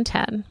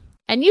 2010.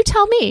 And you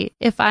tell me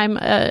if I'm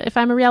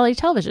a reality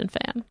television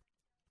fan.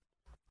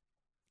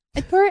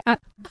 Tori,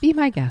 be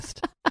my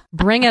guest.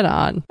 Bring it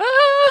on.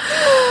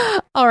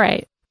 All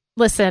right.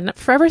 Listen,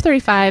 Forever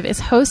 35 is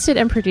hosted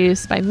and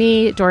produced by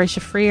me, Dori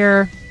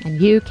Shafrir,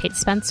 and you, Kate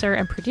Spencer,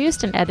 and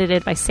produced and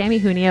edited by Sammy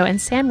Junio,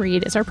 and Sam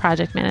Reed is our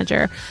project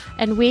manager.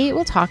 And we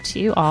will talk to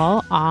you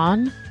all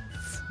on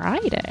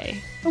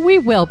Friday. We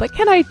will, but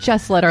can I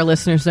just let our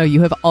listeners know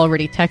you have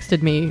already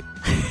texted me?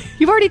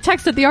 You've already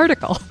texted the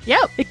article.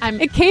 Yep.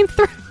 It came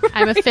through.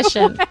 I'm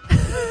efficient.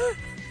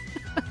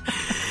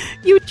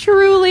 You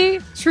truly,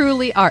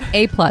 truly are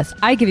A+.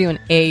 I give you an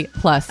A+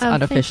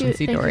 on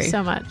efficiency, Dori. Dori. Thank you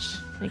so much.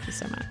 Thank you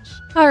so much.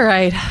 All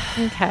right.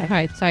 Okay. All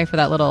right. Sorry for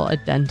that little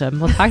addendum.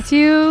 We'll talk to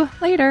you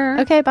later.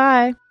 Okay,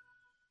 bye.